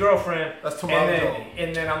 Dead girlfriend. That's Tamala Jones.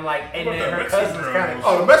 And then I'm like, and What then about her that cousin's Mexican kind of.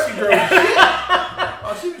 Oh, the Mexican girl was shit.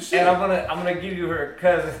 Oh, she was shit. And I'm gonna give you her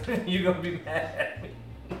cousin. You gonna be mad at me.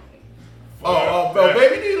 Oh,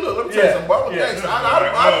 baby D, look, let me tell you Yeah, something. Bro,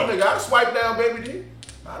 yeah. thanks. I'd swipe down baby D.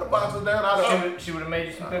 I'd have boxes down. She would have made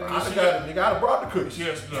you some cookies. I'd have brought the cookies. She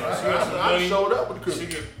has some I money. showed up with the She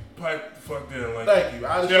cookies. get piped the fuck down. Like, Thank you.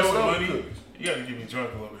 I she showed has some up with the money. cookies. You gotta get me drunk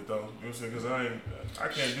a little bit though. You know what I'm saying? Because I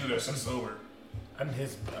can't do that shit sober. I do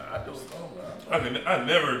it. I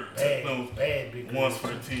never took no bad big ones for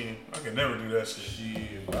the team. I could never do that shit.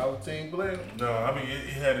 Shit, I was team blend. No, I mean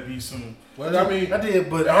it had to be some. Well, I mean, I did,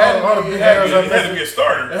 but it had to be a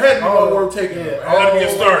starter. It had to be one worth taking. Yeah, It Had to be a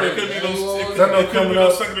all starter. It worth couldn't be taking. no. I know It couldn't coming be no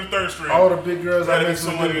up, second or third string. all the big girls Had I to be mixed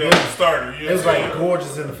with, somebody that's a starter. You know it was what I'm like saying?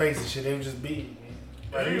 gorgeous in the face and shit. They were just big.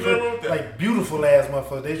 Ain't nothing wrong with that. Like beautiful ass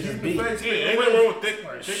motherfuckers. They just Cute in big. the face. Yeah, ain't nothing wrong with thick.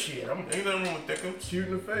 Like, thick. shit, Ain't nothing wrong with thick. Cute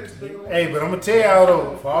in the face. Hey, but I'm gonna tell y'all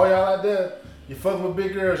though, for all y'all out there, you fucking with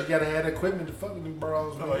big girls, you gotta have the equipment to fuck with them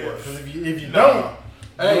bros. Oh, yeah. Because if you don't,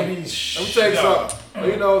 Hey, you'll be let me tell you something.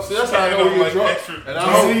 You know, see, that's how I know Like we get drunk. extra- And I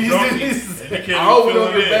hope, I I hope we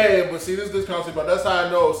don't get bad, but see, this concept, but that's how I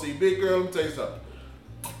know. See, big girl, let me tell you something.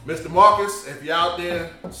 Mr. Marcus, if you're out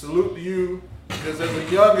there, salute to you. Because as a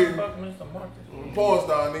youngin', Fuck Mr. Marcus. porn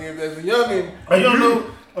star, nigga, as a youngin', Oh, you don't know?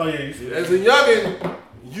 Oh yeah, you see. as a youngin',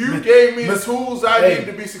 you gave me the tools I need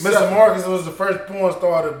to be successful. Mr. Marcus was the first porn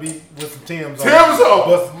star to be with some Tim's on. Tim's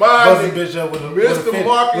on. Busting bitch up with a Mr.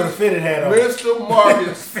 Marcus, with a fitted hat on. Mr.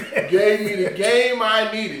 Marcus gave me the game I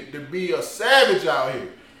needed to be a savage out here.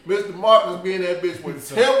 Mr. Marcus being that bitch with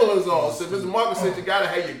Timberlands on. So Mr. Marcus said you gotta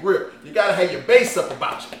have your grip. You gotta have your base up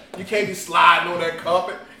about you. You can't be sliding on that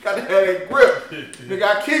carpet. Gotta have that grip. Nigga,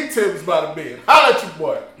 I keep Timbs by the bed. Holla at you,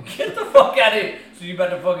 boy. Get the fuck out of here. So you about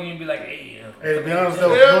to fucking you be like, hey. Hey, to be honest though,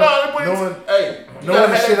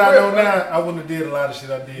 knowing the shit I know now, I wouldn't have did a lot of shit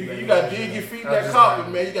I did. You gotta dig your feet in that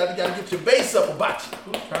carpet, man. You gotta get your base up about you.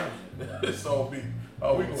 Whose turn is it? It's all me.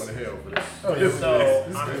 Oh, we going to hell for this. Oh, yeah. So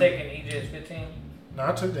I'm taking EJ's 15. No,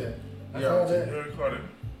 I took that. I Yeah, called You that. already caught it.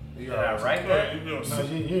 Did I write that? No,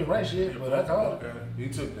 you ain't right shit, but I called it. You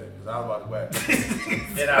took that, because I was about to whack.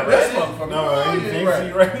 Did I This write it? motherfucker. No, you I ain't ain't right.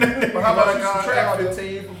 see right now. But how about you I subtract called it.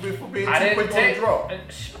 15 for being I too didn't quick on the take. draw?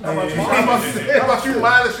 Shut How up. about you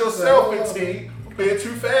minus yourself 15 for being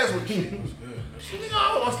too fast with you? Nigga, I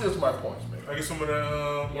don't want to steal some of my points, man. I get some of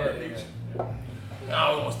that. Yeah. I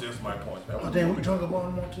don't want to steal some of my points, man. Oh damn, we drunk up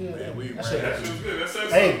on them on kids. Man, we That ran shit- That shit was good. That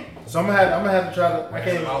says Hey, so I'm gonna have to try to. I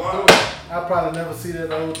can't. something. I'll probably never see that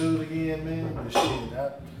old dude again, man. But shit,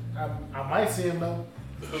 I might see him though.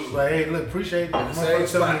 Like, hey, look, appreciate it. Same Motherfucker telling me to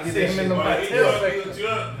spot. get that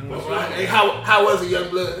shit. Like, Hey, how was a young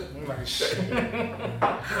blood? I'm like, shit.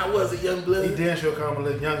 How was a young He blood? damn sure call me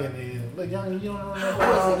little youngin' then. Look, youngin', you don't remember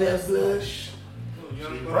How all was a that young blood? stuff.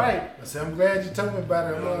 Right. I said, I'm glad you told me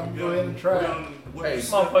about it. I'm gonna go ahead and try it. Hey, This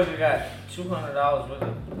motherfucker got $200 worth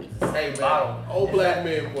of Hey man, bottle. old black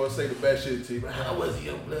man boy say the best shit to you. How was a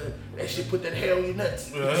young blood? That shit put that hair on your nuts.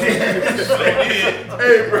 Hey,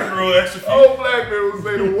 Hey bro, bro, extra feet. old black man will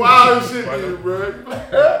say the wildest shit to you, bro. Look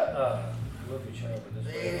at you over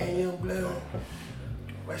this. Man, young blood.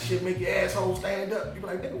 That shit make your asshole stand up. You be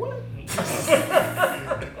like, nigga, what?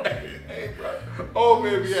 Hey bro, old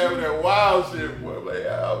man be having that wild shit, boy. Like,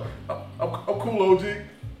 I'm cool, OG.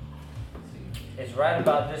 It's right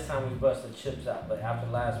about this time we busted chips out, but after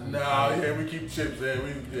last week. Nah, yeah, we keep chips there.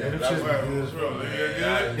 them That's chips right. be good as fuck.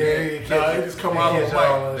 Yeah, they they just come out on the catch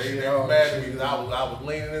all that mic. They shit, was all mad that at me shit. because I was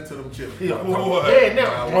leaning into them chips. Yeah, Wow.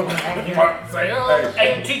 Say, oh.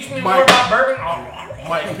 Hey, teach me Mike- more about bourbon. Oh.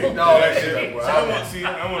 Mike picked all that shit up, bro.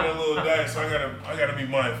 I'm on a little diet, so I gotta be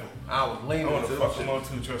mindful. I was I leaning want into to them fuck them chips.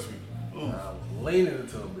 on too. Trust me. Ooh. I was leaning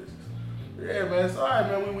into them bitches. Yeah, man. So, all right,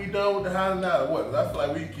 man. We done with the house now or what? 'Cause I feel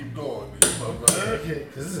like we can keep going with this motherfucker. Yeah,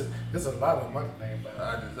 because there's a lot of money thing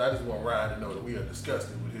about it. I just want Ryan to know that we are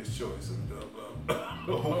disgusted with his choice. I'm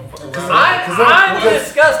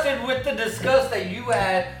disgusted with the disgust that you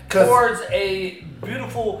had 'Cause- towards a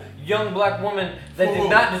beautiful young black woman that Who? did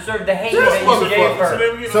not deserve the hate This that you motherfucker. gave So her.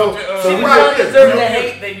 then we get So- on She to, does right not here. deserve the We-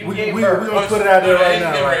 hate that you We gave gonna her. put it out there right you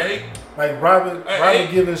now. gave her Like, an 8? like Robin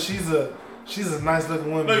Eight? Givens, she's a nice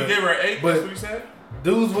looking woman. No, you but gave her an 8. but- That's what you said.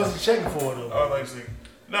 dudes wasn't checking for her though. Oh, like see.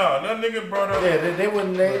 No, that nigga brought up. Yeah, they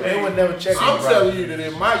wouldn't never check I'm for telling you that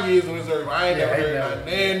in my years on this earth, I ain't Yeah, never I heard know. nothing.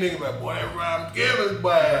 Damn nigga like, boy, that Ryan Givens,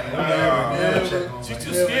 boy. never check on She's her.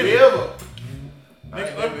 too Never, skinny. ever.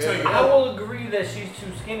 Nigga, let me tell you. I will agree that she's too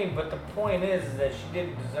skinny, but the point is that she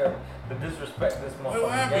didn't deserve the disrespect this What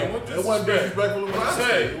motherfucker happened? gave. What It wasn't disrespectful of What what you I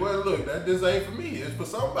say? said. Well, look, that this ain't for me. It's for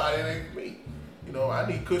somebody. It ain't for me. You know, I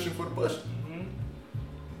need cushion for the bush. Just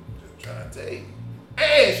trying to tell you.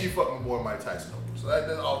 And she fucked my boy Mike Tyson over. So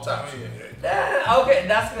that's all top shit. Okay,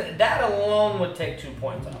 that alone would take 2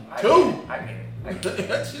 points off. I Two? get it. I get it.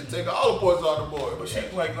 That shit take all the points off the board. But she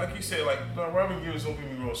like you said, like Robin Givens, don't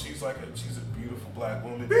get me wrong, she's a beautiful black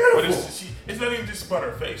woman. Beautiful. But it's not even just about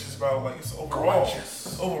her face, it's about like it's overall.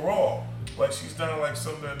 Gorgeous. Overall. Like she's done like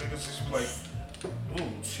something that niggas just be like,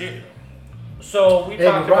 ooh shit. So we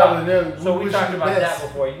talked about that best.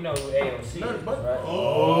 before. You know who AOC is, right?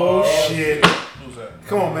 Oh shit. Who's that?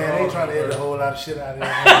 Come on, man. They ain't trying to edit a whole lot of shit out of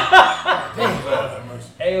there.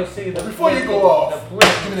 AOC, the Before you go off,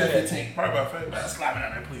 give me that 15. Probably about 5. Slap it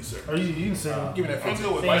out there, please, sir. Oh, you can say Give me that 15. I'm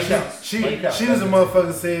good with Why you count? She Why you count? was a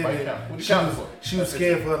motherfucker said Why you that count? What you counting for? she was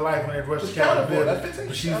scared for her life when they rushed What the you counting Capitol for? building. That's 15.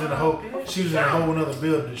 But she was in a whole other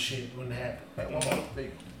building and shit when it happened. Hey, one more. There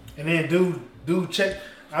you And then dude check.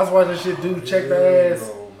 I was watching that shit. Dude checked her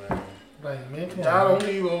ass. Like, man, come go. I on. don't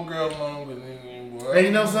leave old girl alone, but then Hey,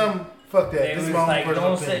 you know something? Fuck that. They This was is my own like,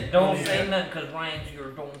 personal don't opinion. say nothing, cause Ryan's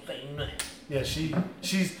here. Don't say nothing. Yeah,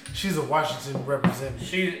 she's a Washington representative.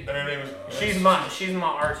 She's And her name my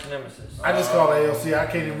arch nemesis. I just call her AOC. I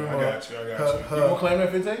can't even remember. I got you. You gonna claim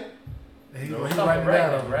that 15? He No. writing Something it right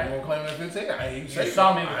down. now, on right? You gonna claim that 15? I ain't You say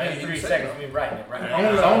saw me I within ain't 3 say seconds. no. Me writing it right I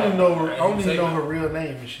now. only know her. I I only ain't say know no. her real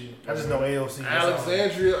name and shit. I just know AOC. that's all.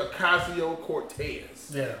 Alexandria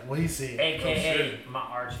Ocasio-Cortez. Yeah, what he said. AKA my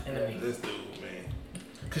arch enemy. This dude, man.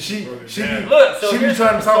 Cause she Look, so be here's-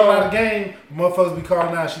 trying to talk so- about the game. Motherfuckers be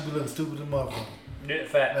calling out. She be looking stupid as motherfucker. Yeah,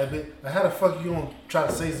 fact. Like how the fuck you gonna try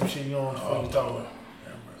to say some shit you don't fucking talking about?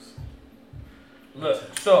 Look,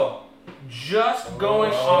 so just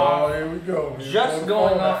going Oh, off, there we go. just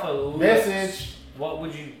going off a list, Message. what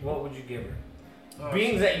would you give her?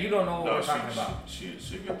 Being that you don't know what we're talking about, She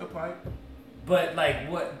get the pipe. but like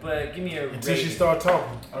what? But give me a Until she rating. start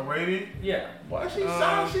talking. A rating? Yeah. Why she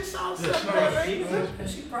solid? She solid. Yeah,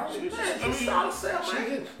 She probably. She solid.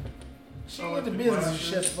 She get the business and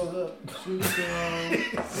shut the fuck up.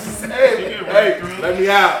 Hey, let me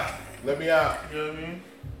out. Let me out. You know what I mean?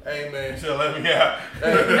 Hey, man. She'll let me out.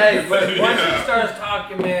 Hey, but once she starts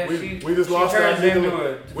talking, man, We she just lost our turns into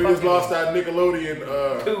Nickelodeon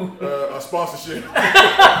sponsorship.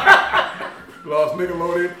 Lost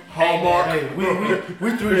Nickelodeon, Hallmark. Hey, we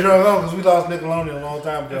threw drunk on because we lost Nickelodeon a long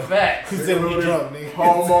time ago. Facts. He said we drunk, nigga.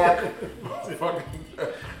 Hallmark, fucking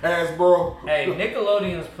Hasbro. Hey,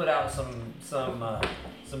 Nickelodeon's put out some bitches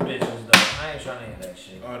though. I ain't trying to hear that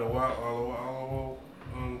shit.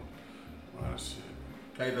 Shit.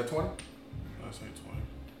 Hey, the 20? I say 20.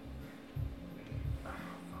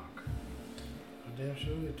 I'm damn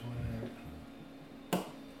sure we're 20.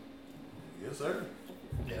 Yes, sir.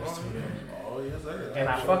 Yeah, that's 20. Oh, yes, sir. And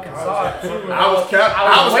I fucking saw it too. I was counting. I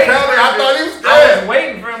waiting I thought he was I dead. was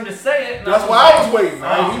waiting for him to say it. and That's why I was waiting.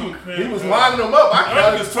 He was lining them up. I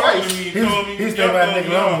counted just talking to twice. me. You know what I mean? He's thinking about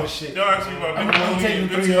Nickelodeon and shit. Y'all ask me about I'm Nickelodeon. taking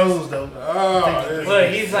 3 hoes though. Oh, Look,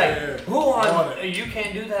 he's like, yeah. who on? On it. You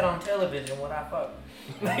can't do that on television. What I fuck?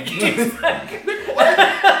 Like, he's like, you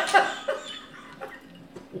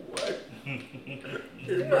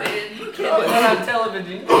can't do that on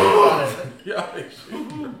television.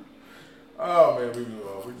 Oh man, we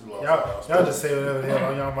just lost. Y'all just say whatever the hell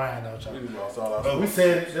on y'all mind though, We y'all. just lost all our. We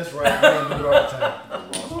said it. That's right. We don't do it all the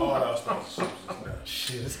time. Lost all our sponsorships just now.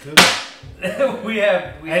 Shit, it's good. we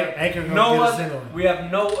have Anchor gonna no get us other, in on it. we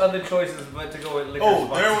have no other choices but to go with liquor. Oh,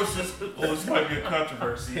 there sponsors. was just. Oh, this might be a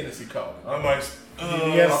controversy. Hennessy called. I might. You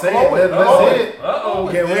gotta say come on, it. Let's hit it.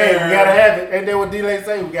 Uh-oh. Yeah, we gotta have it. Ain't that what D-Lay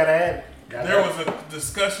say? We gotta have it. There was a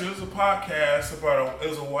discussion. It was a podcast about it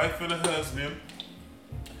was a wife and a husband.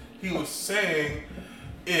 He was saying,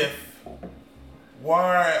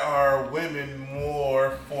 why are women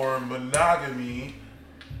more for monogamy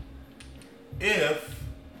if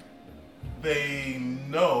they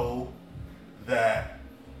know that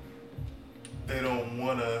they don't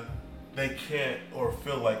wanna, they can't, or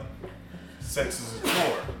feel like sex is a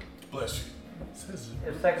chore? Bless you.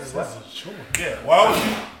 If sex is what? Sure. Yeah. Why would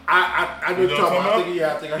you? I knew You know talking what I'm about. talking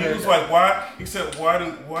I think I He heard was that. like, why? He said, why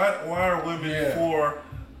are women Yeah.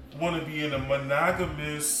 want to be in a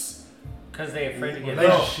monogamous Because they afraid to get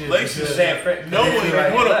Relationship. relationship, They afraid- knowing they afraid to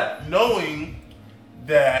hold get up, knowing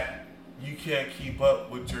that you can't keep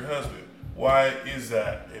up with your husband? Why is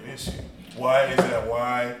that an issue? Why is that?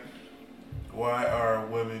 Why are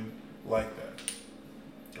women like that?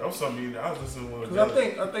 That was something I was listening to.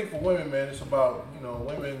 Because I think for women, man, it's about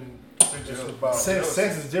women. It's about Sex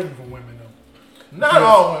is different for women though. not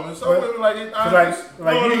all women. Some but- women like it.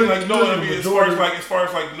 Like knowing, as far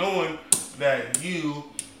as like knowing that you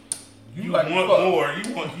like want fuck. more,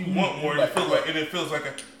 you want more. like It feels like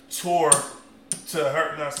a chore to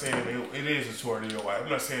her. I'm not saying it is a chore to your wife. I'm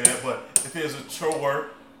not saying that, but if it's a chore,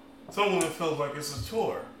 some women feel like it's a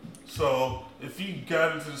chore. So if you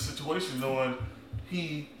got into the situation knowing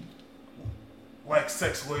he like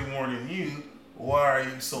sex way more than you, why are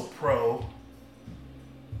you so pro?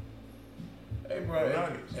 Hey, bro,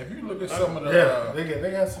 if you look at some of the,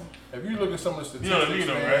 they got some. If you look at some of the statistics, you know what I mean,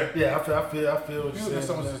 man, right? Yeah, I feel. If you look at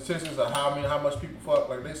some of the statistics of how much people fuck,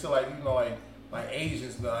 like they say, like like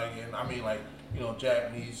Asians, like, and I mean, like,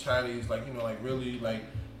 Japanese, Chinese, like, like really, like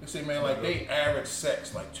they say, man, like they average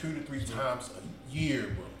sex like 2 to 3 times a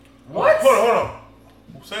year, bro. What? Hold on.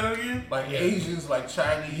 Say that again. Like Asians, like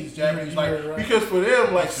Chinese, Japanese, like because for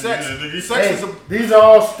them, like sex is these are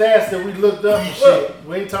all stats that we looked up and shit.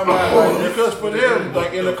 We ain't talking about because for them,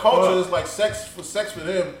 like in the culture, it's like sex for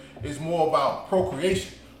them is more about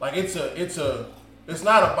procreation. Like it's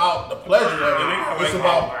not about the pleasure of it. It's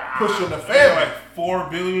about pushing the family. Like 4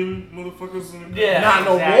 billion motherfuckers in the not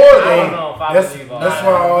no more I though. don't know if I believe all that's that.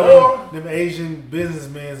 why all them Asian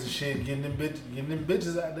businessmen and shit getting them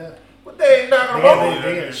bitches out there. But they ain't knocking them over.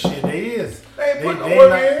 They is. They ain't putting no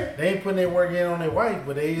work in. They ain't putting their work in on their wife,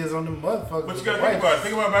 but they is on them motherfuckers. But you gotta think about it.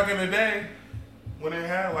 Think about back in the day when they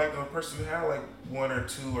had like a person had like 1 or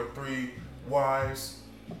 2 or 3 wives.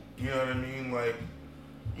 You know what I mean? Like,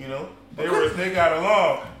 they got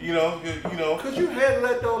along. Could you handle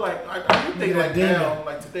that though? Like you think like now,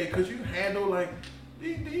 like today? Could you handle like? Do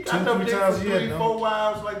you got enough dick for 3, 4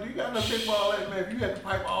 wives? Like, do you got enough dick for all that, man? If you had to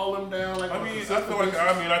pipe all them down, like, I mean, I feel like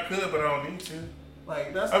I could, but I don't need to.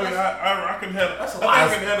 Like, that's. I can handle. That's a lot. lot.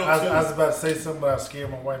 I can handle. I was about to say something, but I was scared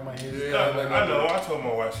my wife might hear this. I know. I told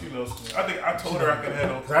my wife. She knows. I think I told her I can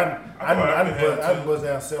handle. I bust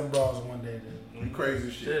down 7 bras in one day. You crazy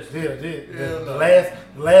shit. Yeah, I did. The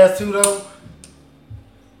last 2 though.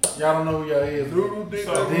 Y'all don't know who y'all is. I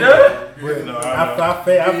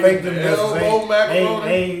faked them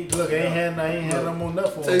niggas. Ain't had no more enough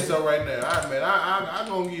for them. Tell you something right now. I'm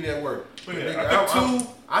gonna give you that work.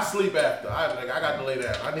 I sleep after. I got to lay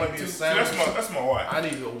down. I need to sandwich. That's my wife. I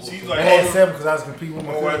need to. She's I like had 7 because I was competing with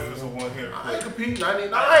my wife is a one hitter. I ain't competing. I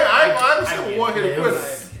ain't one hitter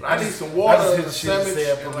quitter. I need some water and a sandwich.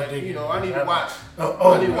 I need to watch. I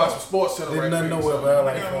need to watch some Sports Center right now. Nothing nowhere, but I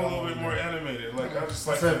I'm a little bit more animated. Like I just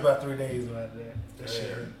I like slept about 3 days right there.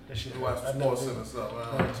 That shit. Watch some Sports Center stuff.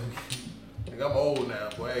 I'm old now,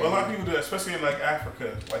 boy. Well, a lot of people do that, especially in like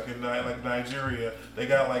Africa, like in Nigeria. They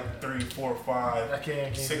got like 3, 4,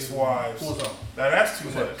 5, 6 wives. Now that's too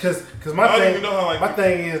much. Cause my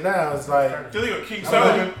thing is now it's like King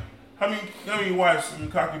Solomon. How many wives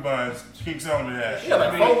and concubines King Solomon had? Yeah,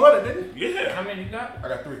 like 400, didn't he? Yeah. How many you got? I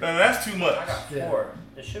got 3. Now that's too much. I got 4.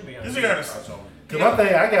 It should be on. This got Cause my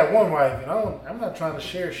thing, I got 1 wife, and I'm not trying to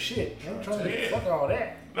share shit. I'm trying to fuck all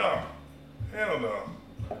that. No, hell no.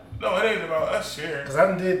 No, it ain't about us sharing. Cause I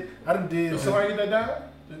done did. Did somebody get that down?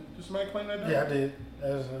 Did somebody claim that down? Yeah, I did.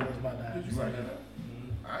 That was my dime. Did you write that down?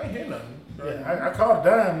 I ain't hear nothing. Yeah, I called a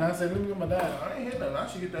dime and I said, let me get my dime. I ain't hear nothing. I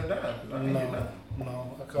should get that down.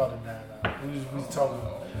 No, I called it dime. We was talking.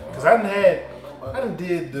 Cause I done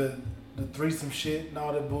did the threesome shit and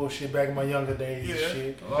all that bullshit back in my younger days and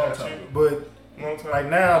shit. A long time. But like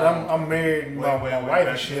now that I'm married and my wife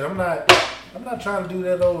and shit, I'm not trying to do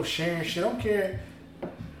that old sharing shit. I don't care.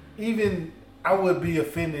 Even I would be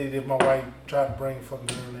offended if my wife tried to bring a fucking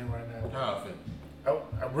girl in right now. How offended?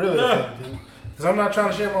 I'm really offended, dude. Because I'm not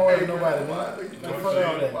trying to share my wife with nobody.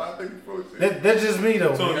 That's just me,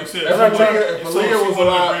 though. So you said if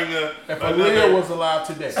Aaliyah was alive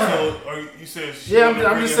today. So you said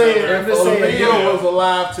I'm just saying. If Aaliyah was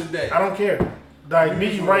alive today. I don't care. Like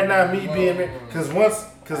me right now, me being married. Because my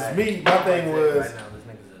thing was.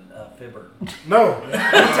 No,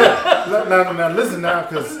 now listen now,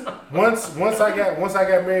 because once I got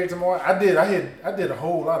married to my wife, I did a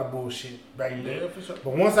whole lot of bullshit back in the day.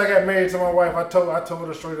 But once I got married to my wife, I told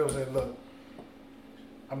her straight up, I said, look,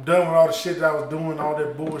 I'm done with all the shit that I was doing, all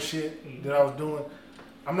that bullshit that I was doing.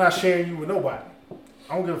 I'm not sharing you with nobody.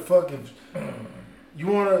 I don't give a fuck if you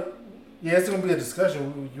wanna. Yeah, it's gonna be a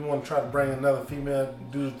discussion. You want to try to bring another female to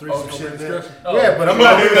do the threesome shit in there? Yeah, but I'm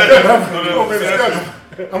not doing that.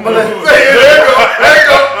 I'm gonna let. There you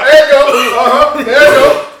go.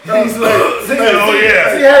 He's like, see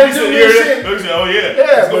how you do this shit? Oh yeah.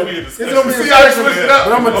 Yeah, it's gonna be a discussion. It's gonna be a discussion.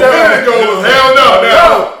 But I'm gonna tell him. Hell no.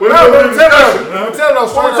 I'm gonna tell him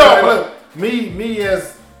straight up. Look, me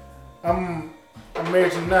as I'm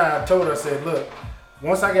married to you now. I told her, I said, look,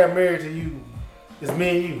 once I got married to you, it's me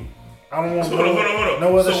and you. I don't want to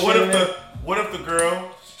no other shit. So what if the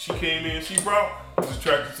girl, she came in, she was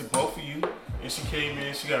attracted to both of you, and she came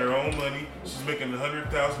in, she got her own money, she's making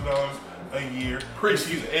 $100,000 a year,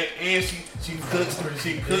 she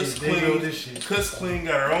cooks clean,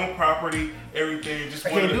 got her own property, everything,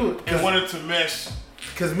 wanted to mesh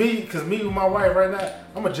Cause me with my wife right now,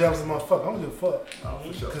 I'm a jealous motherfucker. I don't give a fuck. Oh,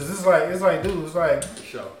 for sure. Cause it's like, dude, it's like, For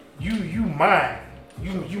sure. you mine.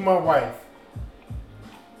 You my wife.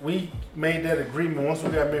 We made that agreement. Once we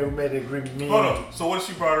got married, we made that agreement. Hold on. So what if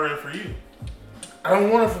she brought her in for you? I don't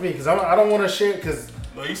want it for me because I don't want to share. Cause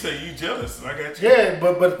No, you say you jealous. I got you. yeah,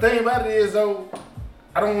 but the thing about it is though,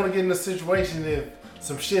 I don't want to get in a situation if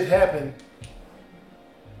some shit happen.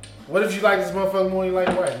 What if you like this motherfucker more than you like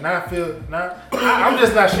your wife? I'm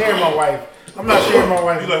just not sharing my wife. I'm not sharing my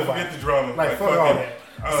wife You with like nobody. forget the drama. Like fuck all that.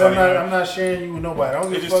 So I'm not sharing you with nobody. I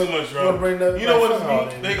don't give It's a just fuck. too much You wanna drama. bring that, You know like, what fuck all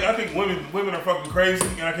it's that. me? I think women are fucking crazy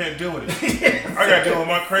and I can't deal with it. I gotta deal with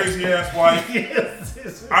my crazy ass wife.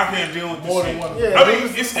 Yes. I can't deal with More this than shit. one. Yeah, I mean,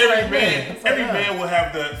 dude, it's every like, man. it's like, Every yeah. man will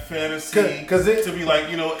have that fantasy 'Cause it- to be like,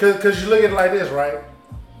 you know. Cause you look at it like this, right?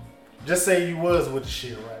 Just say you was with the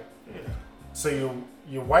shit, right? Yeah. So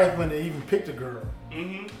your wife wouldn't even pick the girl,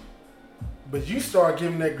 Mm-hmm. but you start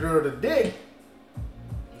giving that girl the dick,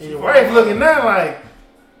 and your She wife fucking looking down like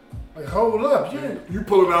hold up, You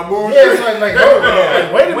pulling out more yeah, shit? it's like hold up, like,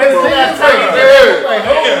 wait a minute, When's the last nigga, time you like, did yeah, like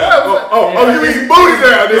hold up, Oh, you eating booty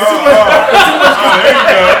now? There's too much. There you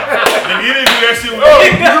go. Nigga, you didn't do that shit with me. You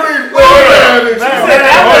eating booty now? This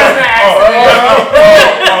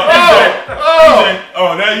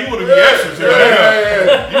Oh, now you want to be extra tonight.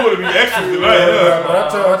 Huh? You want to be extra tonight. Huh?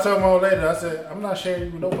 But I told my old lady, I said I'm not sharing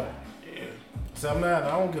you with nobody. Yeah. So I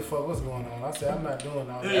don't give a fuck what's going on. I said I'm not doing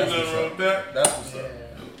all There ain't that. nothing wrong with that. That's what's up.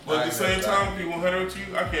 But at the same time, be 100 with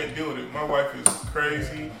you, I can't deal with it. My wife is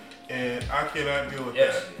crazy, and I cannot deal with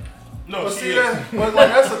Yes. that. No, But she see is. that? But like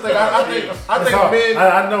that's the thing. I think That's all. men.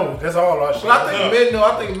 I know that's all our shit. But I think No. men, though,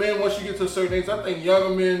 I think men, once you get to a certain age, I think younger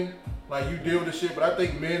men, like, you deal with the shit, but I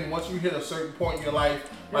think men, once you hit a certain point in your life,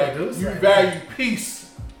 like, dude, you same. value peace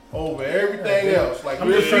over everything Yeah, else. Like, I'm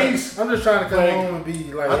your just peace. trying to come Like, home and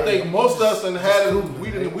be like. I think most of us done had cool, we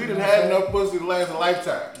man. didn't had enough pussy to last a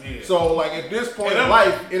lifetime. Yeah. So like at this point And in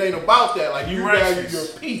life, it ain't about that. Like You you value righteous. your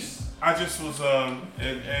peace. I just was and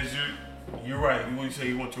as you're right. You would say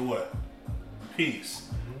you want your what? Peace.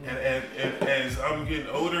 And as I'm getting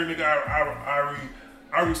older, nigga,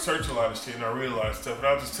 I research a lot of shit and I realize stuff. And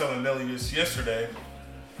I was just telling Nelly this yesterday.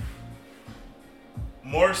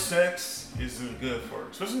 More sex isn't good for us,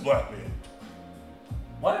 especially black men.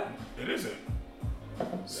 What? It isn't.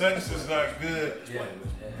 Sex is not good. Yeah.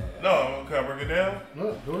 No, can I break it down?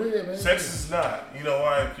 No, go ahead, man. Sex is not. You know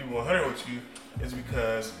why people 100 with you is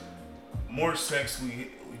because more sex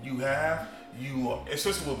you have,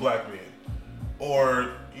 especially with black men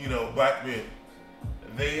or black men,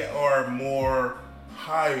 they are more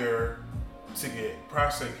higher to get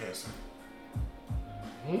prostate cancer.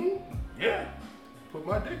 Yeah. Put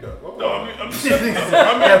my dick up. No, I'm just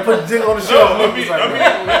Yeah, put the dick on the shelf. the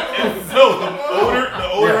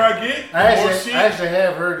older Yeah. I get, I the more actually, shit. I actually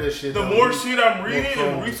have heard this shit. The though. more shit I'm reading More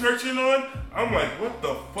and prone. researching on, I'm like, what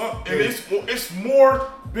the fuck? And it's more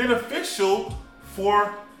beneficial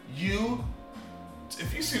for you,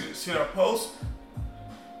 if you see the shit I post,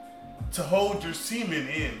 to hold your semen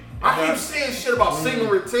in. I keep seeing shit about semen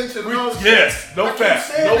retention and all this Yes, shit. no I keep fat,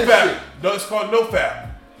 saying no this fat. shit. No, it's called no fat.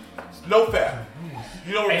 No fat.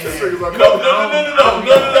 You know what I'm Hey, saying? man. No.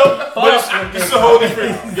 But it's a whole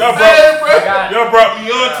different. Y'all Hey, brought, bro. y'all brought me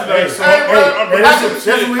on tonight, so Hey, bro. I'm Hey, that's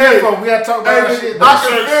what we here for. We gotta talk about our shit. I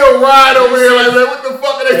can feel right over here like, man, what the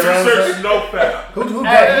fuck are they Hey, doing? research no fat. Who And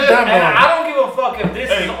got I don't give a fuck if this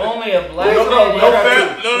Hey. is only a black No, man. no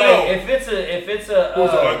fat. No. Like if it's a Who's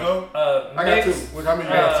I go? I got two. mixed, Which I mean,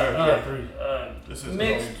 you uh, got two. You got three. This is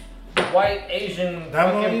mixed white Asian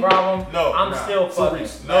That fucking one? problem. No. I'm Nah. still fucking.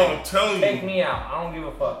 No, I'm telling Take you. me out. I don't give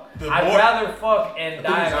a fuck. The I'd more- rather fuck and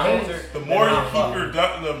die of cancer. The more than you not keep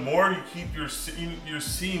fuck. the more you keep your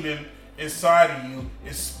semen inside of you,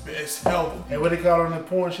 it's healthy. Hey, what they call it on the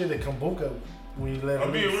porn shit? The kombucha. When you let it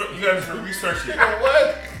I'm being loose. real. You guys research it. You know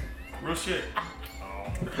what? Real shit.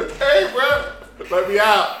 Hey, bro. Let me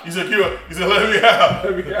out. He said, let me out.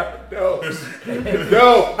 Let me out. No.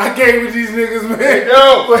 I can't with these niggas, man.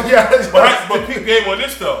 No. But yeah, But peep game on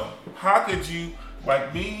this though. How could you,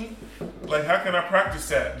 like me, like how can I practice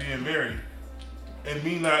that being married and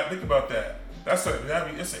me not think about that? It's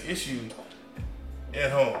an issue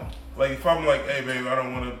at home. Like if I'm like, hey babe, I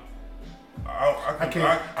don't want to. I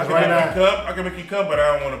can make you come, but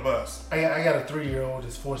I don't want to bust. I got a 3-year-old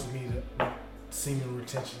that's forcing me to semen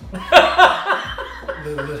retention.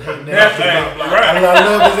 little hater. Right. I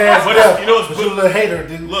love his ass. But But you know, but you a little hater,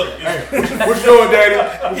 dude. Look, What you doing,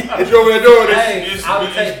 daddy? What you over there doing? Hey, it's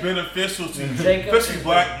I'll take beneficial to you, Jacob especially is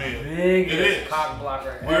black men. biggest It is. cock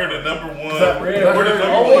blocker. We're the number one. That- We're the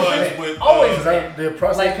number always ones been- with always The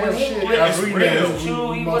prostate when cancer he shit, was I agree real. with Two,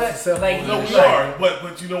 you. he Most would've, susceptible like, to No, that we shit. are,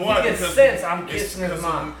 but you know why? He gets sense. I'm kissing his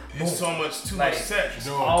mom. It's so much too Like, much sex.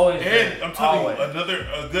 Always. And I'm telling always. you,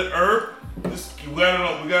 a good herb. We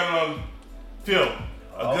got it on film.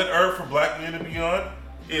 A good herb for black men to be on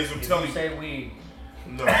is If telling you you. say weed.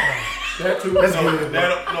 No, That too. That's good.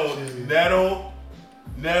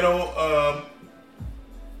 nettle,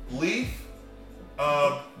 leaf,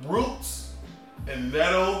 roots, and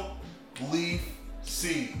nettle leaf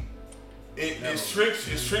seed. It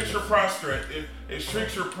shrinks your prostate. It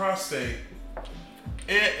shrinks your prostate,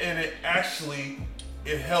 and it actually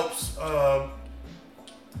helps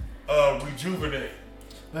rejuvenate.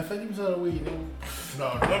 Man, fuck you some weed, nigga. No,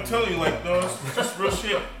 I'm telling you, like, no, it's just real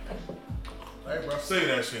shit. Hey, bro. Say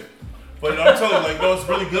that shit. But I'm telling you, like, no, it's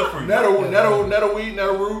really good for you. Nettle weed,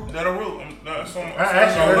 nettle root. Nettle root. I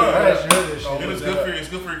actually heard this shit. It is good for you. It's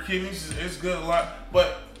good for your kidneys. It's good a lot.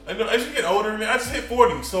 But as you get older, man, I just hit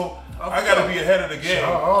 40, so I gotta be ahead of the game.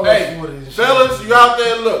 Hey, fellas, you out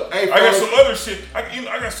there? Look, hey, I got fellas, some other shit.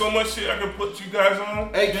 I got so much shit I can put you guys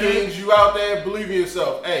on. Hey, kings, you out there? Believe in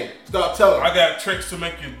yourself. Hey, stop telling. I got tricks to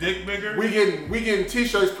make your dick bigger. We getting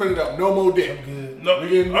t-shirts printed up. No more dick. I'm good. No, We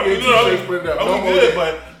getting t-shirts printed up. No I'm more good,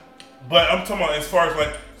 dick. but I'm talking about as far as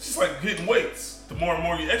like it's just like hitting weights. The more and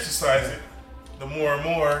more you exercise it, the more and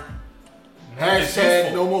more.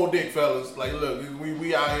 Hashtag no more dick, fellas. Like, look,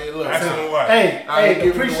 we out here. Look, Ask my wife. Hey,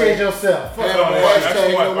 appreciate yourself.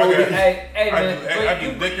 Hashtag no more dick. Hey, man, I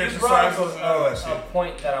do dick you brought up exercises and all that shit. a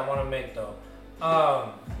point that I want to make though.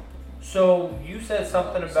 So you said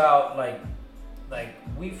something about like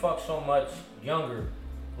we fuck so much younger,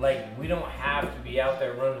 like we don't have to be out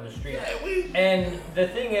there running the streets. And the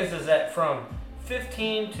thing is that from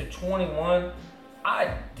 15 to 21,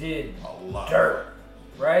 I did A lot. dirt,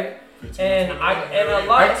 right? And I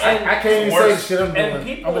I can't even say the shit I'm doing. and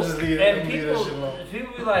people I'm just leave that shit alone.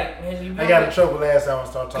 people be like, man, you I got in trouble last time I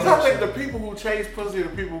started talking. Because I think shit. the people who chase pussy are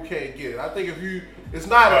the people who can't get it. I think if you, it's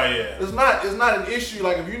not an issue.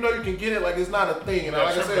 Like if you know you can get it, like it's not a thing. And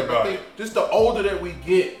like I said, I think just the older that we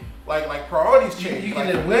get, like priorities change. You like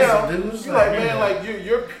get it now, dudes. you like man, like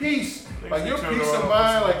your peace, like your peace of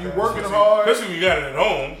mind, like you working hard. Especially when you got it at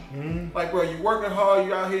home. Like bro, you working hard.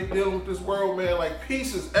 You out here dealing with this world, man. Like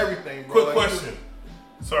peace is everything, bro. Quick question.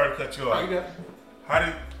 Sorry to cut you off. Like, How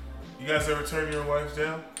did you guys ever turn your wives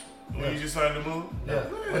down when you just signed the move? Yeah.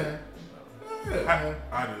 I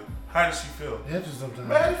do. How did she feel? Yeah, just something.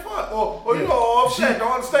 mad as fuck. Or you know, upset,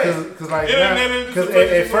 don't understand. Because like, It because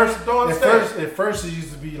at first it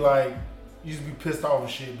used to be like, pissed off and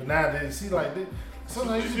shit, but nowadays see like,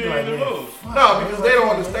 sometimes you just be like, man, fuck, No, because they don't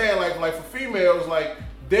understand. Like for females, like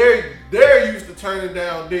they're used to turning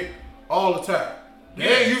down dick all the time. They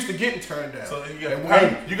ain't used to getting turned down. So you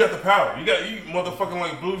got the power. You motherfucking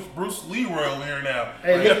like Bruce Leroy over here now.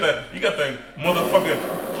 Hey, you got the motherfucking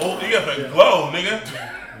you got the glow, nigga.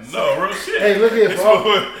 No, real shit. Hey, look here, It's for all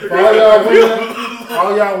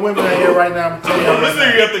y'all women out here right now, I'm telling y'all this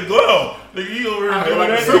right nigga got the glow. Nigga, you over here doing like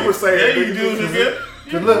that. Super Saiyan, Yeah, you nigga. do, nigga.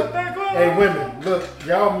 Cause look, hey women, look,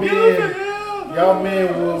 y'all men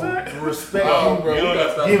will respect Oh, you, bro, we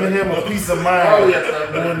gotta stop giving that. him a piece of Oh, mind yeah,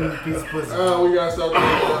 stop more than a piece of pussy. We gotta stop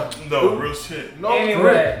that. No, real shit. No,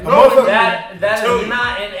 Anyway, No, that tell is you.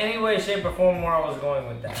 not in any way, shape, or form where I was going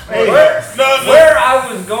with that. Hey, Where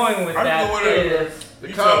I was going with I that know where they- is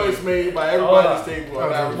the comments made by everybody at this table are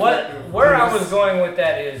not reflective. where I was going with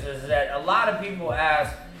that is that a lot of people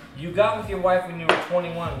ask, you got with your wife when you were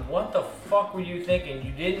 21. What the fuck were you thinking?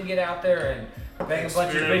 You didn't get out there and bang a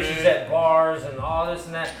bunch of bitches at bars and all this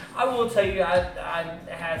and that. I will tell you, I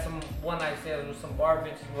had some one night stands with some bar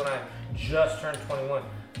bitches when I just turned 21.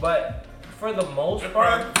 But for the most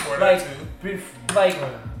part,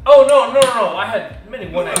 oh no, I had many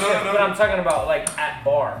one night stands, but I'm talking about like at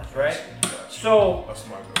bars, right? So, That's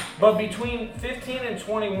my girl. but between 15 and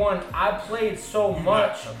 21, I played so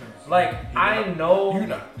much. Like I know,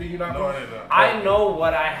 Do you not? No, I didn't. I know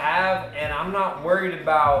what I have, and I'm not worried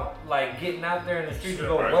about like getting out there in the streets and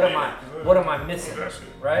go, Right, what am I missing, That shit.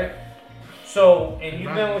 right? So, and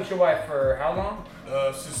you've been with your wife for how long?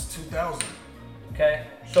 Since 2000. Okay,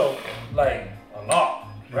 so like a lot,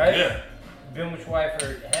 right? Yeah. Been with your wife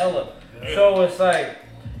for hella. Yeah. So it's like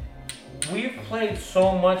we've played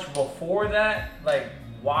so much before that. Like,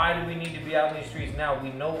 why do we need to be out in these streets now?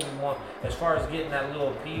 We know what we want as far as getting that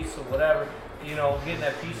little piece or whatever. You know, getting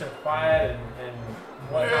that peace and quiet and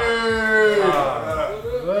whatnot.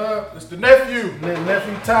 It's the nephew.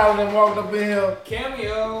 Nephew Tyler then walked up in here.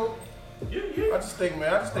 Cameo. I just think for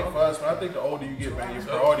us, man, I think the older you get, man, your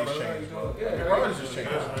priorities change, bro. Your priorities just change,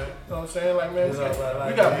 man. You know what I'm saying? Like, man,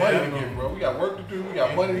 we got money to get, bro. We got work to do. We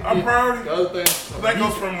got money to get. Our priority, the other things. That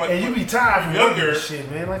goes from like. And you be tired from younger shit,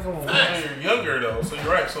 man. Like, come on. You're younger though, so you're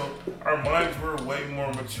right. So our minds were way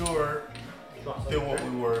more mature than what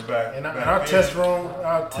we were back. And back our then.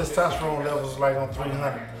 testosterone levels like on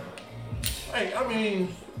 300. Hey, I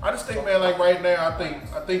mean, I just think, man, like right now, I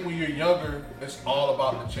think when you're younger, it's all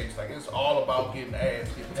about the chase. Like it's all about getting ass,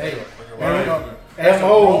 getting tail. When you're younger, as a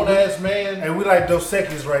grown ass man, and we like Dos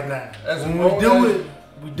Equis right now. As when we do it,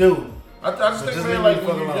 we do it. I just think, man, like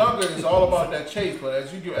when you're younger, it's all about that chase. But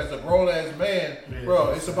as you get, as a grown ass man,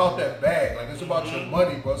 bro, it's about that bag. Like it's about your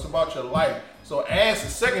money, bro. It's about your life. So ass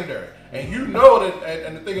is secondary. And you know that.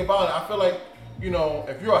 And the thing about it, I feel like, you know,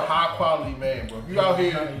 if you're a high quality man, bro, if you out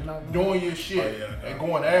here doing your shit and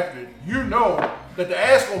going after it, you know that the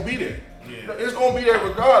ass gonna be there. Yeah. It's gonna be there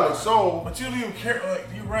regardless. So, but you don't even care. Like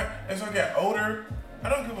you're right. As I get older, I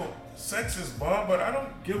don't give a sex is bomb, but I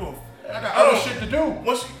don't give a. I got other shit to do.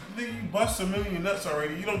 Once you bust a million nuts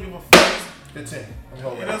already, you don't give a fuck. It's in.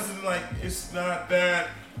 It doesn't like. It's not that.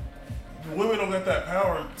 The women don't got that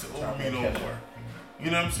power to over me no more. You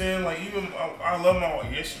know what I'm saying? Like even I love my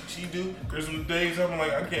wife. Yes, she do. There's some days I'm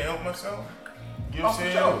like I can't help myself. You know what I'm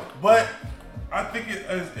saying? Sure. But I think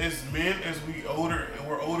as men, as we're older and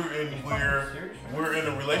we're in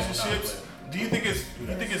the relationships. Do you think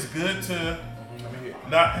it's good to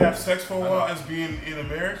not have sex for a while as being in a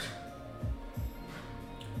marriage?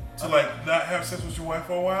 To like not have sex with your wife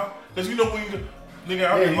for a while? Because you know when you. Nigga,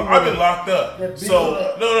 I've been locked up.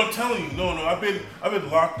 So no, I'm telling you, no, I've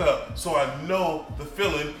been locked up. So I know the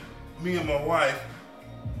feeling, me and my wife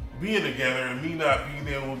being together and me not being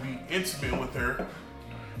able to be intimate with her.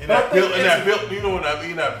 And that built, you know what I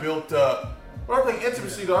mean? That built up. But I think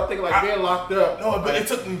intimacy though, I think like being locked up. No, but it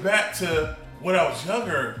took me back to when I was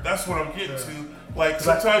younger. That's what I'm getting to. Like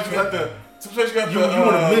sometimes you have to. Sometimes you got to.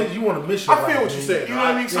 You want to miss your I feel what you said. You know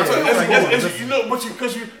what I mean? You know, but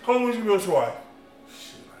because how long was you been with your wife?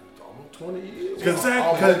 20 years.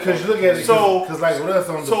 Because you look at it, because like with us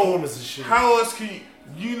on deployments and shit. How else can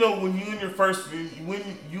you know when you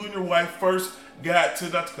and your wife first got to,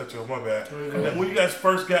 not to cut you off, my bad. And when you guys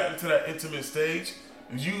first got into that intimate stage,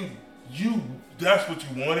 you that's what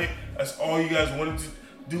you wanted. That's all you guys wanted to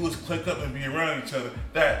do was click up and be around each other.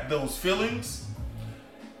 Those feelings,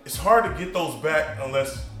 it's hard to get those back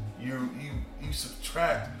unless you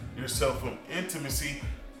subtract yourself from intimacy.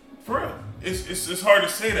 For real, it's hard to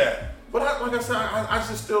say that. But like I said, I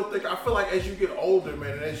just still think, I feel like as you get older,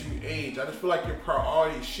 man, and as you age, I just feel like your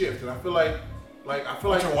priorities shift, and I feel like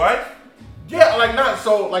your wife. Yeah, like not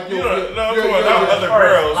so like your other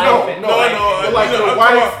girls. No, like your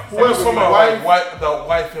wife, whoever, the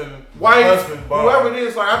wife and husband bond. Whoever it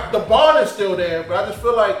is, like the bond is still there, but I just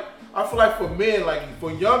feel like for men, like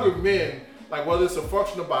for younger men, like whether it's a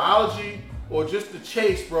function of biology or just the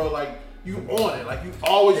chase, bro, like. You on it, like you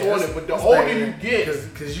always on it, but the older you get,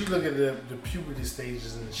 because you look at the puberty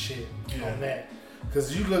stages and the shit on that,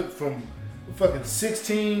 because you look from fucking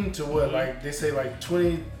 16 to what, like they say, like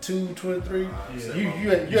 22, 23.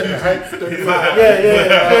 You at the height, 35.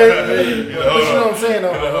 You know what I'm saying?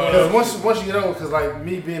 Because once you get over, because like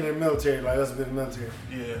me being in the military, like us being in the military,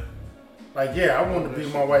 like I wanted to be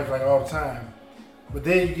with my wife like all the time, but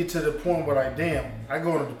then you get to the point where like, damn, I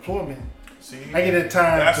go on a deployment. See, I get a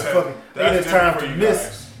time to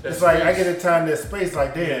miss. It's like I get a time, that space.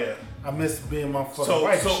 Like damn, I miss being my fucking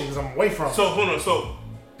wife because I'm away from. So hold on. So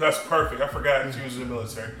that's perfect. I forgot you was in the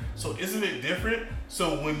military. So isn't it different?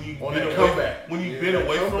 So when you been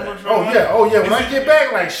away from her. Oh yeah. When I get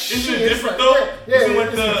back, like shit. Is it different though?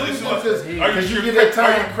 Because you get that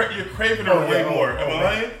time. You're craving her way more. Am I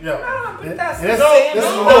lying? No, but that's the same.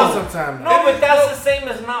 Sometimes. No, but that's the same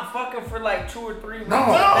as not fucking for like 2 or 3 weeks. No.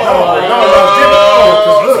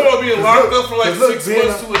 Someone being locked up for like 6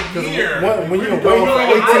 months to a year. When you're away from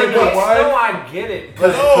I get it.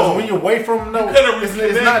 Because when you're away from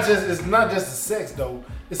it's not just the sex though.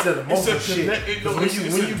 It's the emotional shit.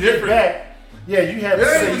 When you get back, you have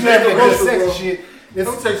that good sex and shit.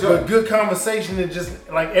 It's a good conversation and just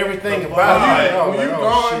like everything about it. When you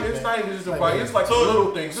gone, it's not even just about it's like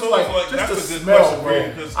little things. It's like just the smell,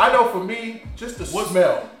 bro. I know for me, just the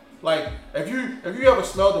smell. Like if you ever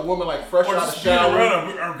smelled a woman like fresh out of the shower,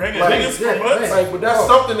 but that's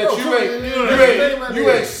something that you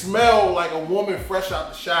ain't smell like a woman fresh out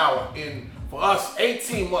the shower in For us,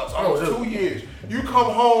 18 months, almost 2 years. You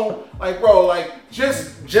come home, like, bro, like,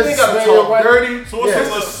 just you ain't gotta talk dirty. So what's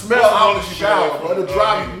the smell out the shower, bro? It'll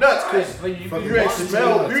drive you nuts because you ain't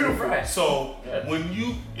smell beautiful. Right. So when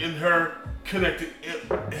you and her connected,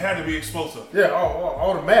 it had to be explosive. Yeah,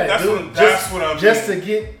 automatic. That's what I mean. Just to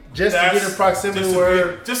get in proximity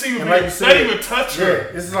where, just even like not even touch her.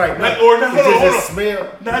 Yeah, it's like hold on.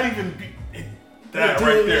 Smell. Not even that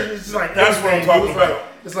right there. It's like that's what I'm talking about.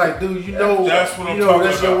 It's like, dude, that's what I'm talking about.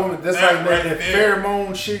 That's your woman. That's that like that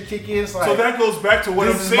pheromone shit kick in. It's like, so that goes back to what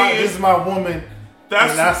I'm saying. This is my woman.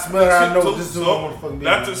 That's, and I smell her. I know this is what I want to fucking be.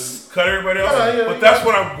 Not to cut everybody else, but that's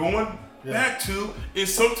what I'm going back to.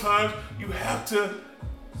 Is sometimes you have to.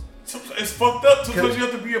 It's fucked up because you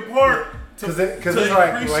have to be a part. Because it's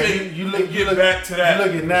like you look back to that. You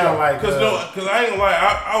look at now like because I ain't gonna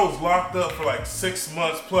lie, I was locked up for like 6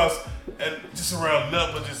 months plus, and just around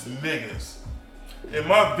nothing but just niggas. And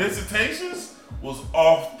my visitations was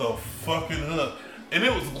off the fucking hook, and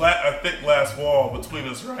it was a thick glass wall between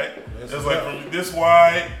us, right? It was like from this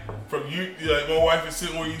wide, from you, like my wife is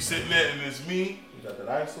sitting where you sitting at, and it's me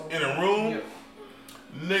in a room,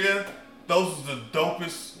 nigga. Those are the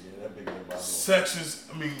dopest. Sections,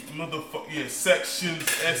 I mean, sections,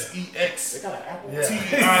 SEXTIONS,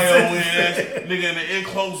 nigga, in an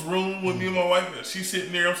enclosed room with me and my wife. She's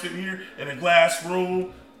sitting there, I'm sitting here in a glass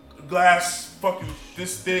room, glass fucking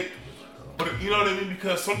this thick. But you know what I mean?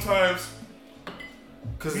 Because sometimes,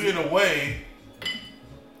 being away,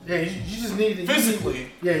 you just need it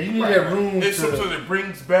physically. You need that room. It's something that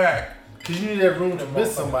brings back. Because you need that room to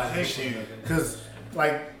miss somebody. Because,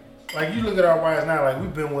 like you look at our wives now, like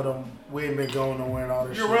we've been with them, we ain't been going nowhere and all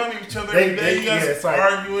this shit. You're around each other every day, you guys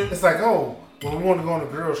arguing. It's like, well, we want to go on a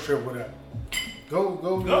girls trip with her. Go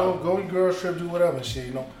on a girls trip, do whatever and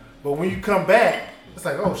shit, But when you come back, it's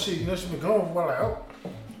like, oh shit, she's been gone. We're like,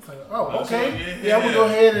 it's like, okay. Yeah, I'm gonna go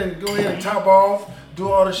ahead and top off, do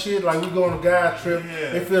all the shit. Like we go on a guy trip,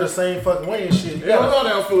 they feel the same fucking way and shit. Yeah, I know they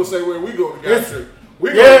don't feel the same way we go on a guy trip.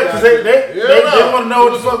 Because they want to know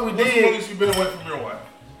what the fuck we did. What's the longest you've been away from your wife?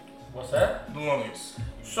 What's that? The longest.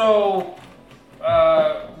 So,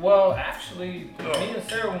 well, actually, me and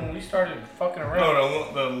Sarah, when we started fucking around.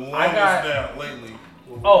 No, the longest now, lately.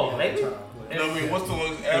 Oh, lately? No, I mean, what's the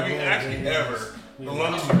longest? I mean, actually, ever. The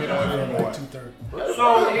longest you've been away from your wife.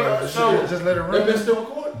 So, just let it run. They've been still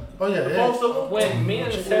recording? Oh, yeah. When me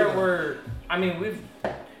and Sarah were, I mean, we've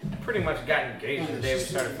pretty much got engaged the day we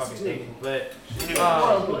started fucking dating. But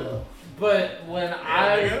when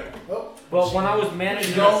I was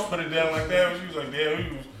managing, don't put it down like that. She was like, damn,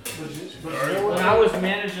 you was. When I was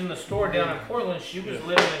managing the store down in Portland, she was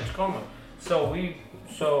living in Tacoma. So with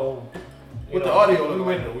the audio,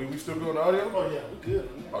 we still doing the audio? Oh yeah, we good.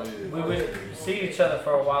 Oh yeah. We would see each other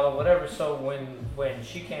for a while or whatever. So when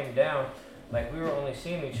she came down, like we were only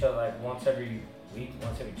seeing each other like once every week,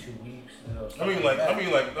 once every 2 weeks. I mean,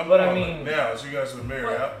 now, so you guys are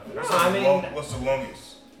married. What's the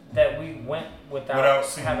longest? That we went without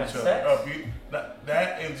seeing having each sex? other.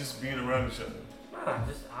 That and just being around each other. Nah, I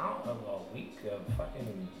don't know, a week of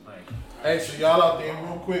fucking like. Hey, so y'all out there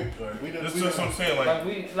real quick. That's what I'm saying. I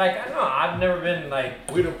know I've never been like.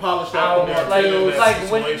 We done polished out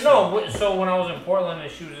the So when I was in Portland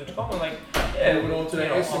and she was in Tacoma, like we went on to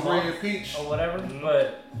that Instagram peach or whatever.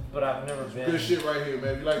 But I've never been. Good shit right here,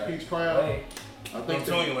 man. You like Peach Crown? Hey. I think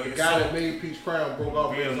the guy that made Peach Crown broke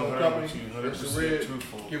off with his own company. It's red.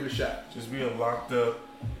 Give it a shot. Just being locked up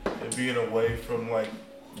and being away from like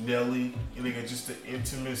Nelly, just the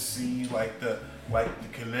intimacy, like the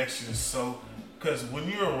connection is so. Because when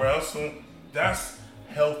you're around someone, that's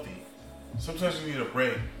healthy. Sometimes you need a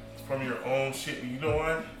break from your own shit. You know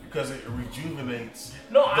why? Because it rejuvenates.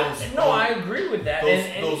 I agree with that.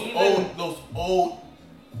 Those old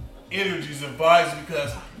energies and vibes.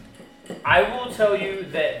 Because I will tell you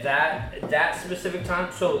that specific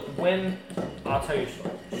time. So I'll tell you a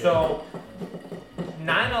story. So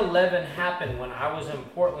 9/11 happened when I was in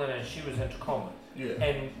Portland and she was in Tacoma. Yeah.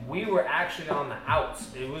 And we were actually on the outs.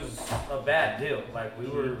 It was a bad deal. Like we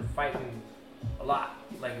were fighting a lot.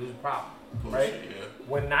 Like it was a problem. Right? Yeah.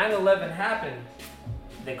 When 9/11 happened,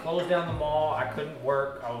 they closed down the mall. I couldn't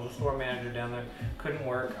work. I was a store manager down there. Couldn't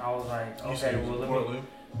work. I was like, okay, well let me.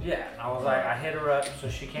 Yeah, I was like, I hit her up, so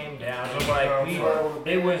she came down. It was like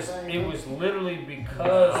it was literally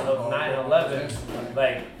because of 9/11,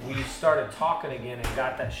 like we started talking again and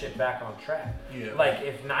got that shit back on track. Yeah. Like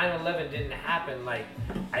if 9/11 didn't happen, like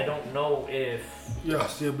I don't know if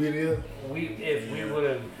still be there. We would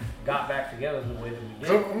have got back together the way that we did.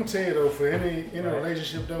 So I'm gonna tell you though, for any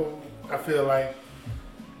relationship though, I feel like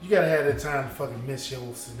you gotta have that time to fucking miss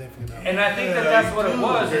your significant other. And I think that's what it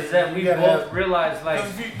was, is that we both realized, like,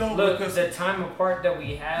 look, the time apart that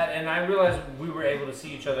we had, and I realized we were able to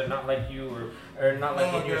see each other, not like you or not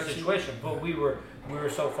like in your situation, but we were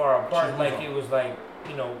so far apart, like it was like,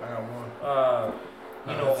 you know,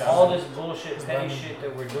 all this bullshit, petty shit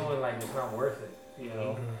that we're doing, like it's not worth it, you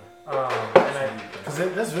know. Cause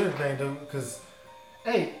that's the other thing, dude. Cause,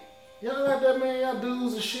 hey. Y'all out there, man, y'all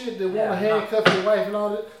dudes and shit that want to handcuff your wife and all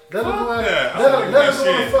that. Let them go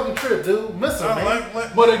on a fucking trip, dude. Miss her,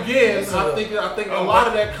 man. But again, I think a lot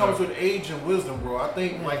of that comes with age and wisdom, bro. I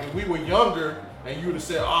think, like, if we were younger and you would have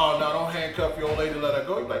said, oh, no, don't handcuff your old lady, let her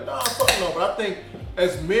go. You'd be like, nah, fuck no. But I think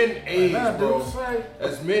as men age, I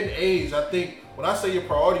think when I say your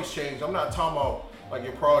priorities change, I'm not talking about, like,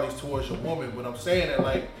 your priorities towards your woman, but I'm saying that,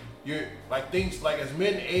 like, you're, like, things, like, as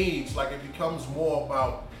men age, like, it becomes more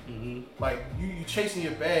about, like you chasing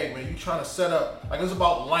your bag, man. You trying to set up, like it's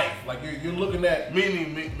about life. Like you're looking at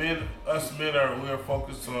us men are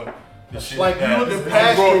focused on the shit. Like you looking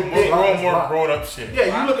past your dick, more grown up shit.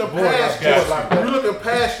 Yeah, you looking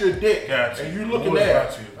past your dick, and you looking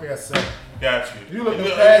at. I got seven. Got you. You looking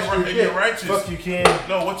past your dick. You're righteous. Fuck you, Ken.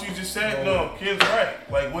 No, what you just said. No, Ken's right.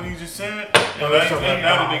 Like what he just said. Now the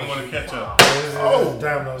nigga want to catch up.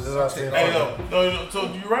 Dominoes. This is what I said. Hey, no.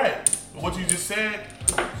 So you're right. What you just said,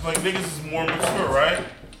 like niggas is more mature, right?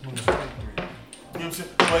 You know what I'm saying?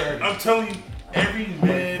 But I'm telling you, every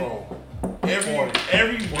man,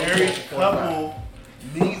 every married couple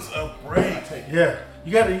needs a break. Yeah,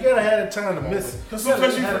 you gotta have the time to miss it. Because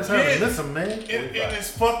sometimes you forget. Listen, man. And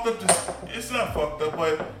it's fucked up. It's not fucked up,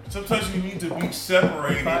 but sometimes you need to be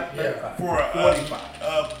separated for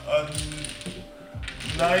a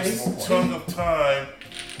nice chunk of time.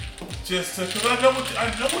 Just because I know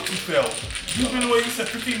what you felt. You've been away, you said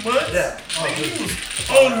 15 months? Yeah. Nigga, you was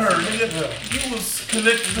on her, nigga. Yeah. You was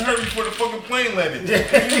connected to her before the fucking plane landed. Yeah.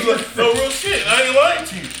 And you was like, no real shit. I ain't lying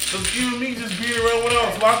to you. Because even me just being around when I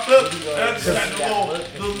was locked up, I just had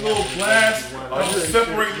the little blast that was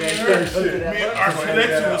separating me and her. Man, our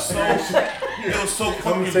connection was so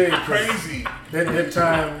fucking crazy. That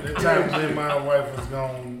time when my wife was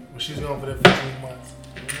gone, when she was gone for that 15 months,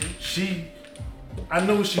 I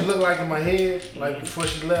knew what she looked like in my head, like before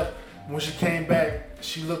she left. When she came back,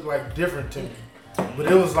 she looked like different to me.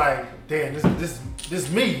 But it was like, damn, this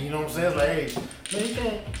me, you know what I'm saying? It's like, hey, man, you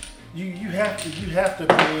can't. You have to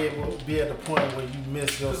be at the point where you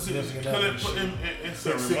miss your significant other. It's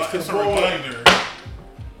a reminder.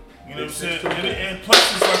 You know what I'm saying? And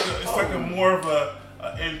plus, it's like a more of a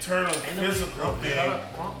internal physical thing,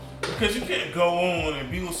 because you can't go on and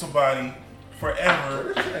be with somebody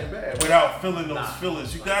forever without feeling those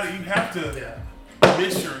feelings. You have to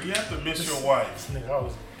miss your wife. This nigga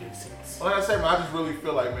always big sense. Like I said, man, I just really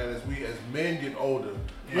feel like, man, as men get older,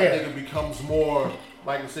 I think it becomes more,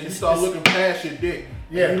 like I said, you start looking past your dick.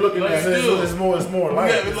 Yeah, you looking at it's more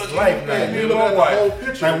life. It's life now. You looking at the whole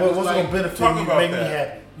picture. Like what's gonna benefit you, make me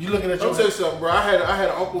happy. You looking at your. I'll tell you something, bro. I had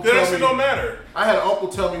an uncle tell me. That shit don't matter. I had an uncle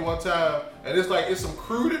tell me one time, and it's some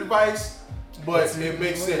crude advice, but it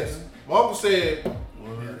makes sense. My uncle said,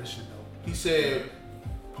 he said,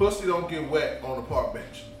 pussy don't get wet on the park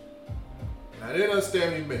bench. And I didn't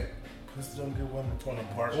understand what he meant. Pussy don't get wet on the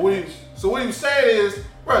park bench. So what he was saying is,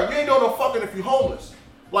 bro, you ain't doing no fucking if you homeless.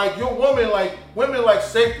 Like your women like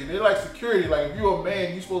safety, they like security. Like if you're a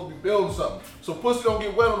man, you supposed to be building something. So pussy don't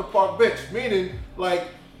get wet on the park bench. Meaning, like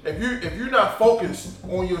if you're not focused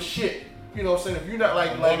on your shit, you know what I'm saying? If you're not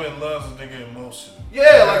like woman loves a nigga emotion.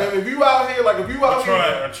 Yeah, like if you out here, if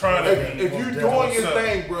you doing your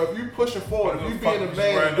thing, bro, if you pushing forward, if you being a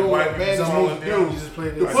man and doing what a man is supposed to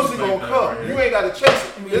do, the pussy gonna come. You ain't gotta chase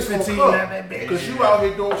it. It's gonna come because you out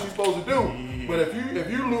here doing what you supposed to do. But if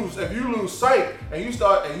you lose sight and you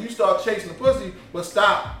start chasing the pussy, but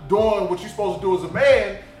stop doing what you supposed to do as a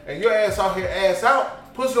man, and your ass out here ass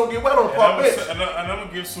out, pussy don't get wet on the park bench. And I'm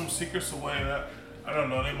gonna give some secrets away. I don't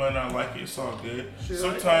know. They might not like it. It's all good.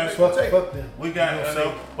 Sometimes we got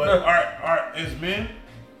but our as men,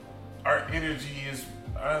 our energy is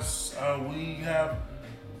us. We have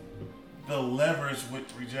the leverage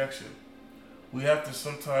with rejection. We have to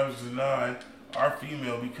sometimes deny our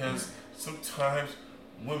female because sometimes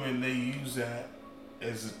women they use that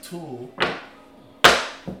as a tool.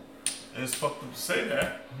 And it's fucked up to say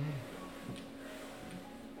that.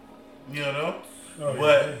 You know,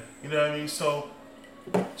 but you know what I mean. So.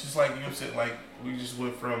 Just like you said, like we just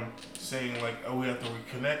went from saying like, oh, we have to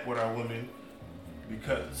reconnect with our women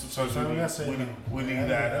because sometimes we need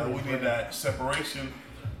that separation,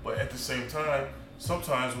 but at the same time,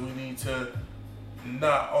 sometimes we need to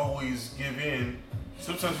not always give in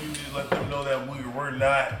sometimes we need to let them know that we're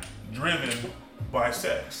not driven by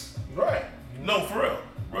sex. Right. No, for real.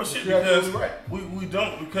 Real shit, You're because absolutely right. we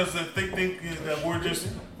don't, because if they think that we're just,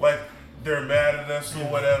 like, they're mad at us or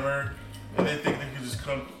whatever, and they think they can just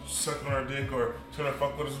come suck on our dick or try to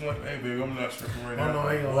fuck with us. I'm like, hey, baby, I'm not stripping right now. Oh, no,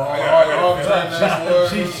 I ain't gonna All the lie.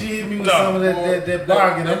 time, She hit me with some of that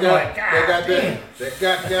bargain. I'm like, they got damn.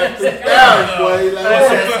 that $2,000, boy.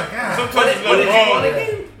 Like, Sometimes it's not wrong.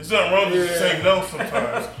 It's not wrong to say no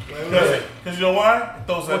sometimes. Because you know why? It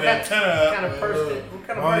throws that antenna out. What kind of person? What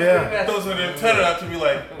kind of person? It throws that antenna out to be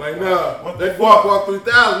like, nah, what that the Walk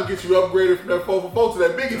 3000 will get you upgraded from that 4x4 to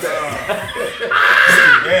that biggie bag.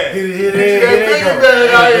 yeah. Hit That biggie bag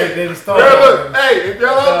out here. Girl, look, hey, if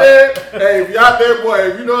y'all out there, hey, if y'all out there, boy,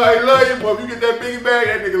 if you know how he love you, boy, if you get that biggie bag,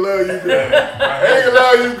 that nigga love you, girl. That nigga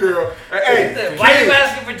love you, girl. Hey, why you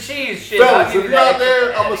asking for cheese? Shit, fellas, if you out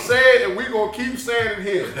there, I'ma say it, and we gonna keep saying it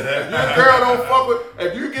here. If your girl don't fuck with,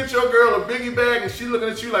 if you get your girl a biggie bag and she looking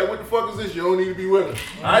at you like, what the fuck is this? You don't need to be with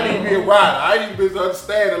her. I need to be a rider. I need to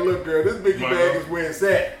understand that, look, girl, this biggie bag is where it's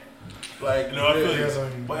at. Like, You know, I feel you.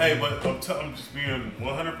 But hey, but I'm just being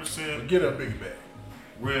 100% get a biggie bag.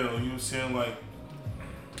 real. You know what I'm saying? Like,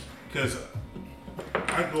 because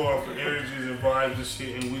I go off of energies and vibes and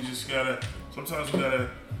shit, and we just gotta, sometimes we gotta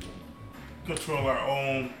control our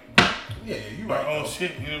own, You our right. own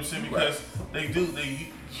shit. You know what I'm saying? Because they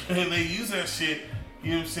use that shit.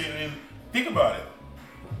 You know what I'm saying? And think about it.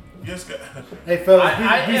 Yes, God. Hey, fellas, be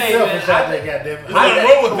hey, selfish man, out there, goddamn. There's nothing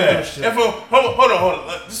wrong with that. Shit. Hold on.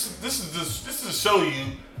 Like, this is to show you.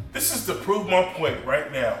 This is to prove my point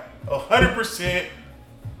right now. 100%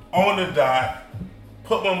 on the dot.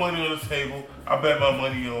 Put my money on the table. I bet my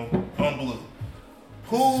money on blue.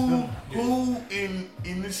 Who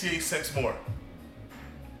initiates sex more?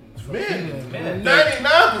 Men. Men.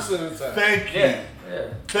 99% of the time. Thank you. Yeah.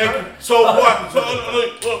 Thank you. So what? So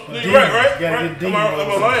you're right? Gotta get Am I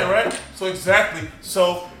lying, right? So exactly.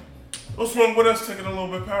 So what's wrong with us taking a little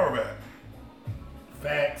bit of power back?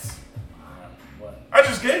 Facts. I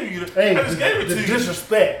just gave you. Hey, I just gave it the to you.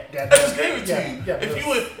 disrespect. I just gave it to you.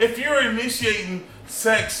 If you're initiating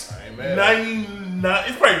sex, 99,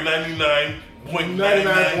 it's probably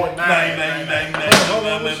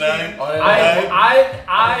 99.9999999.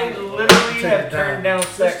 I literally have turned down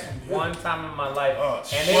sex one time in my life,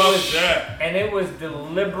 and it was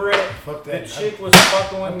deliberate. Fuck that. The chick was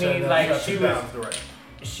fucking with me like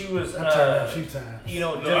she was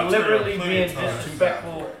deliberately being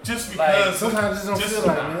disrespectful. Just because sometimes it don't feel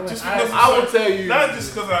like it, man. Just because I would tell you, not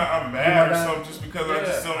just because I'm mad or something, just because I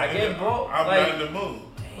just don't. I'm not in the mood.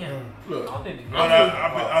 Damn. look, I'll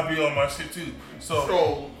be on my shit too.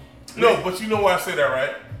 So no, but you know why I say that,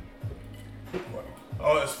 right?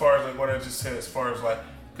 Oh, as far as like what I just said, as far as like,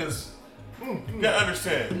 because you gotta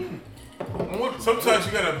understand. Sometimes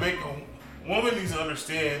you gotta make a woman needs to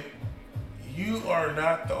understand you are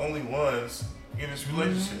not the only ones in this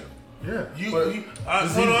relationship. Yeah. No.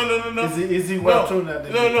 Is he well tuned out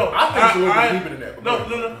there? No. I think it's a little bit deeper than that.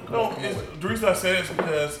 No. The reason I say that is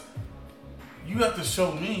because you have to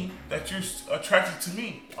show me that you're attracted to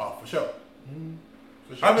me. Oh, for sure.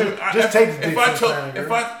 I mean, just take the dick sometime,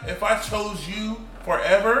 if I chose you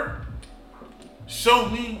forever, show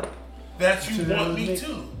me that you want me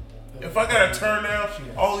too. If I gotta turn down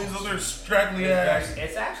all these other straggly ass,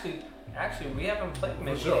 It's actually we haven't played For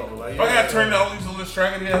Michigan. sure. Like, if I gotta turn down all these other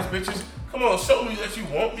straggly ass bitches, come on, show me that you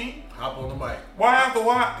want me. hop on the mic. Why after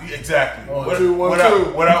why? Exactly. 1, 2, 1,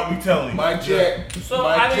 2. Without me telling you. Mic check. So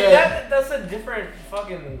Mic I mean check. that's a different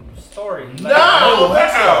fucking story. Like, No,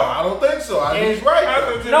 I don't think so. I think he's right.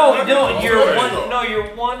 You're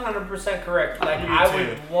 100% correct. Like I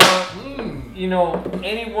would want,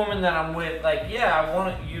 any woman that I'm with, like, I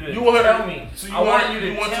want you to tell me. So I want you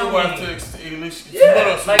to want tell your wife me. to initiate.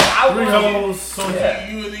 Yeah, like I want. So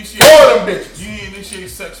you initiate. All them bitches. You initiate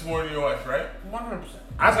sex more than your wife, right? 100%.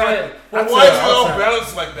 But why is it all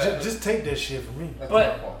balanced like that? Just take that shit from me.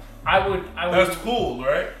 But I would. That's cool,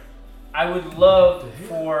 right? I would love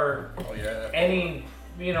for Oh, yeah. any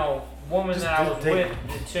woman that I was with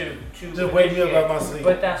to Just wake me up out my sleep.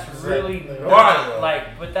 But that's really Why?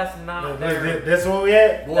 not but that's not their. That's where we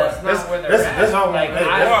at. That's not where they're that's at. all. Like,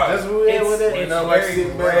 That's where we at with it. It's Not like very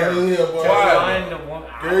sitting rare down here, boy. to find a woman.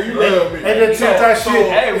 Girl, you love me. And that TikTok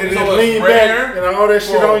shit, and so then it's lean rare? back, and all that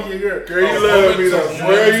shit on you, girl. Girl, you love me though.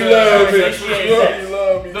 Girl, you love me. Initiate You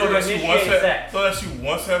love me. No, that she wants Initiate that. sex. So that she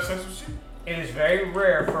wants to have sex with you. It is very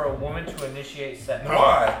rare for a woman to initiate sex.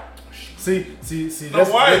 Why? See. No,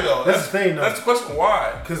 why though? That's the thing though. That's the question.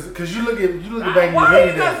 Why? Because you look back in your younger Why are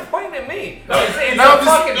you days. guys pointing at me? No, It's a I'm just-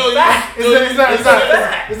 fucking no, you- fact. It's not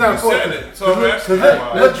You said it, so I'm asking you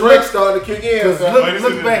why. That Drake started to kick in. Because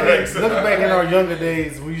So. look back in our younger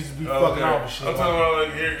days, we used to be fucking off and shit. I'm talking about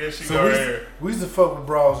like here she So go we right used, here. we used to fuck with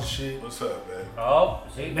bras and shit. What's up, man? Oh,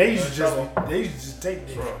 see, They used to just take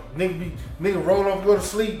this. Nigga roll off, go to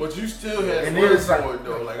sleep. But you still had And words then it's for it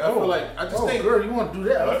though. Like I feel like I just think, girl, you want to do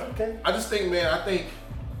that? What? Okay. I just think, man. I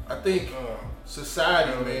think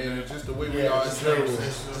society, man, just the way we are in general,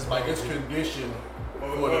 like it's conditioned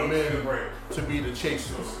for the men to be the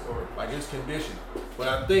chasers. Like it's conditioned. But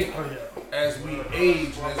I think as we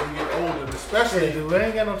age and as we get older, especially Dude, I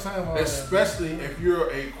ain't got no time on especially if you're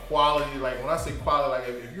a quality, like when I say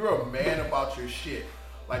quality, like if you're a man about your shit,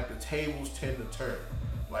 like the tables tend to turn.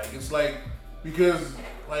 Like it's like because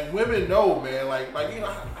like women know, man, like you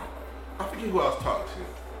know, I forget who I was talking to.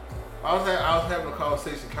 I was having a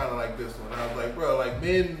conversation kind of like this one. I was like, bro, like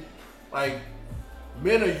men are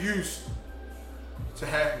used to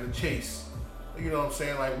having to chase. You know what I'm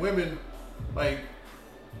saying? Like women, like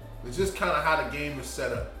it's just kind of how the game is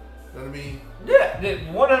set up. You know what I mean? Yeah,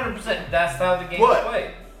 100%. That's how the game is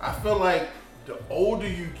played. I feel like the older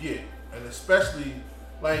you get, and especially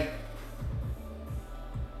like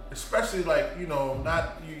you know,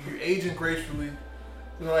 not you're aging gracefully.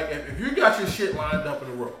 You know, like if you got your shit lined up in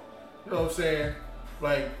a row, you know what I'm saying?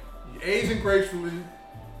 Like you're aging gracefully.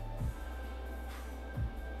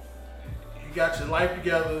 You got your life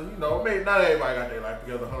together. You know, maybe not everybody got their life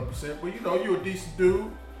together 100%, but you know, you're a decent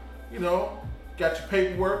dude. You know, got your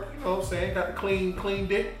paperwork. You know what I'm saying? Got the clean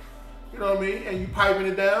dick. You know what I mean? And you piping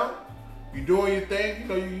it down. You doing your thing. You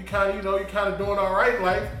know, you kind of doing all right in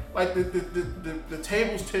life. Like the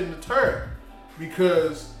tables tend to turn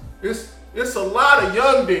because it's a lot of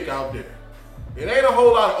young dick out there. It ain't a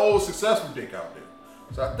whole lot of old successful dick out there.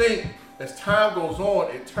 So I think as time goes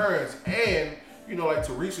on, it turns. And you know, like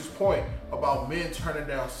to Teresa's point about men turning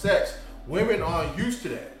down sex, women aren't used to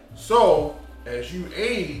that. So as you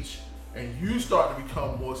age and you start to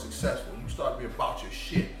become more successful, you start to be about your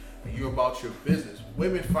shit and you're about your business.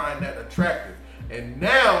 Women find that attractive. And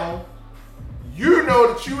now you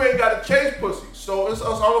know that you ain't got to chase pussy. So it's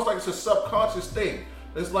almost like it's a subconscious thing.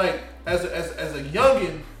 It's like as a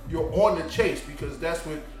youngin', you're on the chase because that's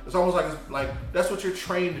what it's almost like that's what you're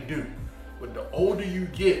trained to do. But the older you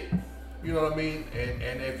get, you know what I mean?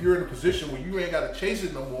 And if you're in a position where you ain't got to chase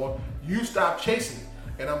it no more, you stop chasing it.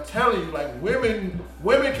 And I'm telling you, like women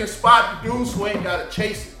can spot the dudes who ain't got to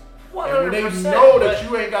chase it. 100%, and when they know that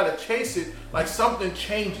you ain't got to chase it, like something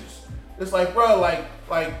changes. It's like, bro, like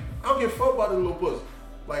I don't give a fuck about the little pussy.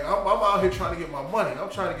 Like I'm out here trying to get my money. I'm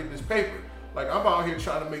trying to get this paper. Like I'm out here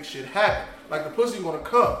trying to make shit happen. Like the pussy gonna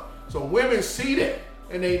come. So women see that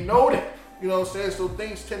and they know that. You know what I'm saying? So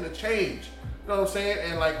things tend to change. You know what I'm saying?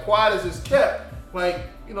 And like quiet as it's kept, like,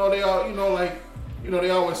 you know, they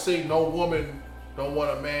always say no woman don't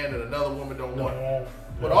want a man and another woman don't want him.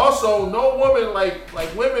 But also no woman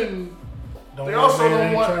like women they also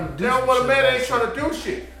don't want a man that ain't trying to do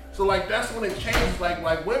shit. So like that's when it changes.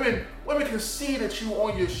 Like women can see that you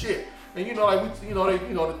on your shit. And you know, like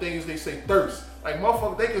the things they say thirst. Like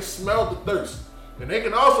motherfuckers, they can smell the thirst. And they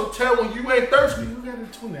can also tell when you ain't thirsty. You got a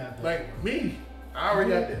 20 out there. Like me. I already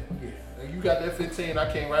got that. Yeah. And you got that 15,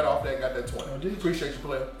 I came right off that, got that 20. Oh, did you? Appreciate you,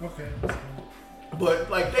 player. Okay.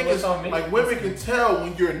 But like women can tell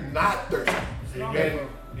when you're not thirsty.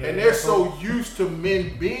 And they're so used to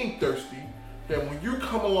men being thirsty that when you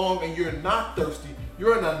come along and you're not thirsty,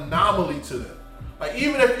 you're an anomaly to them. Like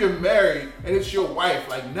even if you're married and it's your wife,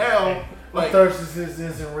 like now, like thirst is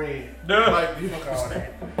in red. Like even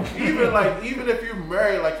if you're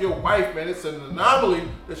married, like your wife, man, it's an anomaly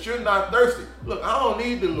that you're not thirsty. Look, I don't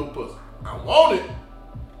need the little pussy. I want it.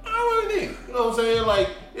 I don't really need it. You know what I'm saying? Like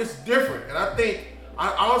it's different, and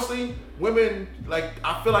I honestly, women, like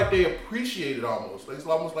I feel like they appreciate it almost. It's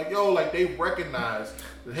almost like like they recognize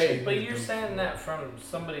that hey. But you're saying that from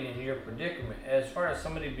somebody in your predicament. As far as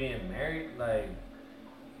somebody being married,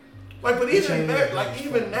 but even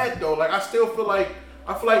that though, like I just feel like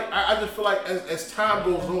as time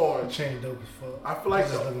goes on, change dope as fuck. I feel like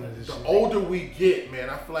the older we get, man,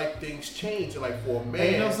 I feel like things change. And like for a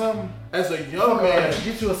man, you know something? As a young man,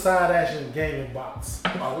 get you a side action gaming box.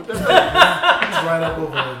 What that's right up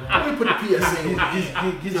over there. Man. We put the PSA on the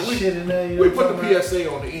end. Get shit in there. We put the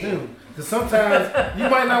PSA on the end. Dude, Cause sometimes you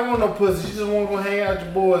might not want no pussy. You just want to go hang out with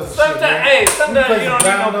your boys. And Sometimes, shit, hey, sometimes we you don't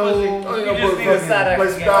need no pussy. You just need a side play action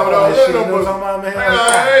some game. dominoes. Shit, you No know what pussy. I'm talking about,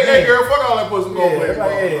 man? Hey, girl, fuck all that pussy. Go play Yeah,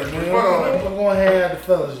 like, hey, ball. man, Fuck all that. I'm going to hang out with the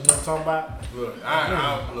fellas. You know what I'm talking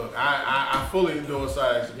about? Look, I fully endorse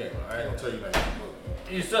side action game. I ain't gonna tell you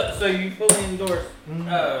that. So you fully endorse.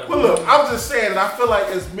 But look, I'm just saying that I feel like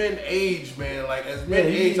as men age, man, like as men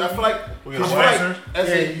age, I feel like, We get wiser. as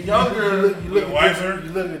a younger, you look wiser. You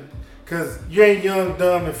look at, cause you ain't young,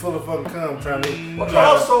 dumb, and full of fucking cum trying to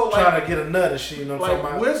also, trying to get a nut and shit. You know what I'm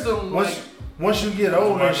like talking about? wisdom, Once you get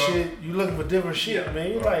older and shit, you looking for different shit,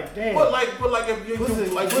 man. You're like, damn. but if you Pussy,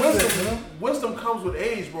 you know? wisdom comes with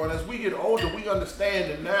age, bro. And as we get older, we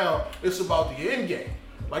understand that now it's about the end game.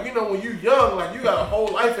 Like, you know, when you're young, like, you got a whole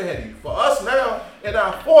life ahead of you. For us now, in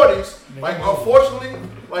our 40s, like, unfortunately,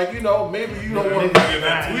 like, you know, maybe you don't want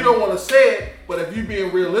to, we don't want to say it, but if you being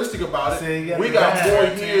realistic about it, we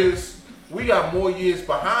got more years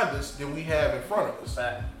behind us than we have in front of us.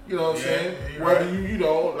 You know what I'm saying? Whether you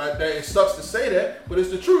know, like that, it sucks to say that, but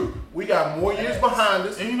it's the truth. We got more years behind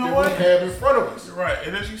us And you know than what? we have in front of us. Right,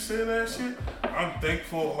 and as you say that shit, I'm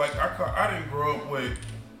thankful. Like I didn't grow up with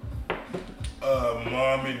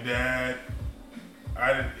mom and dad.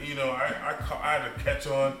 I didn't, you know, I had to catch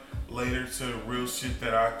on later to real shit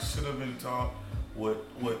that I should have been taught with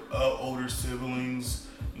older siblings.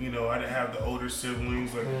 You know, I didn't have the older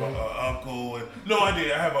siblings like my uncle. No, I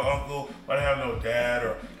did. I have an uncle, but I have no dad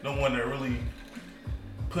or no one that really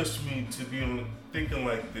pushed me to be thinking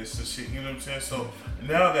like this and shit. You know what I'm saying? So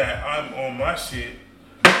now that I'm on my shit,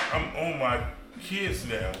 I'm on my kids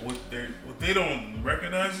now. What they don't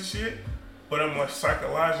recognize the shit, but I'm like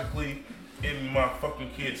psychologically in my fucking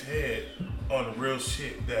kid's head on the real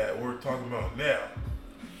shit that we're talking about now.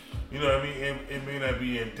 You know what I mean? It may not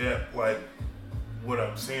be in depth like what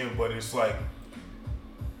I'm saying, but it's like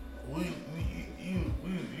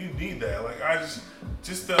you need that. Like I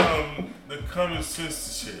just the common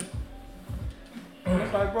sense shit.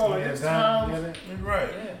 It's like, bro, like it's times, Right.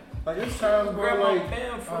 Yeah. like it's times, bro, like. I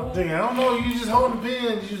don't know. You just hold the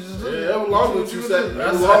pen. You just Yeah, that was longer than 2 seconds.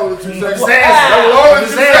 That was That's longer than 2 seconds. Hey, That was longer than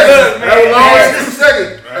 2 seconds. That was longer than 2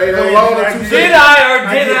 seconds. Hey, that was longer than 2 seconds. Did I or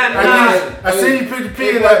did I not? I seen you pick the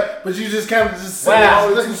pen up, but you just kind of just said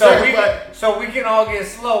Wow. it. So we can all get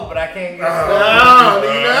slow, but I can't get slow. No,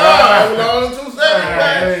 nigga, that was longer than 2 seconds,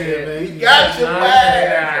 man. We got you,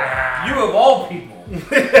 man. You of all people.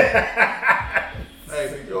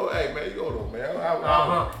 Hey, man, you go though, man.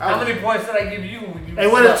 How many points did I give you when you? Hey,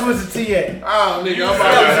 where the Twisted Tea at? Oh, nigga, I'm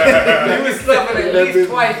about You was stuffing at That least bitch-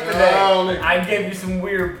 twice today. Oh, nigga. I gave you some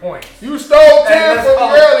weird points. You stole 10 let's from call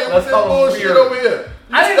me it- earlier with let's this call it bullshit weird. over here.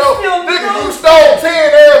 I didn't steal Nigga, no- you stole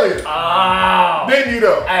 10 earlier. Oh. Didn't you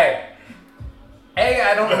though? Hey. A,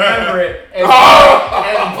 I don't remember it. And,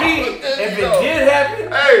 and B, if it did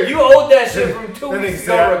happen, Hey. you owed that shit from 2 That weeks nigga ago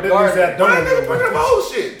said, regardless. Why you gotta bring up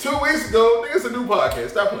old shit? 2 weeks ago, nigga, it's a new podcast.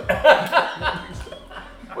 Stop playing.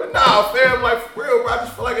 But nah, fam, like for real, bro. I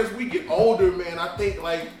just feel like as we get older, man, I think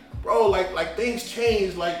like, bro, like things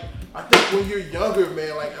change. Like I think when you're younger,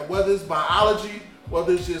 man, like whether it's biology,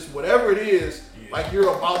 whether it's just whatever it is, like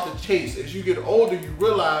you're about to chase. As you get older, you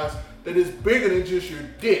realize that it's bigger than just your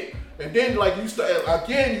dick. And then like you start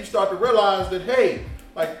to realize that hey,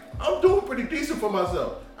 like I'm doing pretty decent for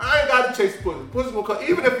myself. I ain't got to chase pussy. Pussy will come.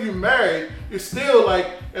 Even if you're married, you're still like,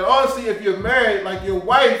 and honestly, if you're married, like your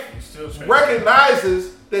wife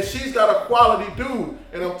recognizes that she's got a quality dude.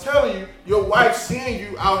 And I'm telling you, your wife seeing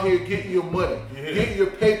you out here getting your money, getting your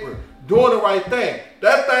paper, doing the right thing.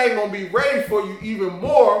 That thing gonna be ready for you even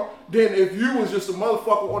more than if you was just a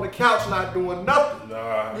motherfucker on the couch not doing nothing.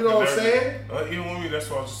 Nah, you know what I'm saying? Even with me, that's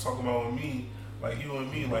what I was just talking about with me. Like even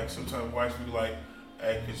with me, like sometimes wives be like,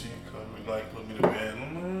 "Hey, could you come and like put me to bed?"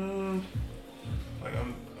 Like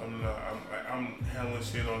I'm handling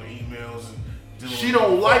shit on the emails and dealing She with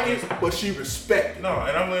don't like motherfuckers. it, but she respect it. No,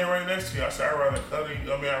 and I'm laying right next to you. I said I'd rather cuddle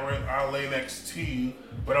you. I mean, I'll lay next to you,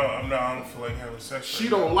 but I don't feel like having sex. She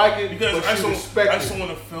don't like it because but I she just respect I it. just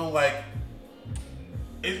want to feel like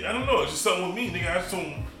I don't know. It's just something with me, nigga. I just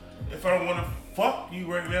don't. If I don't want to fuck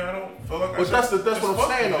you right now, I don't feel like. But that's what I'm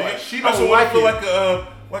saying, though. Like, she don't I just like feel it.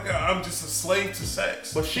 like I'm just a slave to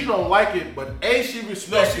sex. But she don't like it. But A, she No,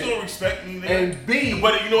 respects she it. don't respect me, nigga. And B,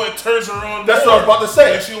 but you know it turns her on. that's more. what I was about to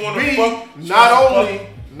say. If she want to B, fuck, she not wants to fuck.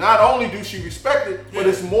 not only do she respect it, but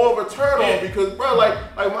it's more of a turn on because, bro,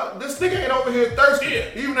 this nigga ain't over here thirsty. Yeah.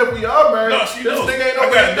 Even if we are married, No, she this knows. nigga ain't I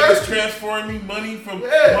over got here niggas thirsty. transferring me money from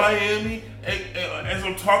Miami. As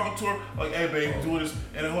I'm talking to her, like, hey, babe, do this,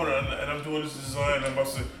 and hold on, and I'm doing this design.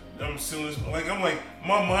 I'm selling this. Like, I'm like,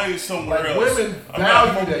 my mind is somewhere Like, else. women I'm not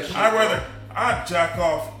value focused. that shit, I jack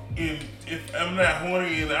off if I'm not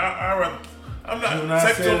horny and I'm You not not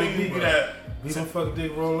sexually saying that. We gonna fuck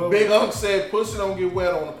dick roll over. Big Unc said pussy don't get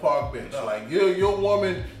wet on the park bench. Like your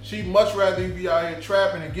woman, she much rather you be out here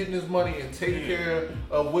trapping and getting this money and taking care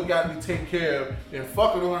of what got to be taken care of than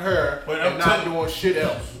fucking on her and not doing shit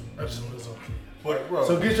else. That's what's okay. But, bro,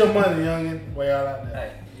 so get your money, youngin. Way out out there.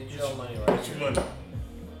 Hey, get your money right. Get your money.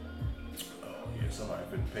 oh yeah, somebody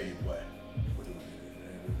finna pay you what? What do we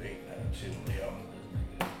do? 8, 9, 10,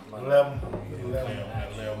 11.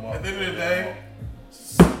 At the end of the day,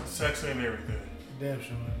 sex ain't everything. Damn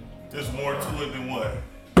sure. There's more to it than what?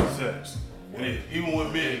 Sex. And even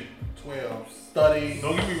with men. 12, study.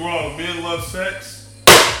 Don't get me wrong, men love sex,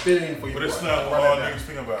 15 for you. but it's not what all niggas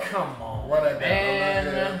think about. Come on, Run that down.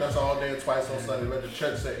 man. That's all day and twice on Sunday. Let the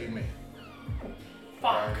church say amen.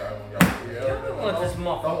 Fuck. You don't want this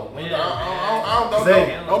motherfucker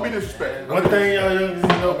winning, Don't be disrespectful. One thing y'all youngins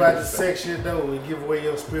know about the sex shit though, it give away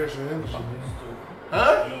your spiritual energy, man.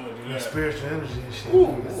 Huh? You don't wanna do Your that. spiritual energy and shit.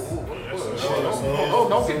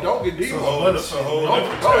 Don't get deep. That's a whole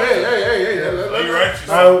different Hey. You righteous.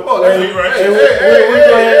 Hey, You righteous.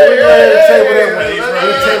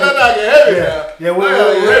 Yeah,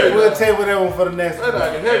 we'll table that one for the next one.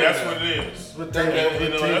 And that's what it is. We'll table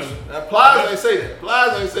that. Now, Plies ain't say that.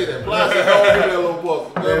 Plies ain't say that. Plies ain't don't give that little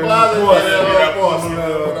boss. Plies ain't say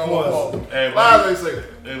that little boss. Plies ain't say that.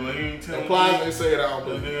 Hey, well, you ain't telling me. Plies ain't say it. I don't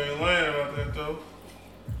They believe. ain't lying about that though.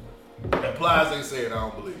 And Plies ain't say it. I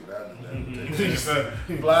don't believe.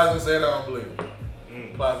 Plies ain't say it. I don't believe.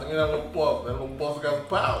 Plies ain't that little boss. That little boss got some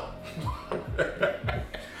power.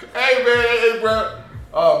 Hey man, hey bro.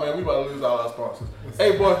 Oh man, we about to lose all our sponsors.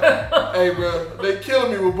 Hey boy, hey bro, they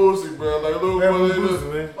killing me with Boosie, bro. Like little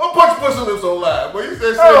boy, I'm punch pussy lips on live, but you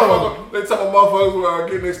said they talking about motherfuckers who are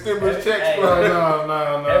getting their stimulus checks, bro.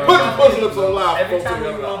 No. Punch pussy lips on live. Every time you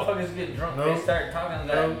motherfuckers get drunk, they start talking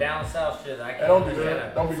that down south shit. I can't Don't be understand that.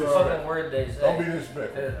 it. Don't be It's a disrespectful. fucking word they say. Don't be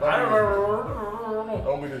disrespectful. I don't know.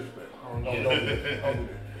 Don't be disrespectful. Don't do that. Don't do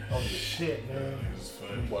that. Shit, man. It's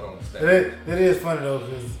funny. Boy, don't understand. It is funny though,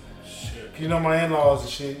 because you know my in-laws and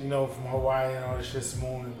shit, you know, from Hawaii and all this shit this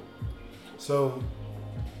morning. So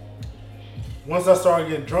once I started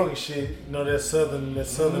getting drunk and shit, you know, that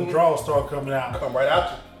southern drawl started coming out. Come right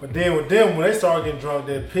out you. But then with them, when they started getting drunk,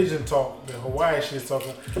 that pigeon talk, the Hawaii shit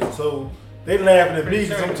talking. So they laughing at me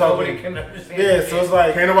because I'm talking. Yeah, so it's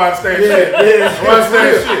like Can't nobody stand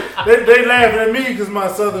shit. They laughing at me because my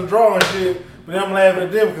southern drawl and shit. But I'm laughing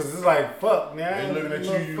at them because it's like, fuck, man. They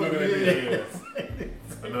looking at you, you looking at them.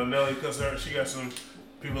 I know Nelly, because she got some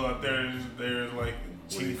people out there, they're like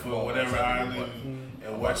chief or whatever island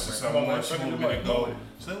and West or something. She want me to go.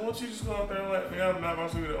 So why don't you just go out there and like, nigga, I'm not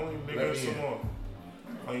about to be the only nigga that's some more.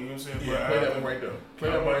 Like, you know what I'm saying? Yeah, play that one right there. Play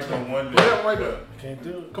that one right there. One day. Play that one right there. Can't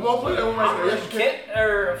do it. Come on, play that one right there. Yes, you can. Kent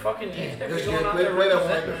or fucking Yes, you can. Play that one right there.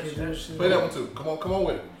 Play that one too. Come on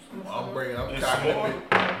with it. I'm cocking it.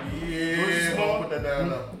 Yeah, come on, put that down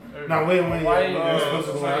now. Now wait. Why you- You're supposed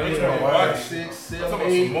to go out It's here. like Why? 6, 7, I'm talking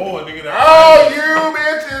about 8. some more, nigga. Oh, you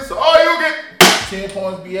bitches! Oh, you get 10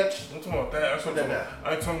 points, bitch. I'm talking about that. That's what I'm talking about. I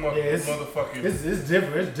ain't talking about Yeah, it's- motherfucking. It's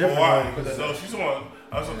different. It's different. Hawaii. Like, No, she's talking about.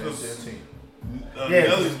 I was because 17. Yeah,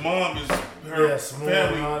 Nelly's mom is her Yeah, Samoa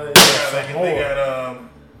family. and all that. They Yeah, got, Samoa. they got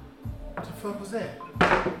what the fuck was that?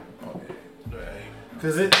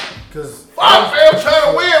 Cause Fuck, fam, trying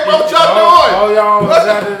to win, bro. What y'all doing? all y'all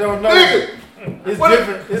out there don't know. Nigga. It's What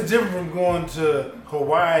different. It's different from going to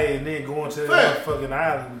Hawaii and then going to the Fam. fucking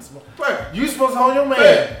islands. Fam. You supposed to hold your man.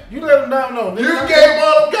 Fam. You let him down. No, You gave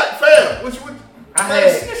all them got fam. What you I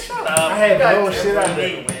had Shut up. I had the whole shit out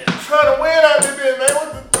there. trying to win out there, man?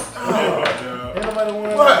 What the? Ain't nobody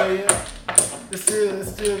won What? out there yet. It's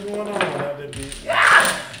still going on out there, bitch.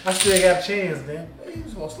 I still got a chance, man. Hey, you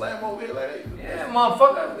just gonna slam over here like that? Yeah,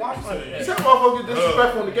 motherfucker. Watch my You shit. said motherfucker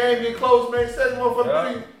disrespectful when the game get close, man. Said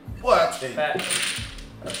motherfucker three. Boy, I tell you. Fat.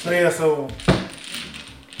 So yeah, so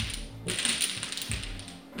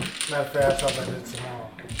matter of fact, I'll talk about that tomorrow.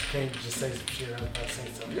 Can't just say some shit. I'm about to say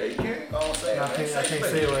something. Yeah, you can. All I'm saying, I man. can't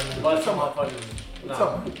say it right now. Bunch of motherfuckers. What's Nah.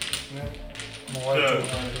 up? I'm gonna wait till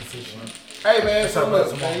this issue. Hey man, What's so up,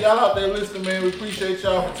 look, man? man, y'all out there listening, man. We appreciate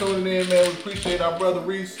y'all for tuning in, man. We appreciate our brother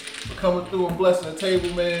Reese for coming through and blessing the table,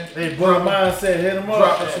 man. Hey, boy, mindset, hit him up.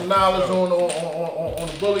 Dropping some knowledge on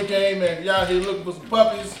the bully game, man. Y'all here looking for some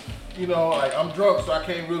puppies. You know, like I'm drunk, so I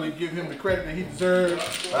can't really give him the credit that he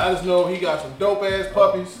deserves. But I just know he got some dope ass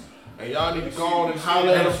puppies, and y'all need to go on and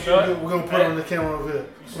holler at him. We're gonna put it on the camera over here.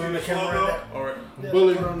 Put it on the camera right All right. there.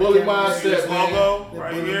 Bully Put it on the bully camera. See this mindset, man. logo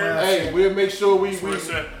right bully here? mindset. Hey, we'll make sure we That's what I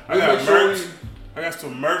said. I we'll got make sure merch. I got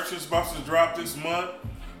some merch that's about to drop this month.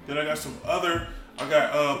 Then I got some other. I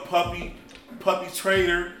got puppy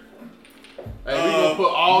trader. Hey, we gonna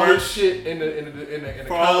put all this shit in the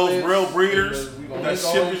for all those comments. real breeders That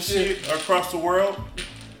shipping shit across the world.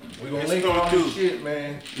 We gonna link all this shit,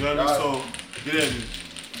 man. You know what I mean? So get at me.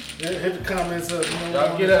 Hit the comments up.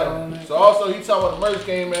 Y'all get at them. So also, he talking about the merch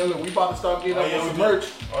game, man. Look, we about to start getting up on some merch.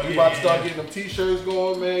 We about to start getting them t-shirts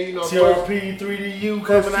going, man. You know, TRP 3DU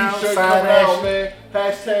coming out. T-shirt coming out, man.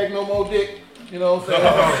 Hashtag no more dick. You know what I'm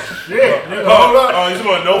saying? Hold up. Oh, you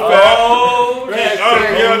talking about no fat? Oh, yeah.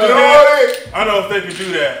 I know if they can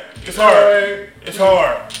do that. It's hard. It's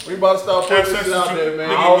hard. We about to start putting this out there, man.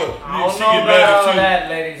 I don't know about all that,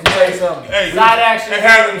 ladies. Let me tell you something. Hey, side action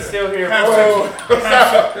gaming still here.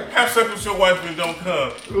 Have sex with your wife and don't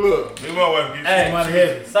come. Look. Maybe my wife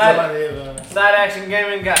gets somebody heavy. Side action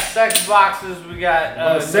gaming got sex boxes. We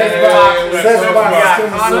got sex boxes. We got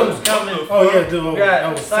condoms coming. Oh yeah, dude. We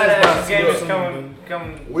got side action gaming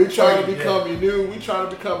coming. We trying to become your new. We trying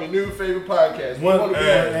to become your new favorite podcast.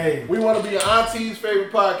 We want to be your auntie's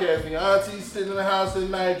favorite podcast. Your auntie's sitting in the house at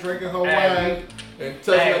night drinking her wine and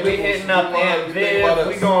touching we hitting up Aunt Viv.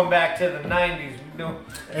 We going back to the 90s. We doing.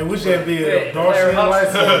 And we should be a dark skin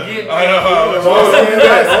license. I know.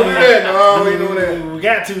 No, we doing that. We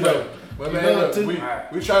got to though. But man, look,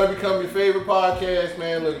 we try to become your favorite podcast,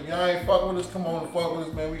 man. Look, if y'all ain't fucking with us, come on and fuck with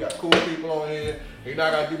us, man. We got cool people on here. You're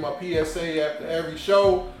not gotta do my PSA after every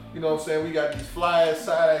show. You know what I'm saying? We got these flyers,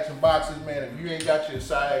 side action boxes, man. If you ain't got your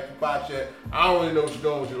side action box yet, I don't really know what you're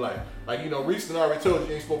doing with your life. Like, you know, Reese already told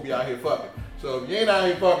you ain't supposed to be out here fucking. So if you ain't out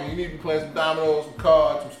here fucking, you need to be playing some dominoes, some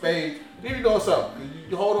cards, some spades. You need to be doing something. Cause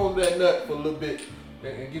you hold on to that nut for a little bit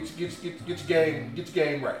and get your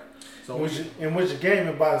game right. So with your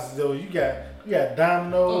gaming boxes though, you got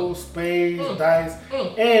dominoes, spades, dice,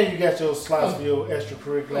 and you got your slots for your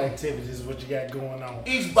extracurricular activities. What you got going on?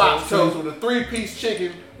 Each box comes with a 3-piece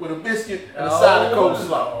chicken with a biscuit and a side of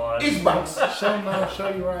coleslaw. Each box. Show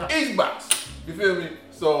you right. Each box. You feel me?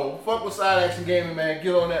 So fuck with side action gaming, man.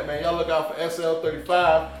 Get on that, man. Y'all look out for SL35.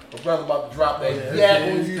 My brother about to drop that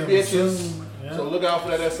yak on you bitches. Yeah. So look out for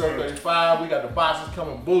that SL35. We got the boxes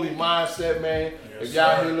coming, bully mindset, man. Yes, if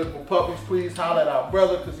y'all here looking for puppies, please holler at our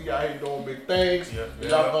brother because he out here doing big things.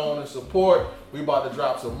 Y'all go on and support. We about to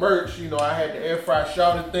drop some merch. You know, I had the air fry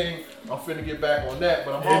shouting thing. I'm finna get back on that,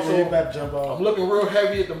 but I'm looking real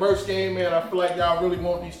heavy at the merch game, man. I feel like y'all really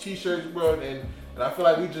want these t-shirts, bro, and I feel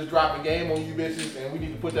like we just dropped a game on you bitches, and we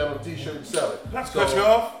need to put that on a t-shirt and sell it. Not to cut you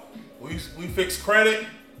off. We fix credit,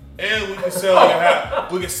 and we can sell your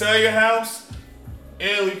house. We can sell your house,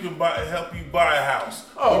 and we can help you buy a house.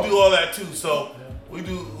 We do all that too. So we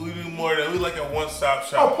do more than we like a one-stop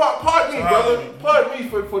shop. Oh, pardon me, brother. Pardon me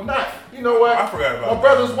for not. You know what? I forgot about my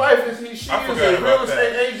brother's wife she is a real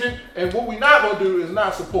estate agent, and what we not gonna do is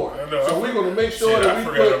not support. So we're gonna make sure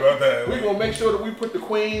that we put the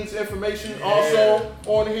Queen's information also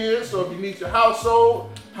on here. So if you need your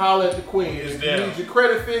household, holler at the Queen. If you need your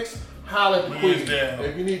credit fixed, holler at the Queen.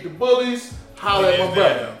 If you need the bullies, holler at my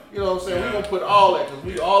brother. You know what I'm saying? We're gonna put all that because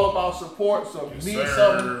we all about support. So if you need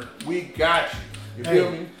something, we got you. You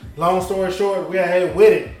feel me? Long story short, we out here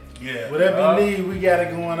with it. Yeah. Whatever you need, we got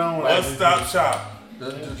it going on. One-stop shop.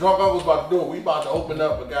 The drunk uncle's about to do it. We about to open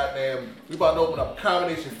up a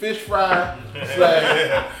combination fish fry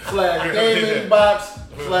slash gaming box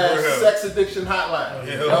slash sex addiction hotline.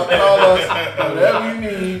 Y'all call us whatever you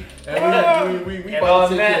need, and we about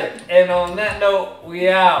to take care. And on that note, we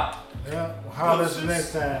out. Yeah, we'll holler us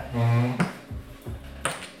next time.